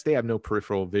 insects, they have no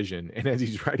peripheral vision. And as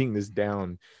he's writing this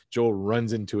down, Joel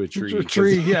runs into a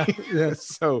tree. Yeah.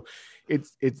 So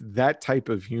it's that type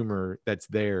of humor that's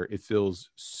there. It feels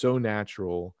so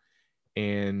natural.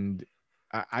 And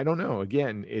I don't know,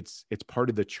 again, it's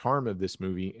part of the charm of this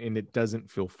movie, and it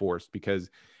doesn't feel forced, because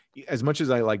as much as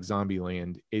I like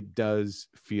Zombieland, it does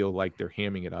feel like they're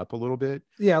hamming it up a little bit.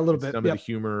 Yeah, a little bit. Some of the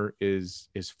humor is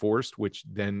forced, which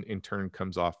then in turn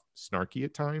comes off snarky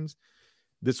at times.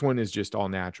 This one is just all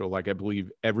natural. Like I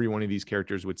believe every one of these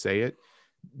characters would say it.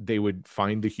 They would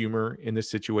find the humor in this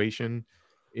situation.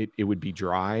 it would be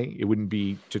dry. It wouldn't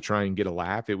be to try and get a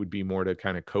laugh. It would be more to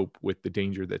kind of cope with the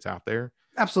danger that's out there.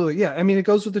 Absolutely. Yeah. I mean, it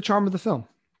goes with the charm of the film.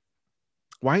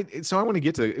 Why? So I want to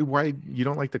get to why you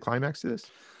don't like the climax to this.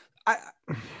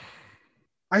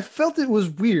 I felt it was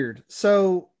weird.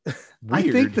 So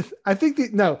Weird. I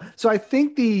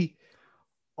think the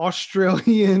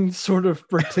Australian sort of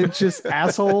pretentious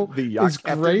asshole The yacht is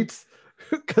captain? great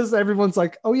because everyone's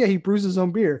like, oh yeah, he brews his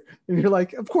own beer. And you're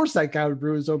like, of course that guy would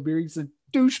brew his own beer. He's a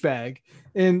douchebag.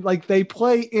 And like they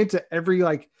play into every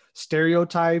like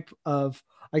stereotype of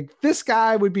like this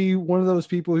guy would be one of those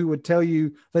people who would tell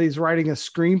you that he's writing a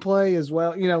screenplay as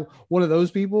well. You know, one of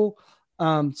those people.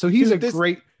 So he's Dude,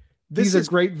 he's a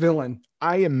great villain.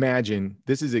 I imagine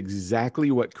this is exactly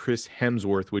what Chris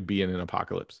Hemsworth would be in an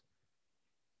apocalypse.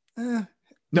 No,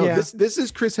 yeah. this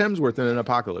is Chris Hemsworth in an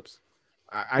apocalypse.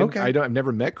 I've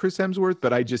never met Chris Hemsworth,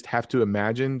 but I just have to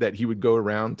imagine that he would go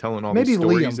around telling all these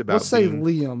stories Liam. about. Let's say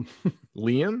Liam.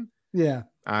 Liam. Yeah.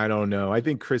 I don't know. I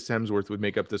think Chris Hemsworth would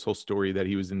make up this whole story that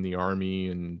he was in the army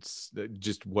and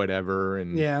just whatever,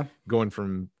 and Yeah. going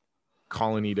from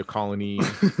colony to colony,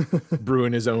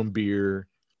 brewing his own beer.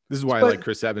 This is why I But- like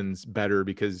Chris Evans better,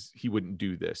 because he wouldn't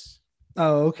do this.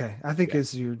 Oh, okay. I think Yeah.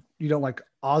 it's you don't like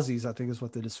Aussies, I think is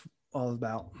what that is all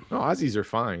about. No, Aussies are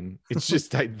fine. It's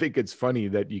just I think it's funny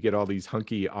that you get all these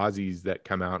hunky Aussies that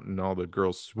come out and all the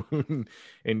girls swoon,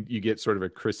 and you get sort of a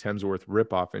Chris Hemsworth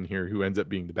ripoff in here who ends up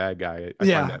being the bad guy. I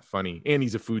Yeah. find that funny, and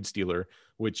he's a food stealer,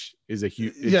 which is a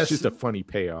huge. It's Yes. just a funny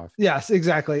payoff. Yes,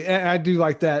 exactly. And I do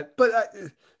like that. But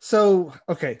so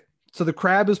the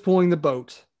crab is pulling the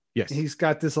boat. Yes, He's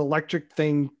got this electric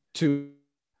thing to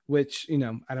which, you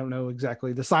know, I don't know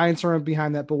exactly the science around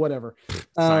behind that, but whatever.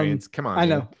 science. Come on, I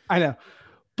man. know.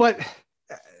 But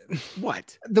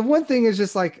What? the one thing is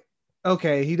just like,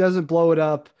 okay, he doesn't blow it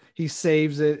up, he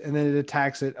saves it, and then it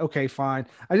attacks it. Okay, fine.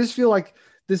 I just feel like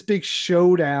this big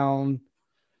showdown.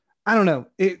 I don't know.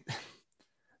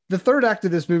 The third act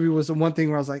of this movie was the one thing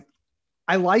where I was like,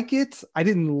 I like it. I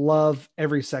didn't love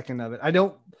every second of it. I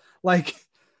don't like.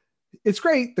 It's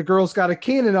great. The girl's got a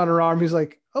cannon on her arm. He's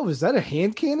like, oh, is that a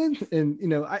hand cannon? And you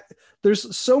know,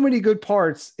 there's so many good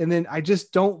parts, and then I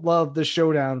just don't love the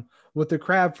showdown with the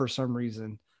crab for some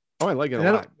reason. Oh, I like it And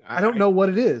a lot. I don't know what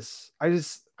it is.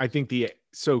 I think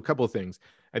so a couple of things.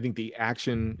 I think the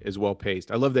action is well paced.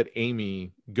 I love that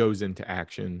Amy goes into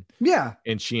action Yeah.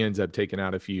 and she ends up taking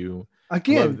out a few. I love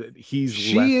Again, that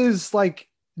she is like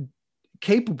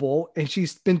capable, and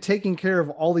she's been taking care of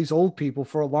all these old people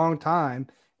for a long time.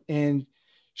 And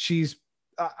she's,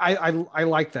 I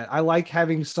like that. I like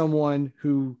having someone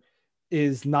who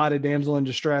is not a damsel in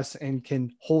distress and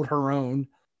can hold her own.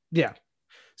 Yeah.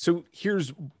 So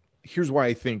here's why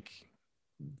I think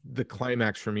the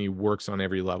climax for me works on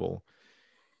every level.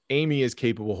 Amy is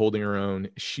capable of holding her own.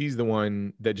 She's the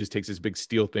one that just takes this big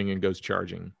steel thing and goes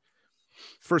charging.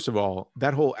 First of all,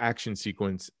 that whole action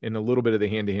sequence and a little bit of the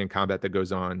hand-to-hand combat that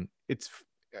goes on,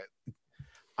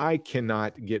 I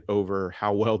cannot get over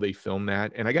how well they film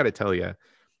that. And I got to tell you,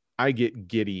 I get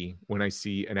giddy when I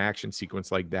see an action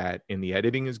sequence like that, and the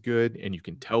editing is good and you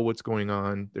can tell what's going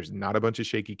on. There's not a bunch of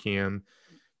shaky cam.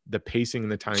 The pacing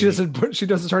and the timing. She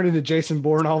doesn't turn into Jason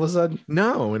Bourne all of a sudden.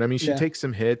 No. And I mean, she Yeah. takes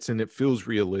some hits and it feels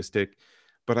realistic,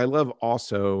 but I love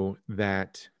also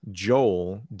that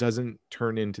Joel doesn't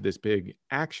turn into this big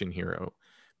action hero,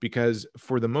 because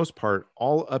for the most part,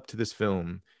 all up to this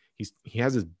film, he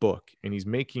has his book and he's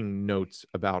making notes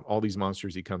about all these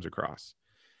monsters he comes across.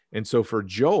 And so for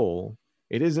Joel,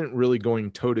 it isn't really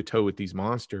going toe to toe with these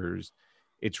monsters.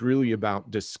 It's really about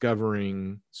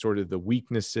discovering sort of the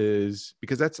weaknesses,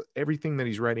 because that's everything that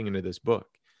he's writing into this book.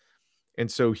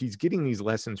 And so he's getting these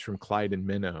lessons from Clyde and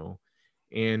Minnow,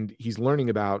 and he's learning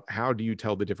about how do you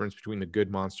tell the difference between the good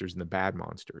monsters and the bad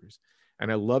monsters.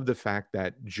 And I love the fact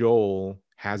that Joel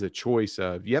has a choice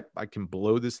of, yep, I can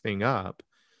blow this thing up,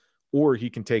 or he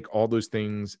can take all those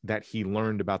things that he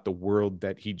learned about the world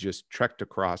that he just trekked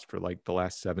across for like the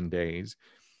last 7 days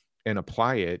and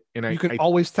apply it. And You can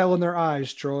always tell in their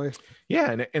eyes, Troy.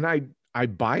 yeah. And I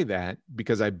buy that,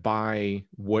 because I buy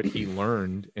what he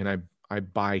learned and I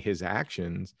buy his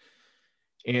actions.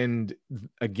 And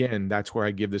again, that's where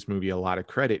I give this movie a lot of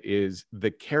credit, is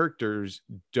the characters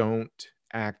don't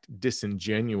act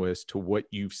disingenuous to what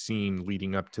you've seen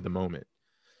leading up to the moment.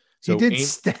 So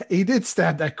he did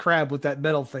stab that crab with that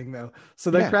metal thing though.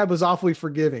 So that crab was awfully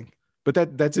forgiving.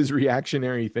 But that's his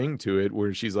reactionary thing to it,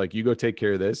 where she's like, you go take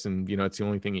care of this. And, you know, it's the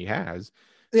only thing he has.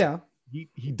 Yeah.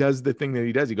 He does the thing that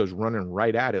he does. He goes running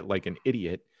right at it like an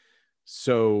idiot.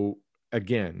 So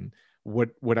again,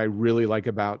 what I really like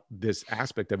about this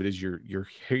aspect of it is your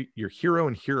hero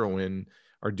and heroine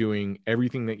are doing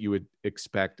everything that you would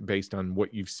expect based on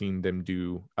what you've seen them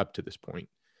do up to this point.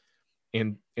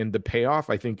 And the payoff,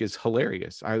 I think, is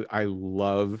hilarious. I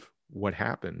love what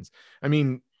happens. I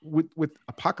mean, with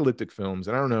apocalyptic films,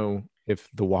 and I don't know if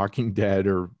The Walking Dead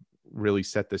or really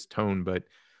set this tone, but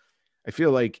I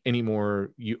feel like anymore,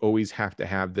 you always have to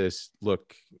have this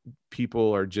look,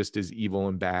 people are just as evil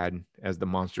and bad as the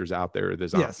monsters out there, the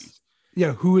zombies. Yes.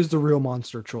 Yeah. Who is the real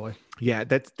monster, Troy? Yeah,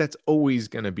 that's always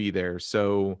going to be there.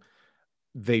 So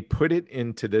they put it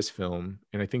into this film,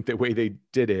 and I think the way they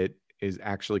did it is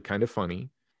actually kind of funny,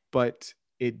 but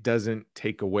it doesn't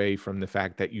take away from the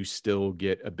fact that you still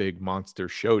get a big monster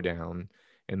showdown,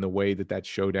 and the way that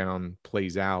showdown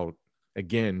plays out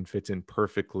again fits in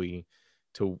perfectly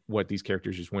to what these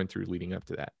characters just went through leading up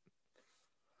to that.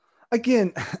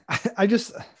 Again,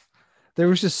 there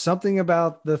was just something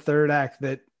about the third act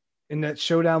that in that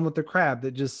showdown with the crab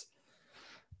that just,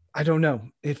 I don't know.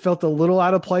 It felt a little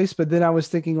out of place, but then I was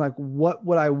thinking like, what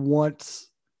would I want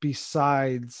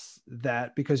besides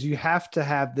that? Because you have to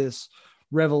have this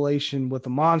revelation with the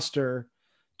monster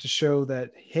to show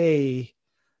that, hey,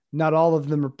 not all of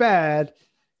them are bad.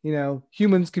 You know,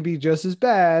 humans could be just as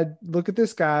bad. Look at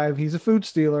this guy. He's a food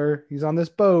stealer. He's on this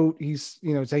boat. He's,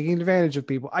 you know, taking advantage of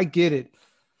people. I get it.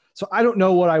 So I don't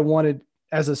know what I wanted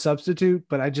as a substitute,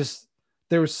 but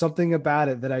there was something about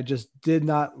it that I just did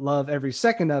not love every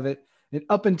second of it. And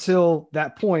up until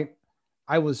that point,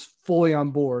 I was fully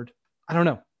on board. I don't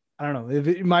know. If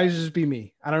it might just be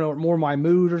me. I don't know, more my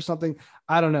mood or something.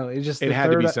 I don't know. It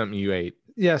had to be something you ate.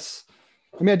 Yes.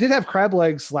 I mean, I did have crab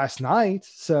legs last night,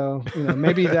 so you know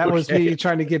maybe that was me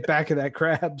trying to get back at that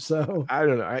crab. So I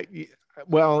don't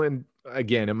know. And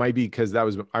again, it might be because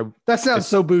that sounds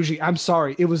so bougie. I'm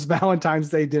sorry, it was Valentine's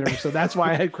Day dinner, so that's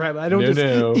why I had crab. I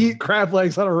don't eat crab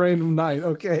legs on a random night.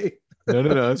 Okay. No,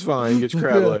 that's fine. Get your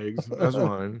crab legs. That's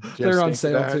fine. They're on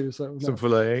sale too. So some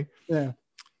filet. Yeah.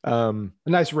 A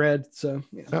nice red. So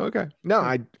yeah. Oh, okay. No,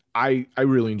 I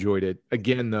really enjoyed it.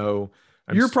 Again, though.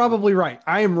 You're probably right.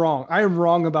 I am wrong. I am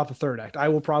wrong about the third act. I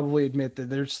will probably admit that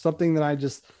there's something that I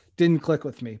just didn't click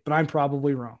with me, but I'm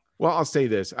probably wrong. Well, I'll say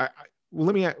this. I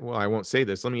won't say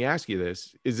this. Let me ask you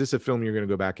this. Is this a film you're going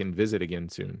to go back and visit again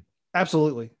soon?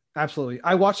 Absolutely. Absolutely.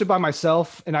 I watched it by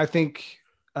myself, and I think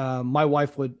my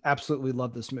wife would absolutely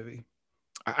love this movie.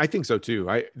 I think so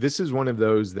too. This is one of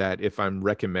those that if I'm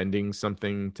recommending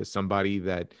something to somebody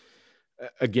that,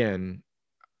 again,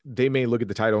 they may look at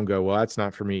the title and go, well, that's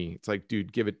not for me. It's like,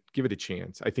 dude, give it a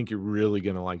chance. I think you're really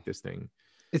going to like this thing.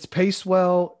 It's paced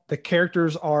well. The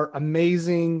characters are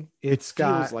amazing. It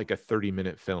feels like a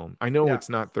 30-minute film. I know It's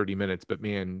not 30 minutes, but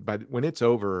man, when it's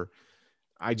over,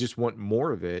 I just want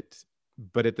more of it.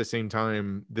 But at the same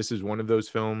time, this is one of those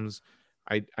films.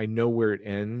 I know where it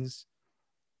ends,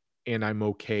 and I'm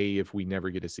okay if we never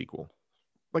get a sequel.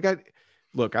 I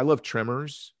love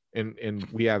Tremors. And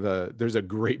we have there's a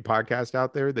great podcast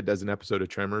out there that does an episode of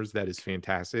Tremors that is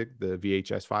fantastic. The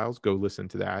VHS Files, go listen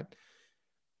to that.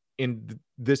 And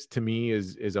this to me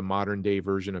is a modern day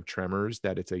version of Tremors,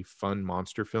 that it's a fun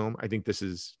monster film. I think this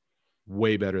is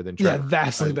way better than Tremors. Yeah,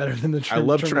 vastly better than the Tremors. I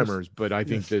love Tremors, but I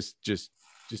think this just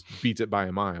beats it by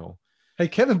a mile. Hey,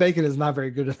 Kevin Bacon is not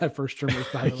very good at that first Tremors,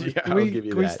 by the way.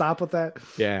 Can we stop with that?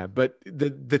 Yeah, but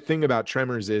the thing about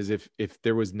Tremors is if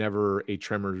there was never a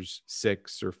Tremors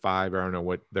 6 or 5, or I don't know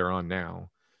what they're on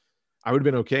now, I would have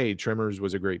been okay. Tremors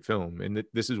was a great film. And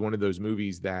this is one of those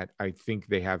movies that I think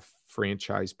they have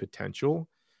franchise potential,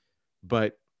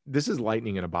 but this is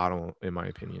lightning in a bottle, in my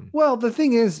opinion. Well, the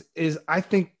thing is I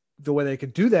think the way they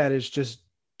could do that is just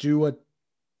do a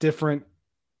different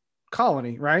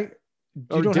colony, right?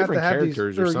 You don't have to have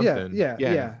characters or something.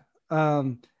 Yeah.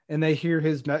 And they hear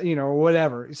his, or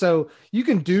whatever. So you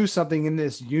can do something in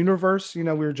this universe. We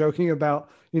were joking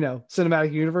about,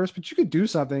 cinematic universe, but you could do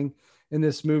something in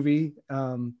this movie,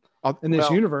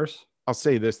 universe. I'll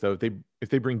say this though. If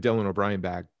they bring Dylan O'Brien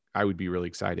back, I would be really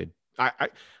excited.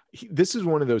 This is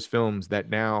one of those films that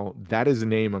now that is a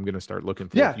name I'm going to start looking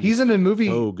for. Yeah. He's in a movie.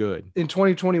 Oh, good. In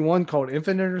 2021 called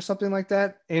Infinite or something like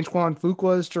that. Antoine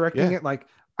Fuqua is directing it. Like,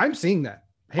 I'm seeing that.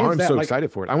 I'm so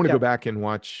excited for it. I want to go back and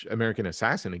watch American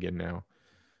Assassin again now.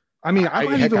 I mean, I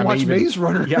might even watch Maze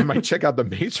Runner. Yeah, I might check out the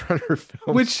Maze Runner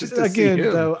film. Which, again,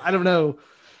 though, I don't know.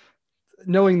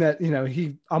 Knowing that,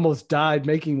 he almost died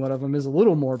making one of them is a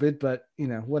little morbid, but,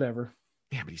 whatever.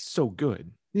 Yeah, but he's so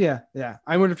good. Yeah.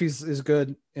 I wonder if he's as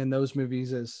good in those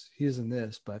movies as he is in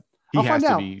this, but I'll find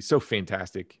out. He has to be so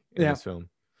fantastic in this film.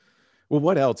 Well,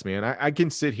 what else, man? I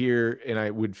can sit here and I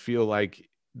would feel like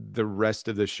the rest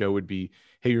of the show would be,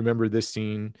 hey, remember this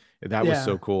scene? That was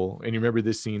so cool. And you remember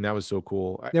this scene? That was so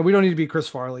cool. Yeah, we don't need to be Chris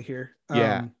Farley here.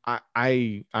 Yeah,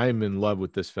 I'm in love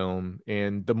with this film.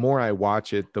 And the more I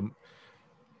watch it,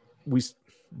 we,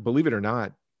 believe it or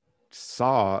not,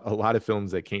 saw a lot of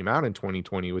films that came out in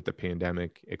 2020 with the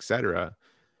pandemic, etc.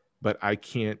 But I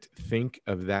can't think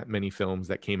of that many films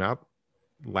that came out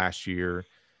last year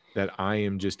that I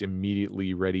am just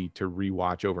immediately ready to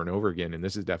rewatch over and over again. And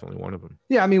this is definitely one of them.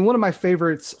 Yeah. I mean, one of my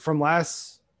favorites from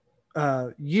last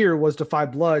year was Da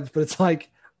 5 Bloods, but it's like,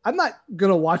 I'm not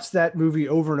going to watch that movie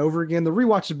over and over again. The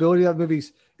rewatchability of that movie,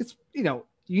 it's, you know,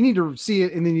 you need to see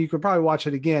it and then you could probably watch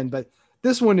it again. But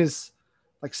this one is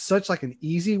like such like an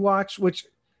easy watch, which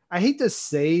I hate to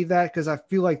say that because I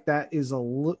feel like that is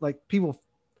like people,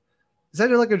 is that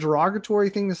like a derogatory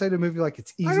thing to say to a movie? Like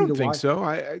it's easy to watch? I don't think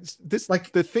so. This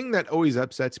like the thing that always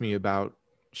upsets me about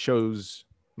shows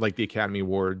like the Academy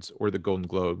Awards or the Golden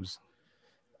Globes.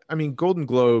 I mean, Golden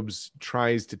Globes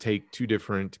tries to take two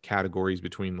different categories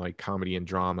between like comedy and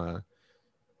drama.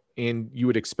 And you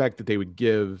would expect that they would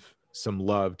give some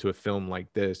love to a film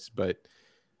like this, but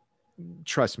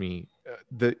trust me,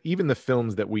 even the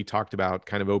films that we talked about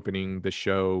kind of opening the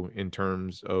show in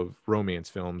terms of romance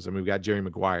films. I mean, we've got Jerry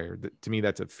Maguire. To me,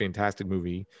 that's a fantastic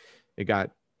movie. It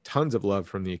got tons of love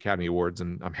from the Academy Awards,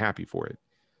 and I'm happy for it.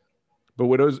 But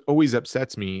what always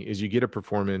upsets me is you get a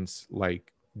performance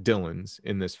like Dylan's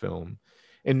in this film.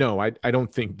 And no, I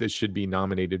don't think this should be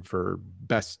nominated for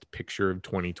Best Picture of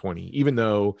 2020, even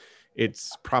though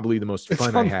it's probably the most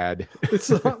fun I had. It's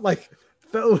not like,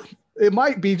 though, it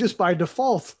might be just by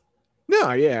default.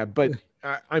 No, yeah, but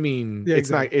I mean, yeah,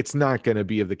 it's not going to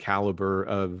be of the caliber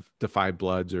of Da 5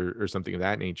 Bloods or something of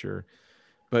that nature.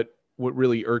 But what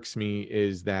really irks me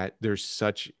is that there's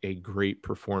such a great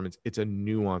performance. It's a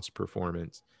nuanced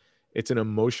performance. It's an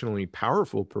emotionally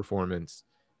powerful performance,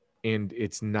 and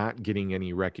it's not getting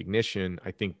any recognition,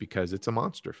 I think, because it's a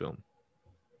monster film.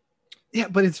 Yeah,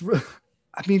 but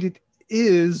I mean, it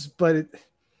is, but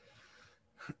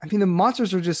I mean, the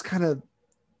monsters are just kind of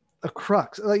a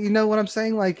crux. Like, you know what I'm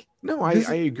saying? Like, no, I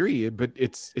agree, but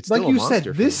it's still like you said,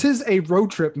 film. This is a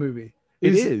road trip movie.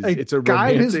 It is. It's a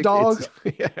guy romantic, and his dog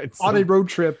on a road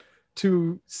trip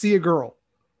to see a girl.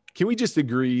 Can we just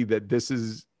agree that this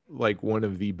is like one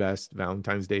of the best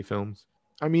Valentine's Day films?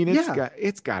 I mean,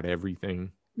 it's got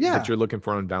everything that you're looking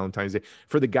for on Valentine's Day.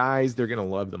 For the guys, they're gonna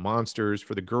love the monsters.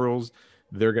 For the girls,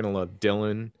 they're gonna love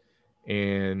Dylan,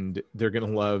 and they're gonna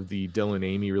love the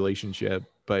Dylan-Amy relationship.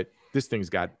 But this thing's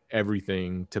got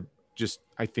everything to just,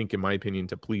 I think, in my opinion,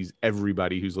 to please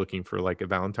everybody who's looking for like a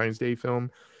Valentine's Day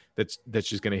film. That's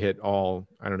just gonna hit all.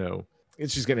 I don't know.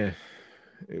 It's just gonna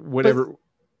whatever. But,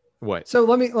 what? So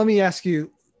let me ask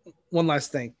you one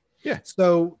last thing. Yeah.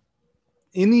 So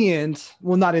in the end,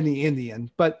 well, not in the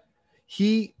end, but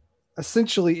he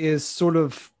essentially is sort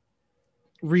of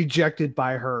rejected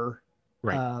by her.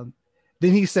 Right.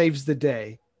 Then he saves the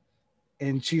day.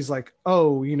 And she's like,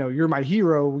 oh, you know, you're my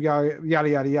hero, yada, yada,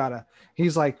 yada, yada.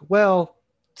 He's like, well,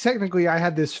 technically I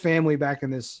had this family back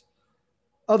in this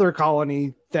other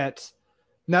colony that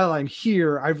now that I'm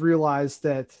here, I've realized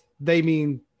that they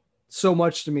mean so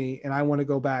much to me and I want to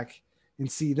go back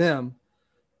and see them.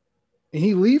 And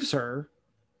he leaves her,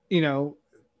 you know,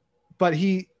 but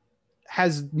he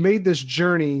has made this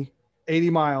journey 80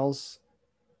 miles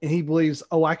and he believes,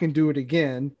 oh, I can do it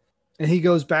again. And he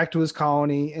goes back to his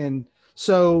colony. And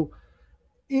so,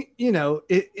 you know,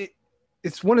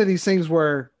 it's one of these things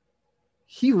where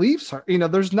he leaves her. You know,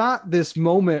 there's not this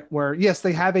moment where, yes,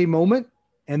 they have a moment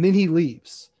and then he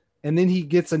leaves. And then he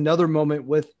gets another moment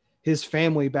with his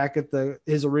family back at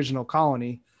his original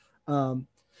colony. And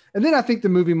then I think the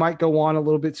movie might go on a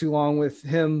little bit too long with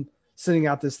him sending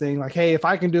out this thing like, hey, if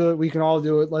I can do it, we can all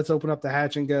do it. Let's open up the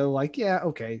hatch and go. Like, yeah,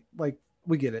 okay. Like,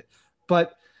 we get it.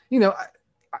 But, you know,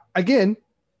 again,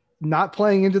 not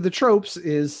playing into the tropes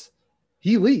is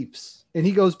he leaves and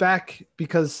he goes back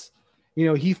because, you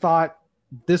know, he thought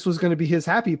this was going to be his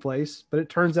happy place, but it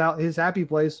turns out his happy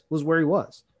place was where he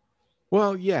was.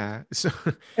 Well, yeah. So,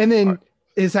 and then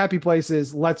his happy place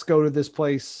is let's go to this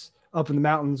place up in the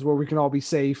mountains where we can all be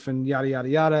safe and yada, yada,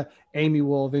 yada. Amy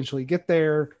will eventually get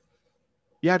there.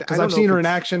 Yeah. Because I've seen her in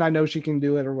action. I know she can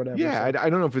do it or whatever. Yeah. So. I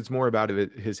don't know if it's more about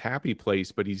his happy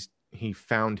place, but he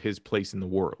found his place in the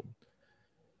world.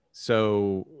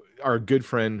 So our good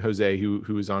friend Jose, who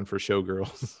was on for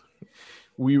Showgirls,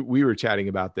 we were chatting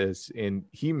about this, and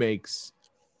he makes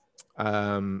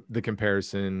the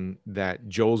comparison that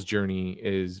Joel's journey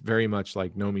is very much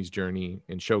like Nomi's journey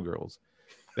in Showgirls.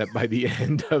 That by the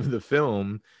end of the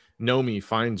film, Nomi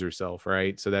finds herself,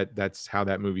 right? So that's how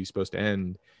that movie's supposed to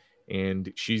end.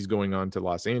 and she's going on to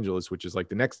Los Angeles, which is like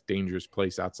the next dangerous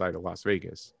place outside of Las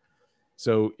Vegas.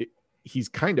 So he's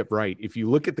kind of right. If you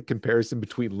look at the comparison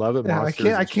between Love and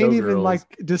Monsters, I can't even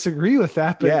like disagree with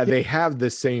that. But yeah, they have the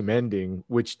same ending,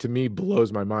 which to me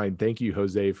blows my mind. Thank you,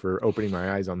 Jose, for opening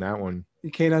my eyes on that one. You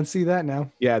can't unsee that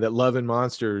now. Yeah, that Love and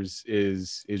Monsters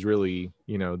is really,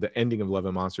 you know, the ending of Love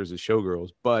and Monsters is Showgirls,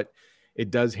 but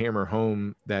it does hammer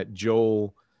home that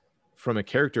Joel, from a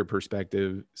character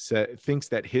perspective, thinks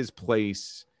that his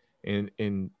place in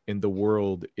the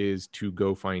world is to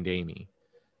go find Amy.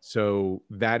 So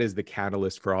that is the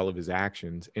catalyst for all of his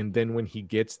actions. And then when he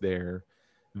gets there,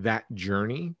 that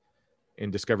journey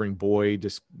and discovering Boyd,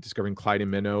 discovering Clyde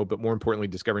and Minnow, but more importantly,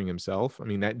 discovering himself. I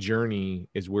mean, that journey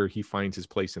is where he finds his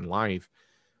place in life.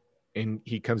 And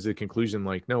he comes to the conclusion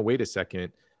like, no, wait a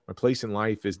second. My place in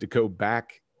life is to go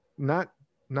back, not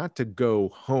to go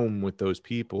home with those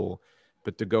people,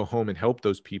 but to go home and help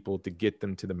those people to get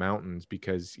them to the mountains,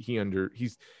 because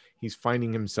he's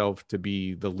finding himself to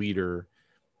be the leader.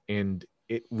 And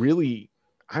it really,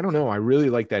 I don't know, I really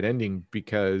like that ending,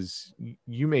 because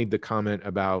you made the comment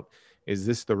about, is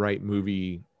this the right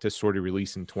movie to sort of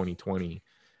release in 2020?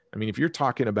 I mean, if you're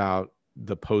talking about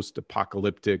the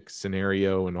post-apocalyptic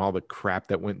scenario and all the crap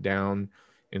that went down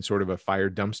in sort of a fire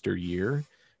dumpster year,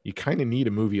 you kind of need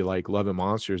a movie like Love and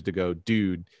Monsters to go,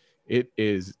 dude, it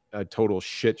is a total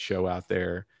shit show out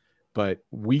there, but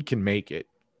we can make it.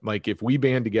 Like, if we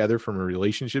band together from a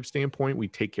relationship standpoint, we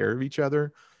take care of each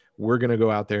other, we're going to go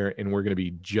out there and we're going to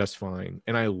be just fine.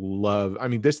 And I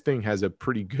mean, this thing has a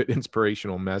pretty good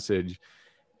inspirational message,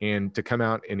 and to come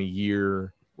out in a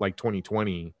year like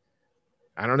 2020,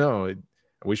 I don't know.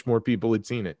 I wish more people had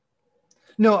seen it.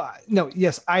 No,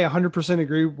 yes, I 100%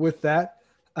 agree with that.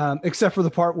 Except for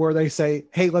the part where they say,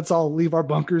 hey, let's all leave our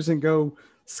bunkers and go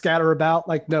scatter about.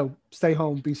 Like, no, stay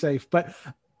home, be safe. But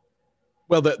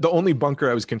well, the only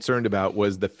bunker I was concerned about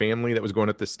was the family that was going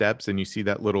up the steps, and you see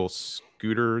that little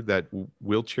scooter, that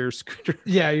wheelchair scooter.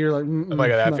 Yeah, you're like, oh my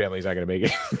God, that family's not going to make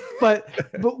it.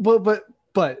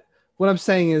 but what I'm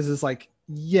saying is like,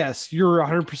 yes, you're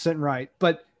 100% right,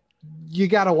 but you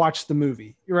got to watch the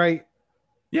movie, right?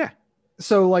 Yeah.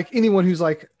 So like anyone who's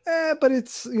like, but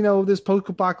it's, you know, this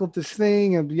post-apocalyptic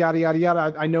thing and yada, yada,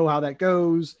 yada, I know how that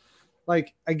goes.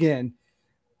 Like, again,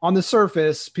 on the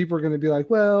surface, people are going to be like,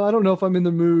 well, I don't know if I'm in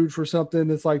the mood for something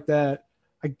that's like that.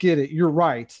 I get it. You're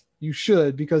right. You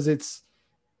should, because it's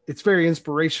very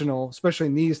inspirational, especially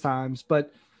in these times.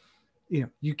 But, you know,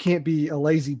 you can't be a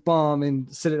lazy bum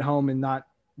and sit at home and not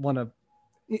want to,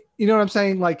 you know what I'm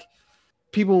saying? Like,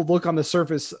 people look on the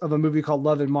surface of a movie called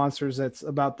Love and Monsters that's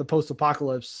about the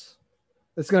post-apocalypse.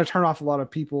 It's going to turn off a lot of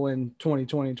people in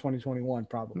 2020 and 2021,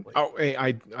 probably. Oh,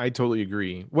 I totally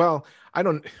agree. Well,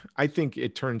 I think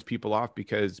it turns people off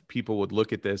because people would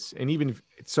look at this, and even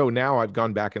so now I've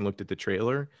gone back and looked at the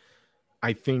trailer.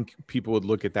 I think people would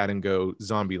look at that and go,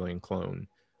 Zombieland clone,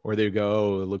 or they go,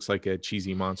 oh, it looks like a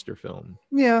cheesy monster film.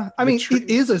 Yeah. I mean, it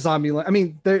is a Zombieland. I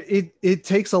mean, it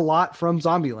takes a lot from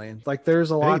Zombieland. Like,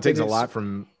 there's a lot. It takes a lot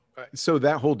from, so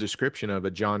that whole description of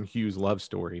a John Hughes love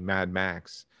story, Mad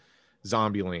Max,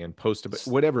 Zombieland,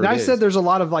 whatever. I said there's a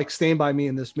lot of like Stand By Me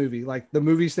in this movie. Like the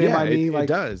movie Stand By Me, like it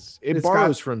does. It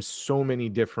borrows from so many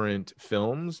different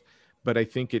films, but I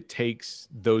think it takes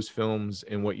those films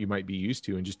and what you might be used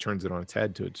to and just turns it on its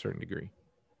head to a certain degree.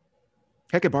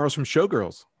 Heck, it borrows from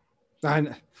Showgirls.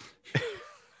 I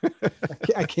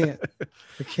can't.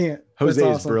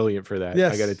 Jose is brilliant for that.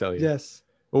 Yes, I got to tell you. Yes.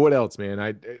 Well, what else, man?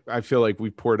 I feel like we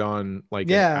poured on like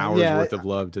an hour's worth of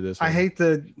love to this one. I hate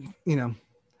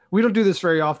we don't do this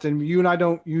very often. You and I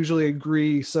don't usually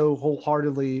agree so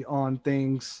wholeheartedly on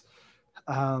things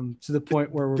to the point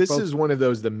where this is one of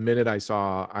those, the minute I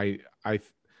saw,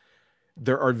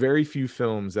 there are very few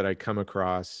films that I come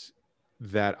across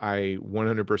that I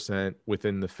 100%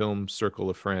 within the film circle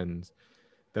of friends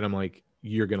that I'm like,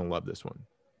 you're going to love this one.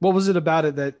 What was it about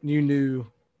it that you knew?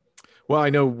 Well, I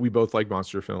know we both like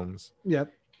monster films.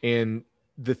 Yep. And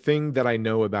the thing that I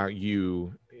know about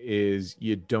you is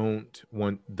you don't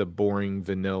want the boring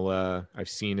vanilla. I've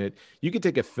seen it. You could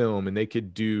take a film and they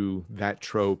could do that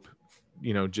trope,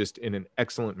 you know, just in an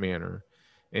excellent manner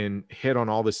and hit on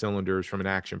all the cylinders from an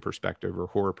action perspective or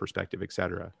horror perspective,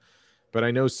 etc. But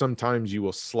I know sometimes you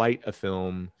will slight a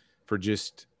film for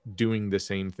just doing the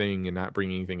same thing and not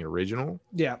bringing anything original.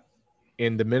 Yeah.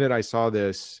 And the minute I saw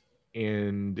this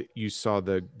and you saw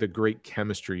the great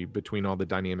chemistry between all the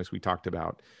dynamics we talked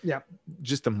about, yeah,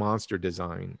 just the monster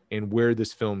design and where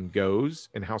this film goes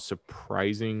and how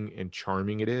surprising and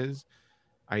charming it is,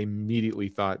 I immediately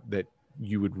thought that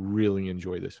you would really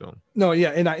enjoy this film. No,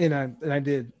 yeah, and I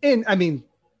did. And I mean,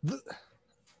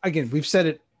 again, we've said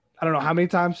it I don't know how many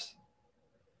times.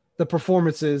 The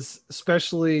performances,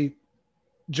 especially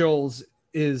Joel's,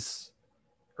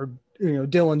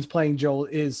 Dylan's playing Joel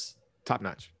is top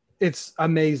notch. It's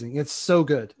amazing. It's so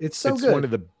good. It's good.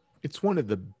 It's one of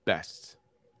the best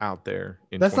out there.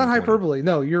 That's not hyperbole.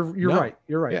 No, you're right.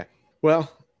 You're right. Yeah.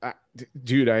 Well,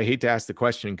 dude, I hate to ask the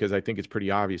question because I think it's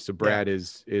pretty obvious. So Brad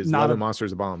is Love and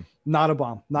Monsters a bomb? Not a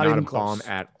bomb. Not even a close.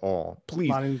 Bomb at all. Please,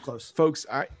 not even close, folks.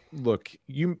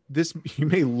 You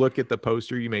may look at the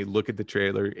poster, you may look at the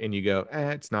trailer, and you go,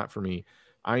 it's not for me.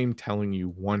 I am telling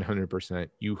you 100%,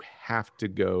 you have to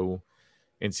go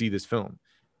and see this film.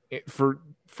 For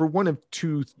one of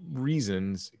two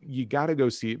reasons. You got to go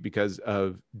see it because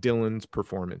of Dylan's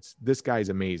performance. This guy's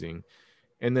amazing.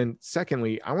 And then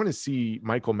secondly, I want to see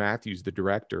Michael Matthews, the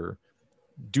director,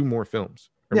 do more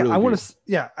films.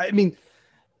 I mean,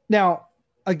 now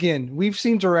again, we've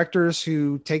seen directors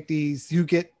who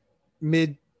get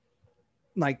mid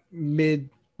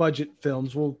budget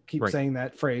films. We'll keep saying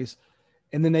that phrase.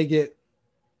 And then they get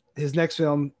his next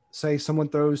film, say someone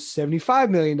throws $75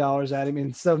 million at him.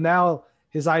 And so now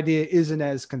his idea isn't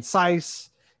as concise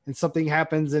and something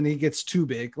happens and he gets too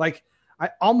big. Like,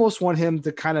 I almost want him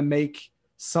to kind of make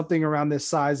something around this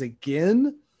size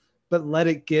again, but let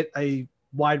it get a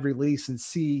wide release and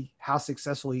see how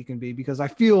successful he can be. Because I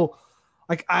feel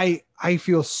like I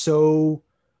feel so,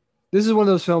 this is one of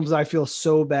those films that I feel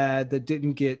so bad that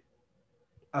didn't get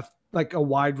a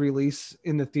wide release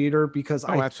in the theater, because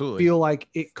I feel like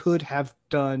it could have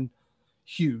done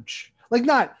huge, like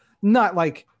not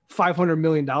like $500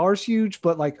 million huge,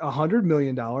 but like $100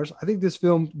 million. I think this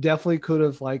film definitely could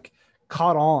have like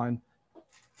caught on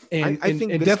and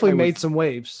definitely made some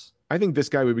waves. I think this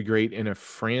guy would be great in a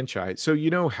franchise. So, you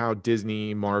know how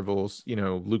Disney, Marvel's,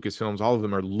 Lucasfilms, all of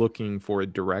them are looking for a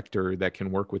director that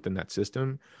can work within that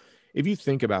system. If you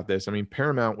think about this, I mean,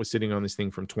 Paramount was sitting on this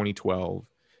thing from 2012.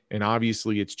 And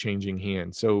obviously it's changing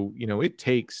hands. So, it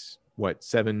takes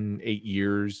 7-8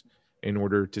 years in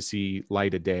order to see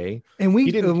light of day. And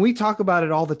we talk about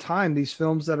it all the time, these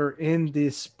films that are in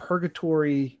this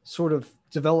purgatory sort of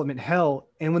development hell.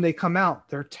 And when they come out,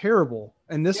 they're terrible.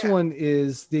 And this one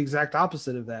is the exact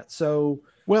opposite of that. So,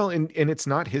 well, and it's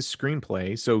not his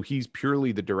screenplay. So he's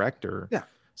purely the director. Yeah.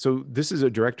 So this is a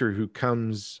director who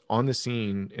comes on the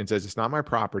scene and says, it's not my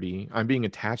property. I'm being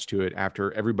attached to it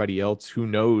after everybody else who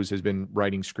knows has been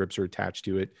writing scripts or attached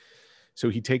to it. So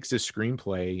he takes this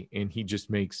screenplay and he just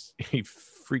makes a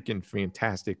freaking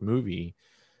fantastic movie.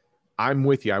 I'm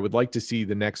with you. I would like to see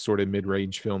the next sort of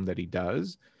mid-range film that he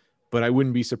does, but I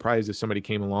wouldn't be surprised if somebody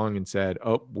came along and said,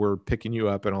 oh, we're picking you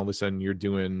up. And all of a sudden you're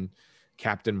doing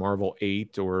Captain Marvel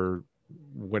 8 or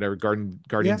whatever, Guardians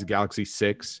of the Galaxy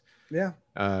 6. Yeah.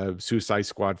 Suicide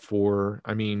Squad 4.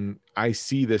 I mean, I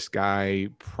see this guy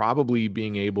probably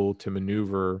being able to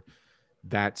maneuver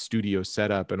that studio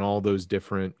setup and all those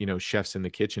different, chefs in the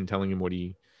kitchen telling him what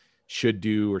he should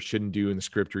do or shouldn't do in the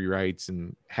script rewrites.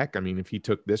 And heck, I mean, if he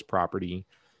took this property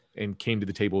and came to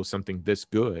the table with something this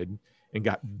good and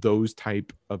got those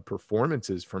type of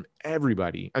performances from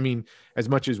everybody. I mean, as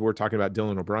much as we're talking about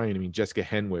Dylan O'Brien, I mean, Jessica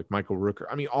Henwick, Michael Rooker,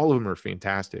 I mean, all of them are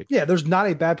fantastic. Yeah, there's not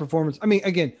a bad performance. I mean,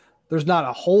 again, there's not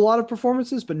a whole lot of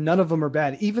performances, but none of them are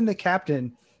bad. Even the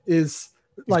captain is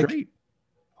great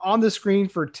on the screen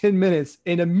for 10 minutes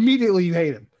and immediately you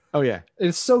hate him. Oh yeah.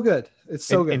 It's so good. It's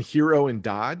so good. And Hero and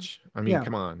Dodge. I mean,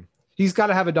 come on. He's got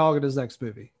to have a dog in his next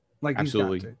movie. Like,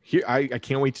 absolutely. I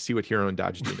can't wait to see what Hero and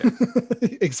Dodge do next.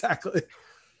 Exactly.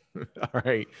 All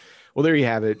right. Well, there you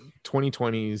have it.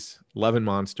 2020's Love and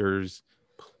Monsters.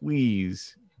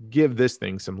 Please give this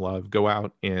thing some love. Go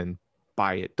out and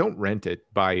buy it. Don't rent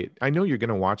it. Buy it. I know you're going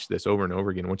to watch this over and over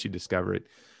again once you discover it.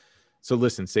 So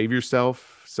listen, save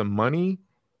yourself some money.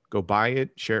 Go buy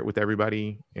it. Share it with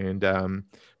everybody. And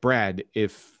Brad,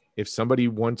 if somebody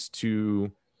wants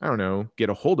to, I don't know,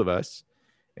 get a hold of us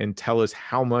and tell us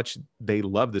how much they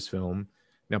love this film.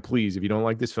 Now, please, if you don't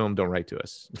like this film, don't write to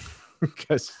us.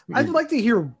 Because I'd like to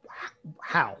hear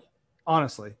how,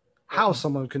 honestly, how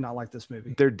someone could not like this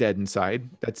movie. They're dead inside.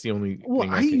 That's the only thing.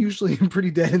 I usually am pretty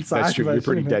dead inside. That's true. You're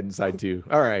pretty dead inside too.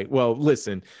 All right. Well,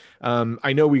 listen,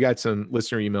 I know we got some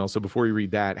listener emails. So before we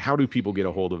read that, how do people get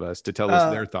a hold of us to tell us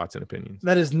their thoughts and opinions?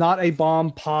 That is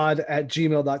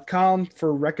notabombpod@gmail.com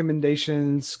for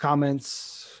recommendations,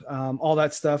 comments, all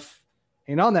that stuff.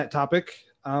 And on that topic,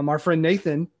 our friend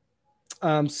Nathan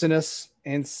sent us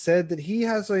and said that he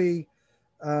has a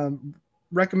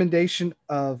recommendation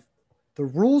of The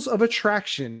Rules of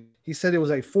Attraction. He said it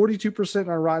was a 42%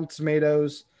 on Rotten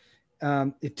Tomatoes.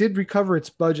 It did recover its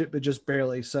budget, but just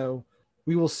barely. So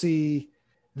we will see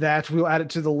that. We'll add it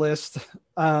to the list.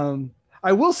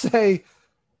 I will say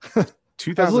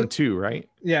 2002, right?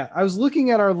 Yeah, I was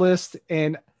looking at our list,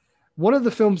 and one of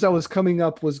the films that was coming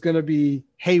up was going to be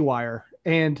Haywire,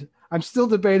 and I'm still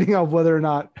debating on whether or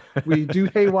not we do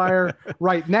Haywire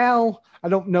right now. I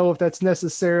don't know if that's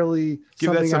necessarily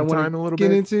something I want to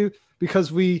get into,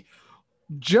 because we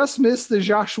just missed the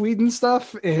Josh Whedon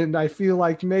stuff, and I feel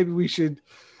like maybe we should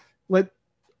let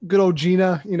good old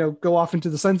Gina, go off into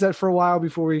the sunset for a while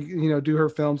before we, do her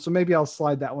film. So maybe I'll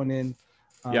slide that one in.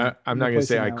 Yeah, I'm not going to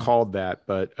say I called that,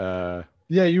 but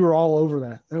yeah, you were all over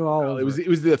that. It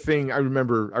was the thing. I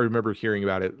remember hearing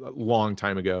about it a long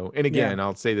time ago. And again,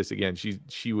 I'll say this again.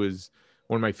 She was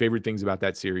one of my favorite things about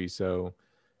that series. So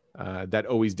that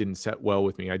always didn't set well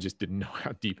with me. I just didn't know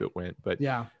how deep it went. But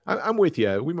yeah, I'm with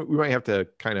you. We might have to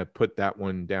kind of put that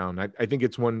one down. I think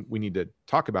it's one we need to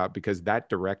talk about, because that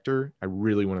director, I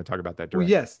really want to talk about that director.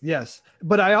 Well, yes.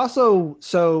 But I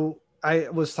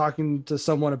was talking to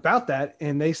someone about that,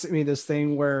 and they sent me this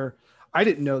thing where I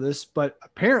didn't know this, but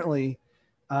apparently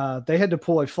they had to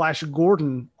pull a Flash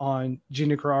Gordon on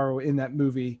Gina Carano in that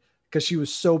movie because she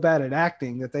was so bad at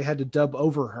acting that they had to dub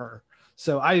over her.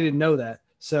 So I didn't know that.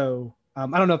 So I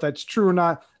don't know if that's true or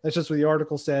not. That's just what the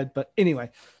article said. But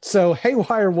anyway, so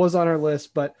Haywire was on our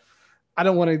list, but I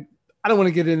don't want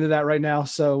to get into that right now.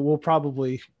 So we'll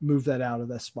probably move that out of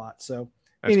that spot. So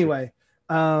that's anyway,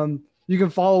 you can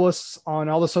follow us on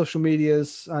all the social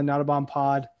medias, Not a Bomb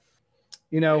Pod.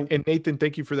 And Nathan,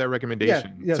 thank you for that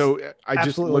recommendation. Yeah, yes, so I just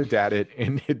absolutely looked at it,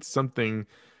 and it's something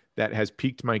that has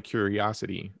piqued my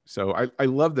curiosity. So I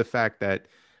love the fact that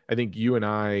I think you and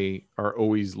I are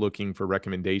always looking for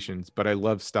recommendations, but I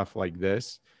love stuff like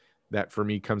this that for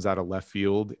me comes out of left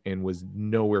field and was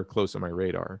nowhere close on my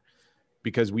radar,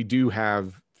 because we do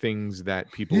have things that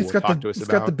people will talk to us about. It's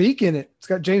got the Beak in it. It's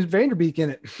got James Vanderbeek in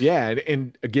it. Yeah.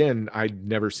 And again, I'd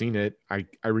never seen it. I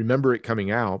remember it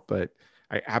coming out, but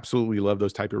I absolutely love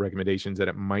those type of recommendations that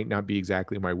it might not be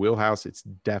exactly my wheelhouse. It's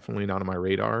definitely not on my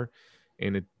radar,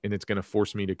 and it's going to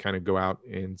force me to kind of go out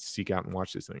and seek out and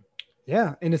watch this thing.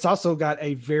 Yeah. And it's also got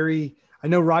I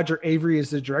know Roger Avery is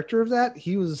the director of that.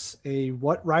 He was a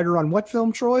writer on what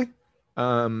film, Troy?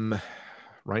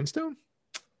 Rhinestone?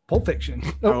 Pulp Fiction.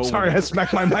 Oh, sorry. I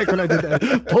smacked my mic when I did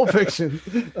that. Pulp Fiction.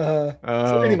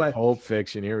 So anyway, Pulp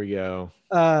Fiction. Here we go.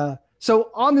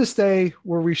 So on this day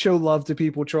where we show love to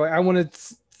people, Troy, I want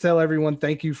to tell everyone,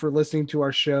 thank you for listening to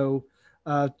our show,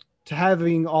 to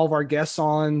having all of our guests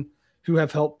on who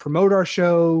have helped promote our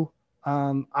show.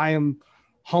 I am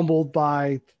humbled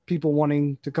by people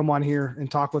wanting to come on here and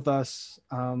talk with us.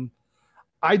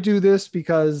 I do this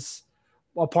because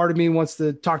a part of me wants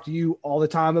to talk to you all the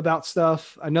time about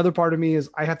stuff. Another part of me is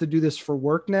I have to do this for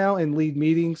work now and lead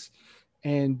meetings,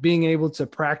 and being able to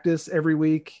practice every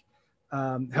week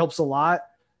helps a lot,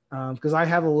 because I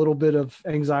have a little bit of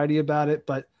anxiety about it,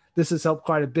 but this has helped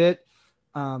quite a bit.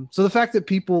 So the fact that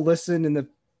people listen and that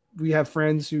we have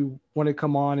friends who want to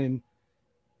come on and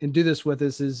do this with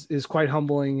us is quite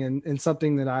humbling and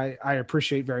something that I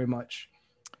appreciate very much.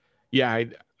 Yeah.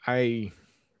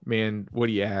 Man, what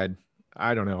do you add?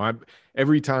 I don't know.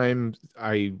 Every time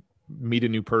I meet a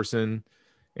new person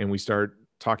and we start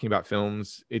talking about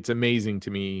films, it's amazing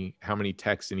to me how many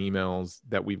texts and emails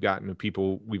that we've gotten of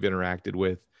people we've interacted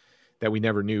with that we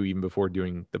never knew even before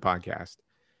doing the podcast.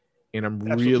 And I'm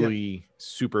really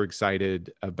super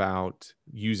excited about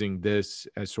using this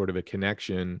as sort of a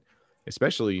connection,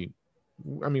 especially,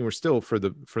 I mean, we're still for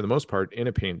the most part in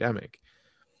a pandemic.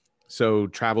 So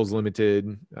travel's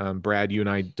limited. Brad, you and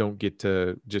I don't get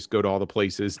to just go to all the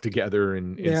places together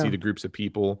and see the groups of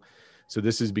people. So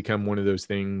this has become one of those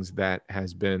things that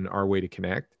has been our way to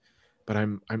connect. But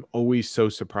I'm always so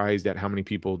surprised at how many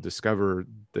people discover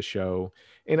the show.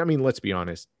 And I mean, let's be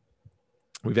honest.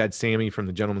 We've had Sammy from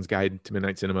The Gentleman's Guide to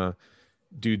Midnight Cinema.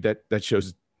 Dude, that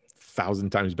show's 1,000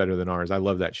 times better than ours. I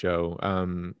love that show.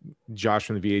 Josh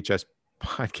from the VHS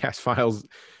Podcast Files.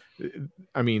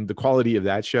 I mean, the quality of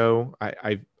that show,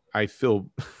 I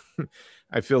feel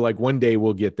I feel like one day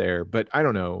we'll get there, but I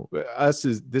don't know. This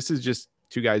is just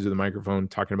two guys with a microphone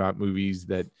talking about movies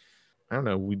that I don't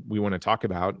know we want to talk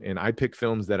about, and I pick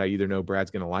films that I either know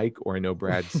Brad's gonna like or I know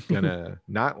Brad's gonna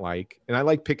not like, and I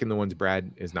like picking the ones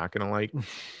Brad is not gonna like,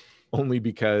 only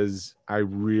because I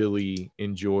really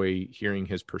enjoy hearing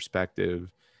his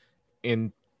perspective,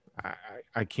 and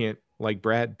I can't, like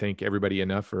Brad, thank everybody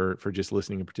enough for just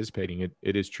listening and participating.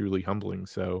 It is truly humbling.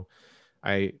 So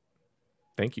I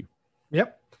thank you.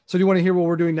 Yep. So do you want to hear what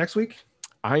we're doing next week?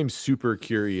 I'm super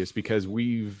curious because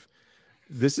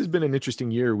this has been an interesting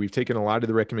year. We've taken a lot of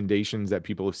the recommendations that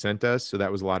people have sent us. So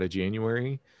that was a lot of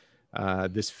January.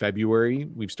 This February,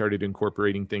 we've started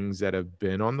incorporating things that have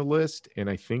been on the list, and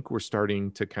I think we're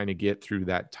starting to kind of get through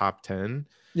that top 10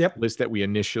 list that we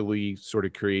initially sort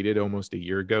of created almost a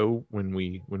year ago when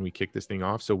we kicked this thing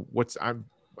off. So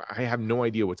I have no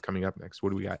idea what's coming up next.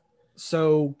 What do we got?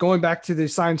 So going back to the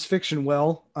science fiction,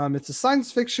 it's a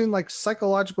science fiction like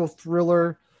psychological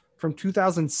thriller from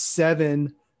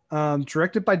 2007,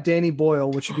 directed by Danny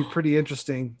Boyle, which would be pretty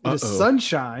interesting. It is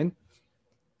Sunshine.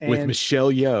 With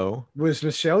Michelle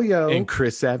Yeoh. And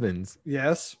Chris Evans.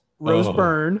 Yes. Rose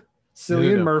Byrne.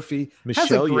 Cillian Murphy.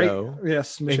 Michelle Yeoh.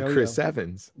 Yes. Michelle and Chris Yeoh.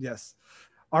 Evans. Yes.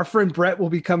 Our friend Brett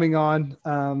will be coming on.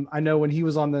 I know when he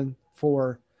was on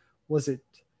was it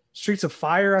Streets of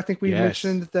Fire? I think we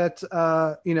mentioned that,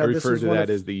 I refer to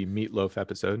that as the Meatloaf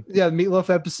episode. Yeah. The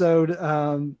Meatloaf episode.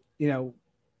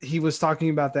 He was talking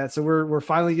about that. So we're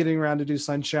finally getting around to do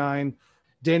Sunshine.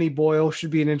 Danny Boyle should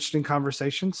be an interesting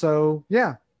conversation. So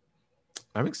yeah.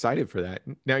 I'm excited for that.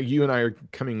 Now you and I are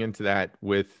coming into that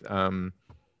with,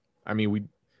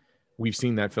 we've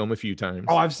seen that film a few times.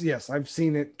 Oh, I've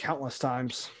seen it countless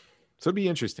times. So it'd be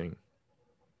interesting.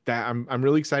 That I'm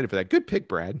really excited for that. Good pick,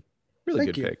 Brad. Really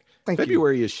good pick.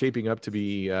 February is shaping up to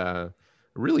be a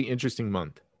really interesting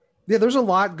month. Yeah, there's a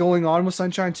lot going on with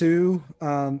Sunshine too.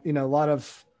 A lot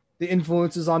of the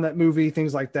influences on that movie,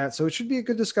 things like that. So it should be a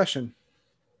good discussion.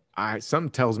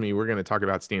 Something tells me we're going to talk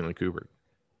about Stanley Kubrick.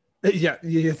 Yeah,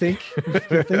 you think?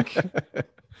 You think?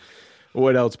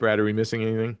 What else, Brad? Are we missing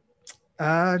anything?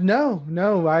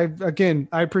 No.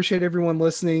 I appreciate everyone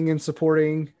listening and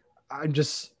supporting. I'm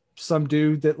just some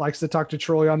dude that likes to talk to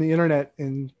Troy on the internet,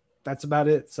 and that's about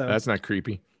it. So that's not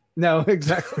creepy. No,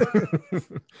 exactly.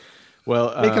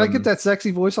 Well, hey, can I get that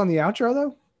sexy voice on the outro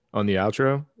though? On the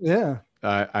outro? Yeah.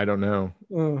 I don't know.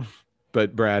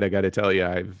 But Brad, I got to tell you,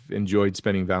 I've enjoyed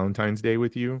spending Valentine's Day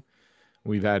with you.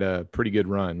 We've had a pretty good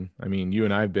run. I mean, you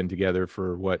and I have been together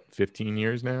for 15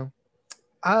 years now?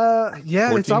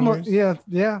 Yeah, it's almost years?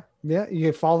 Yeah.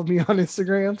 You followed me on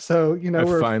Instagram. So,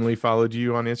 I finally followed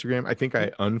you on Instagram. I think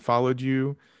I unfollowed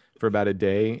you for about a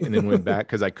day and then went back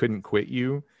because I couldn't quit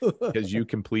you because you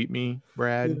complete me,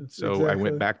 Brad. Yeah, so exactly. I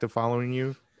went back to following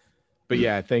you. But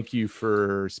yeah, thank you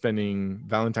for spending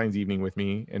Valentine's evening with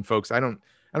me. And folks, I don't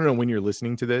know when you're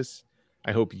listening to this.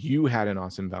 I hope you had an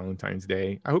awesome Valentine's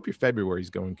Day. I hope your February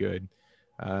is going good.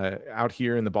 Out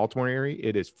here in the Baltimore area,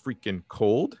 it is freaking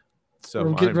cold. So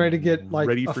I'm getting ready to get like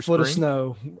ready a for foot of spring.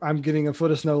 snow. I'm getting a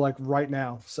foot of snow like right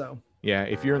now. So yeah,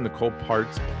 if you're in the cold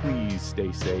parts, please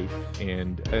stay safe.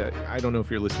 And I don't know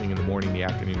if you're listening in the morning, the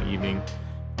afternoon, the evening.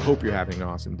 Hope you're having an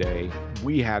awesome day.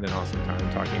 We had an awesome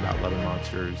time talking about Love and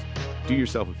Monsters. Do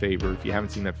yourself a favor. If you haven't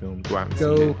seen that film, go out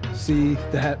and see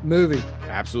that movie.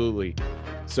 Absolutely.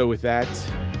 So with that,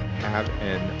 have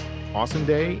an awesome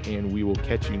day, and we will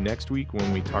catch you next week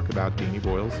when we talk about Danny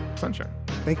Boyle's Sunshine.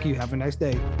 Thank you. Have a nice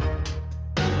day.